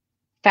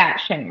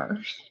fat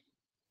shamers.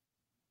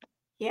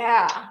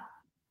 Yeah.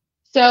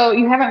 So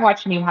you haven't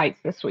watched New Heights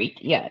this week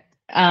yet.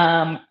 But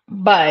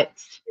I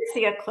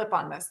see a clip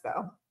on this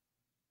though.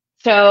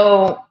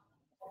 So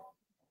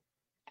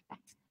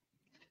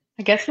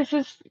I guess this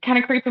is kind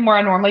of creeping where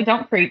I normally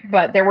don't creep,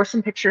 but there were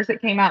some pictures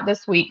that came out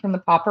this week from the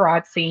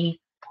paparazzi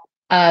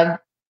of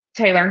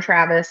Taylor and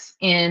Travis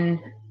in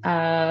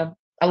a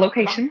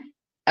location,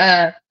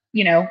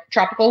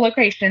 tropical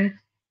location,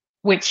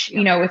 which,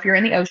 if you're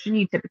in the ocean,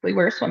 you typically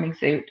wear a swimming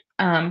suit,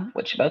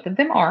 which both of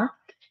them are.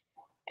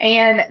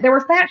 And there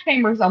were fat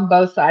shamers on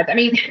both sides. I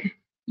mean,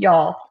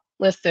 y'all,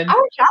 listen. I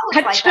wish I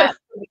looked like that.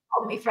 You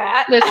called me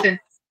fat. Listen,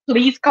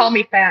 please call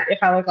me fat if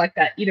I look like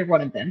that, either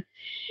one of them.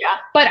 Yeah.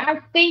 But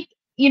I think,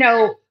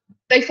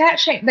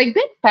 they've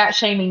been fat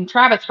shaming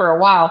Travis for a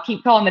while,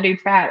 keep calling the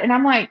dude fat. And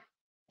I'm like,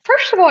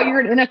 first of all, you're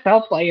an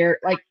NFL player.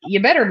 Like,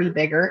 you better be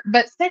bigger.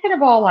 But second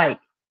of all, like,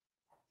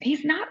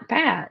 he's not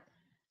fat.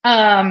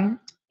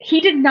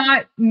 He did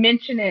not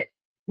mention it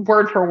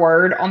word for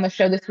word on the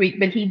show this week,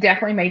 but he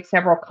definitely made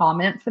several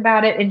comments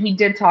about it. And he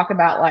did talk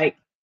about, like,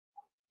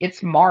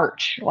 it's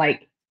March.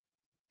 Like,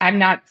 I'm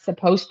not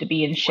supposed to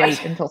be in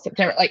shape until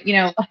September. Like,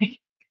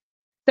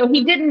 so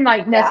he didn't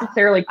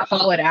necessarily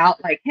call it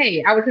out like,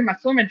 hey, I was in my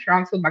swimming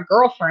trunks with my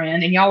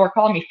girlfriend and y'all were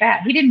calling me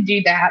fat. He didn't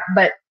do that,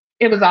 but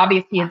it was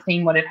obvious he had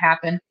seen what had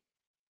happened,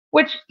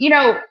 which,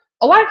 a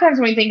lot of times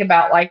when we think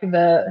about like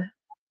the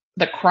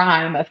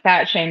crime of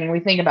fat shaming,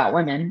 we think about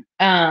women,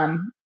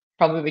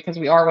 probably because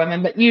we are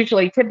women, but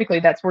typically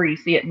that's where you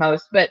see it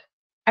most. But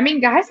I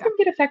mean, guys can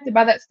get affected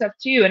by that stuff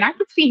too. And I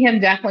could see him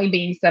definitely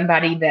being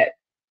somebody that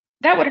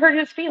would hurt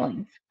his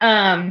feelings.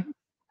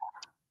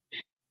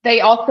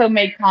 They also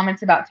made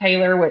comments about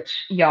Taylor, which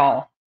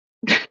y'all,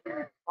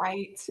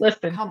 right?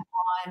 Listen, come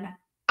on.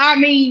 I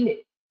mean,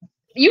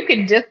 you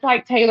can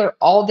dislike Taylor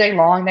all day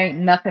long. There ain't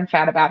nothing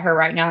fat about her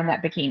right now in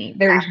that bikini.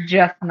 There's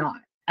just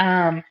not.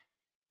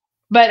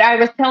 But I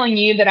was telling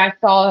you that I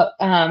saw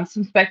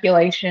some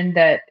speculation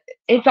that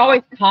it's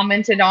always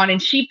commented on,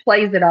 and she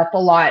plays it up a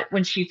lot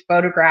when she's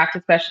photographed,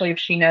 especially if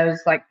she knows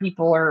like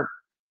people are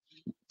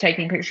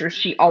taking pictures.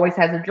 She always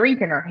has a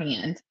drink in her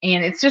hand,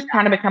 and it's just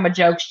kind of become a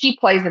joke. She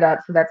plays it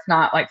up, so that's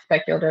not like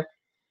speculative.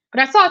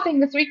 But I saw a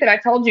thing this week that I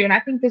told you, and I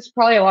think there's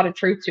probably a lot of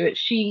truth to it.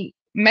 She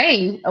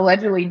may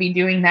allegedly be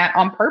doing that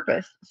on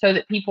purpose so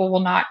that people will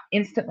not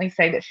instantly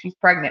say that she's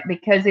pregnant,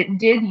 because it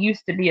did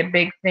used to be a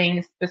big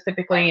thing,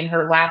 specifically in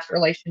her last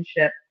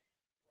relationship,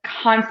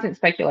 constant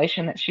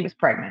speculation that she was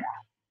pregnant.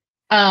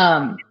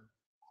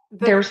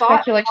 There was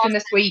speculation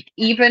this week,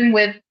 even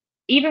with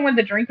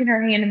the drink in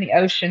her hand in the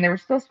ocean, there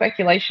was still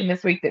speculation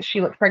this week that she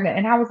looked pregnant.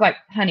 And I was like,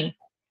 honey,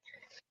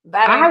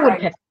 I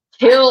would have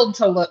killed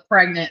to look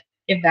pregnant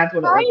if that's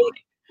what it looked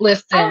like.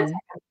 Listen,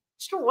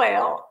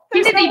 whale.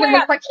 She didn't even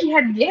look like she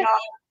had gas.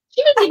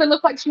 She didn't even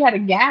look like she had a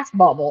gas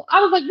bubble.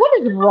 I was like,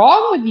 what is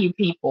wrong with you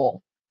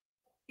people?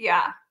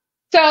 Yeah.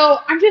 So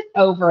I'm just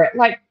over it.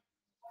 Like,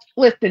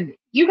 listen,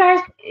 you guys,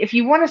 if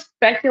you want to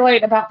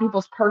speculate about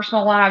people's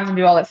personal lives and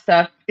do all that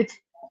stuff,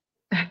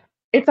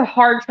 it's a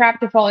hard trap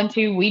to fall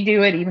into. We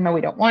do it even though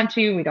we don't want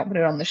to. We don't put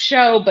it on the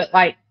show, but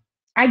like,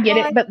 I get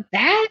it. But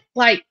that,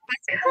 like,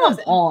 come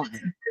on.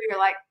 You're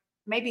like,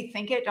 maybe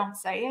think it, don't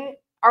say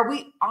it. Are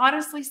we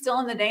honestly still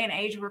in the day and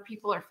age where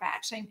people are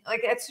fat shaming?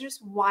 Like, it's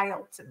just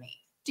wild to me.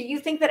 Do you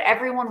think that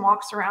everyone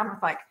walks around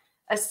with like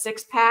a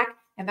 6-pack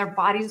and their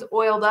body's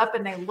oiled up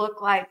and they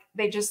look like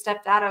they just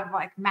stepped out of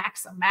like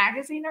Maxim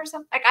magazine or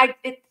something? Like,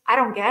 I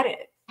don't get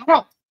it.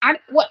 I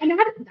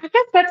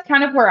guess that's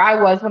kind of where I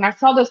was when I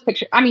saw those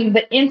pictures. I mean,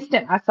 the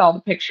instant I saw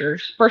the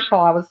pictures, first of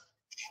all,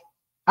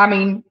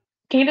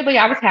 candidly,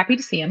 I was happy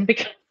to see them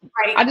because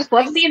I just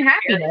love seeing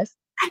happiness.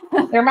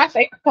 They're my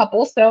favorite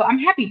couple, so I'm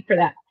happy for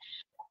that.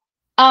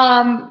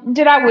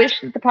 Did I wish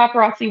that the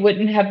paparazzi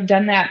wouldn't have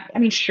done that? I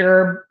mean,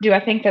 sure. Do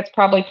I think that's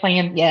probably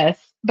planned? Yes,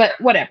 but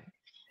whatever.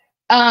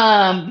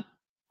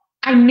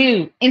 I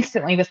knew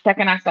instantly the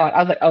second I saw it, I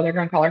was like, oh, they're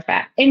going to call her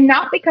fat. And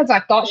not because I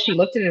thought she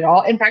looked it at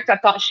all. In fact, I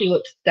thought she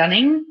looked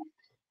stunning.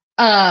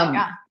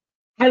 I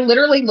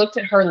literally looked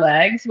at her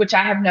legs, which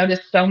I have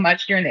noticed so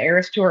much during the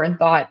Eras tour, and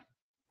thought,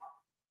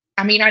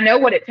 I mean, I know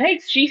what it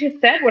takes. She has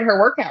said what her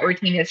workout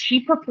routine is.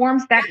 She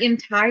performs that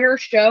entire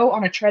show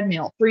on a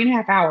treadmill,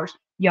 3.5 hours.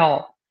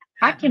 Y'all,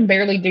 I can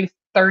barely do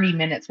 30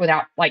 minutes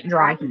without like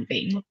dry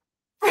heaving.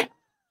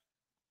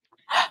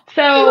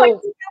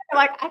 So,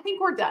 like, I think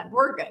we're done.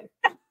 We're good.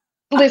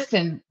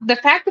 Listen, the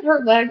fact that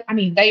her legs, I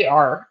mean, they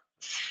are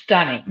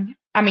stunning.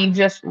 I mean,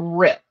 just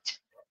ripped.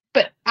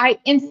 But I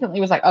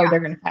instantly was like, oh, they're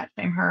going to fat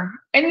shame her.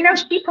 And,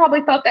 she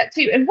probably felt that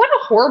too. And what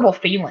a horrible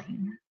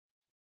feeling.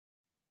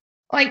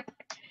 Like,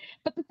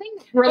 But the thing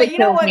that really But you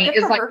know kills what? me Good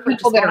is for like her for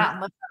people just that going are, out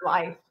and living her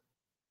life.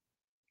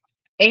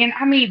 and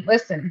I mean,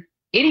 listen,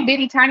 itty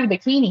bitty tiny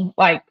bikini,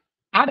 like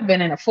I'd have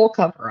been in a full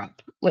cover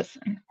up.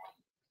 Listen,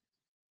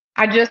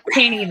 I just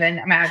can't even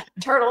imagine.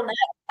 Turtleneck.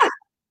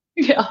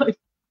 Yeah,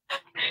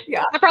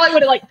 Yeah. I probably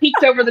would have like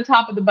peeked over the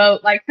top of the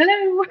boat, like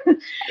hello.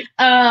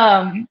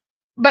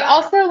 But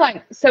also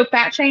like so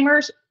fat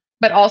shamers,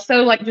 but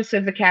also like just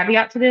as a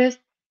caveat to this,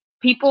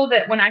 people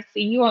that when I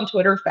see you on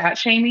Twitter fat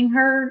shaming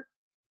her,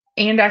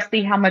 and I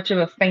see how much of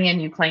a fan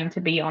you claim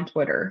to be on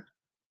Twitter,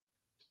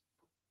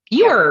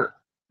 you Yeah. are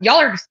y'all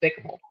are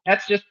despicable.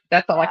 That's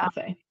all I Yeah. can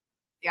say.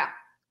 Yeah.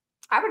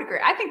 I would agree.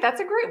 I think that's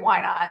a great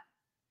why not.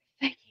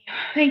 Thank you.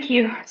 Thank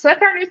you. So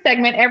that's our new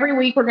segment. Every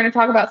week we're going to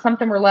talk about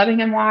something we're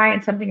loving and why,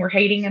 and something we're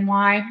hating and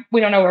why.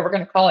 We don't know what we're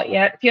going to call it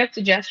yet. If you have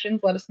suggestions,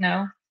 let us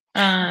know.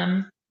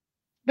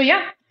 But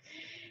yeah,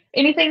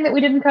 anything that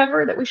we didn't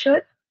cover that we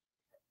should?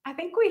 I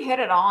think we hit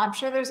it all. I'm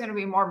sure there's going to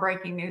be more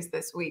breaking news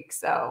this week.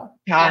 So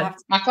we'll God, have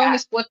to my phone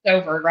is flipped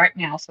over right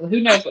now, so who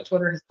knows what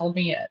Twitter has told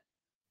me yet.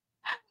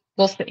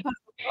 We'll see. Oh,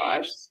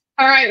 gosh.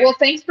 All right. Well,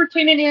 thanks for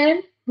tuning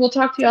in. We'll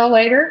talk to y'all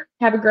later.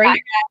 Have a great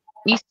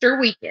Bye. Easter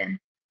weekend.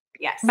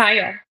 Yes. Bye,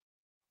 y'all.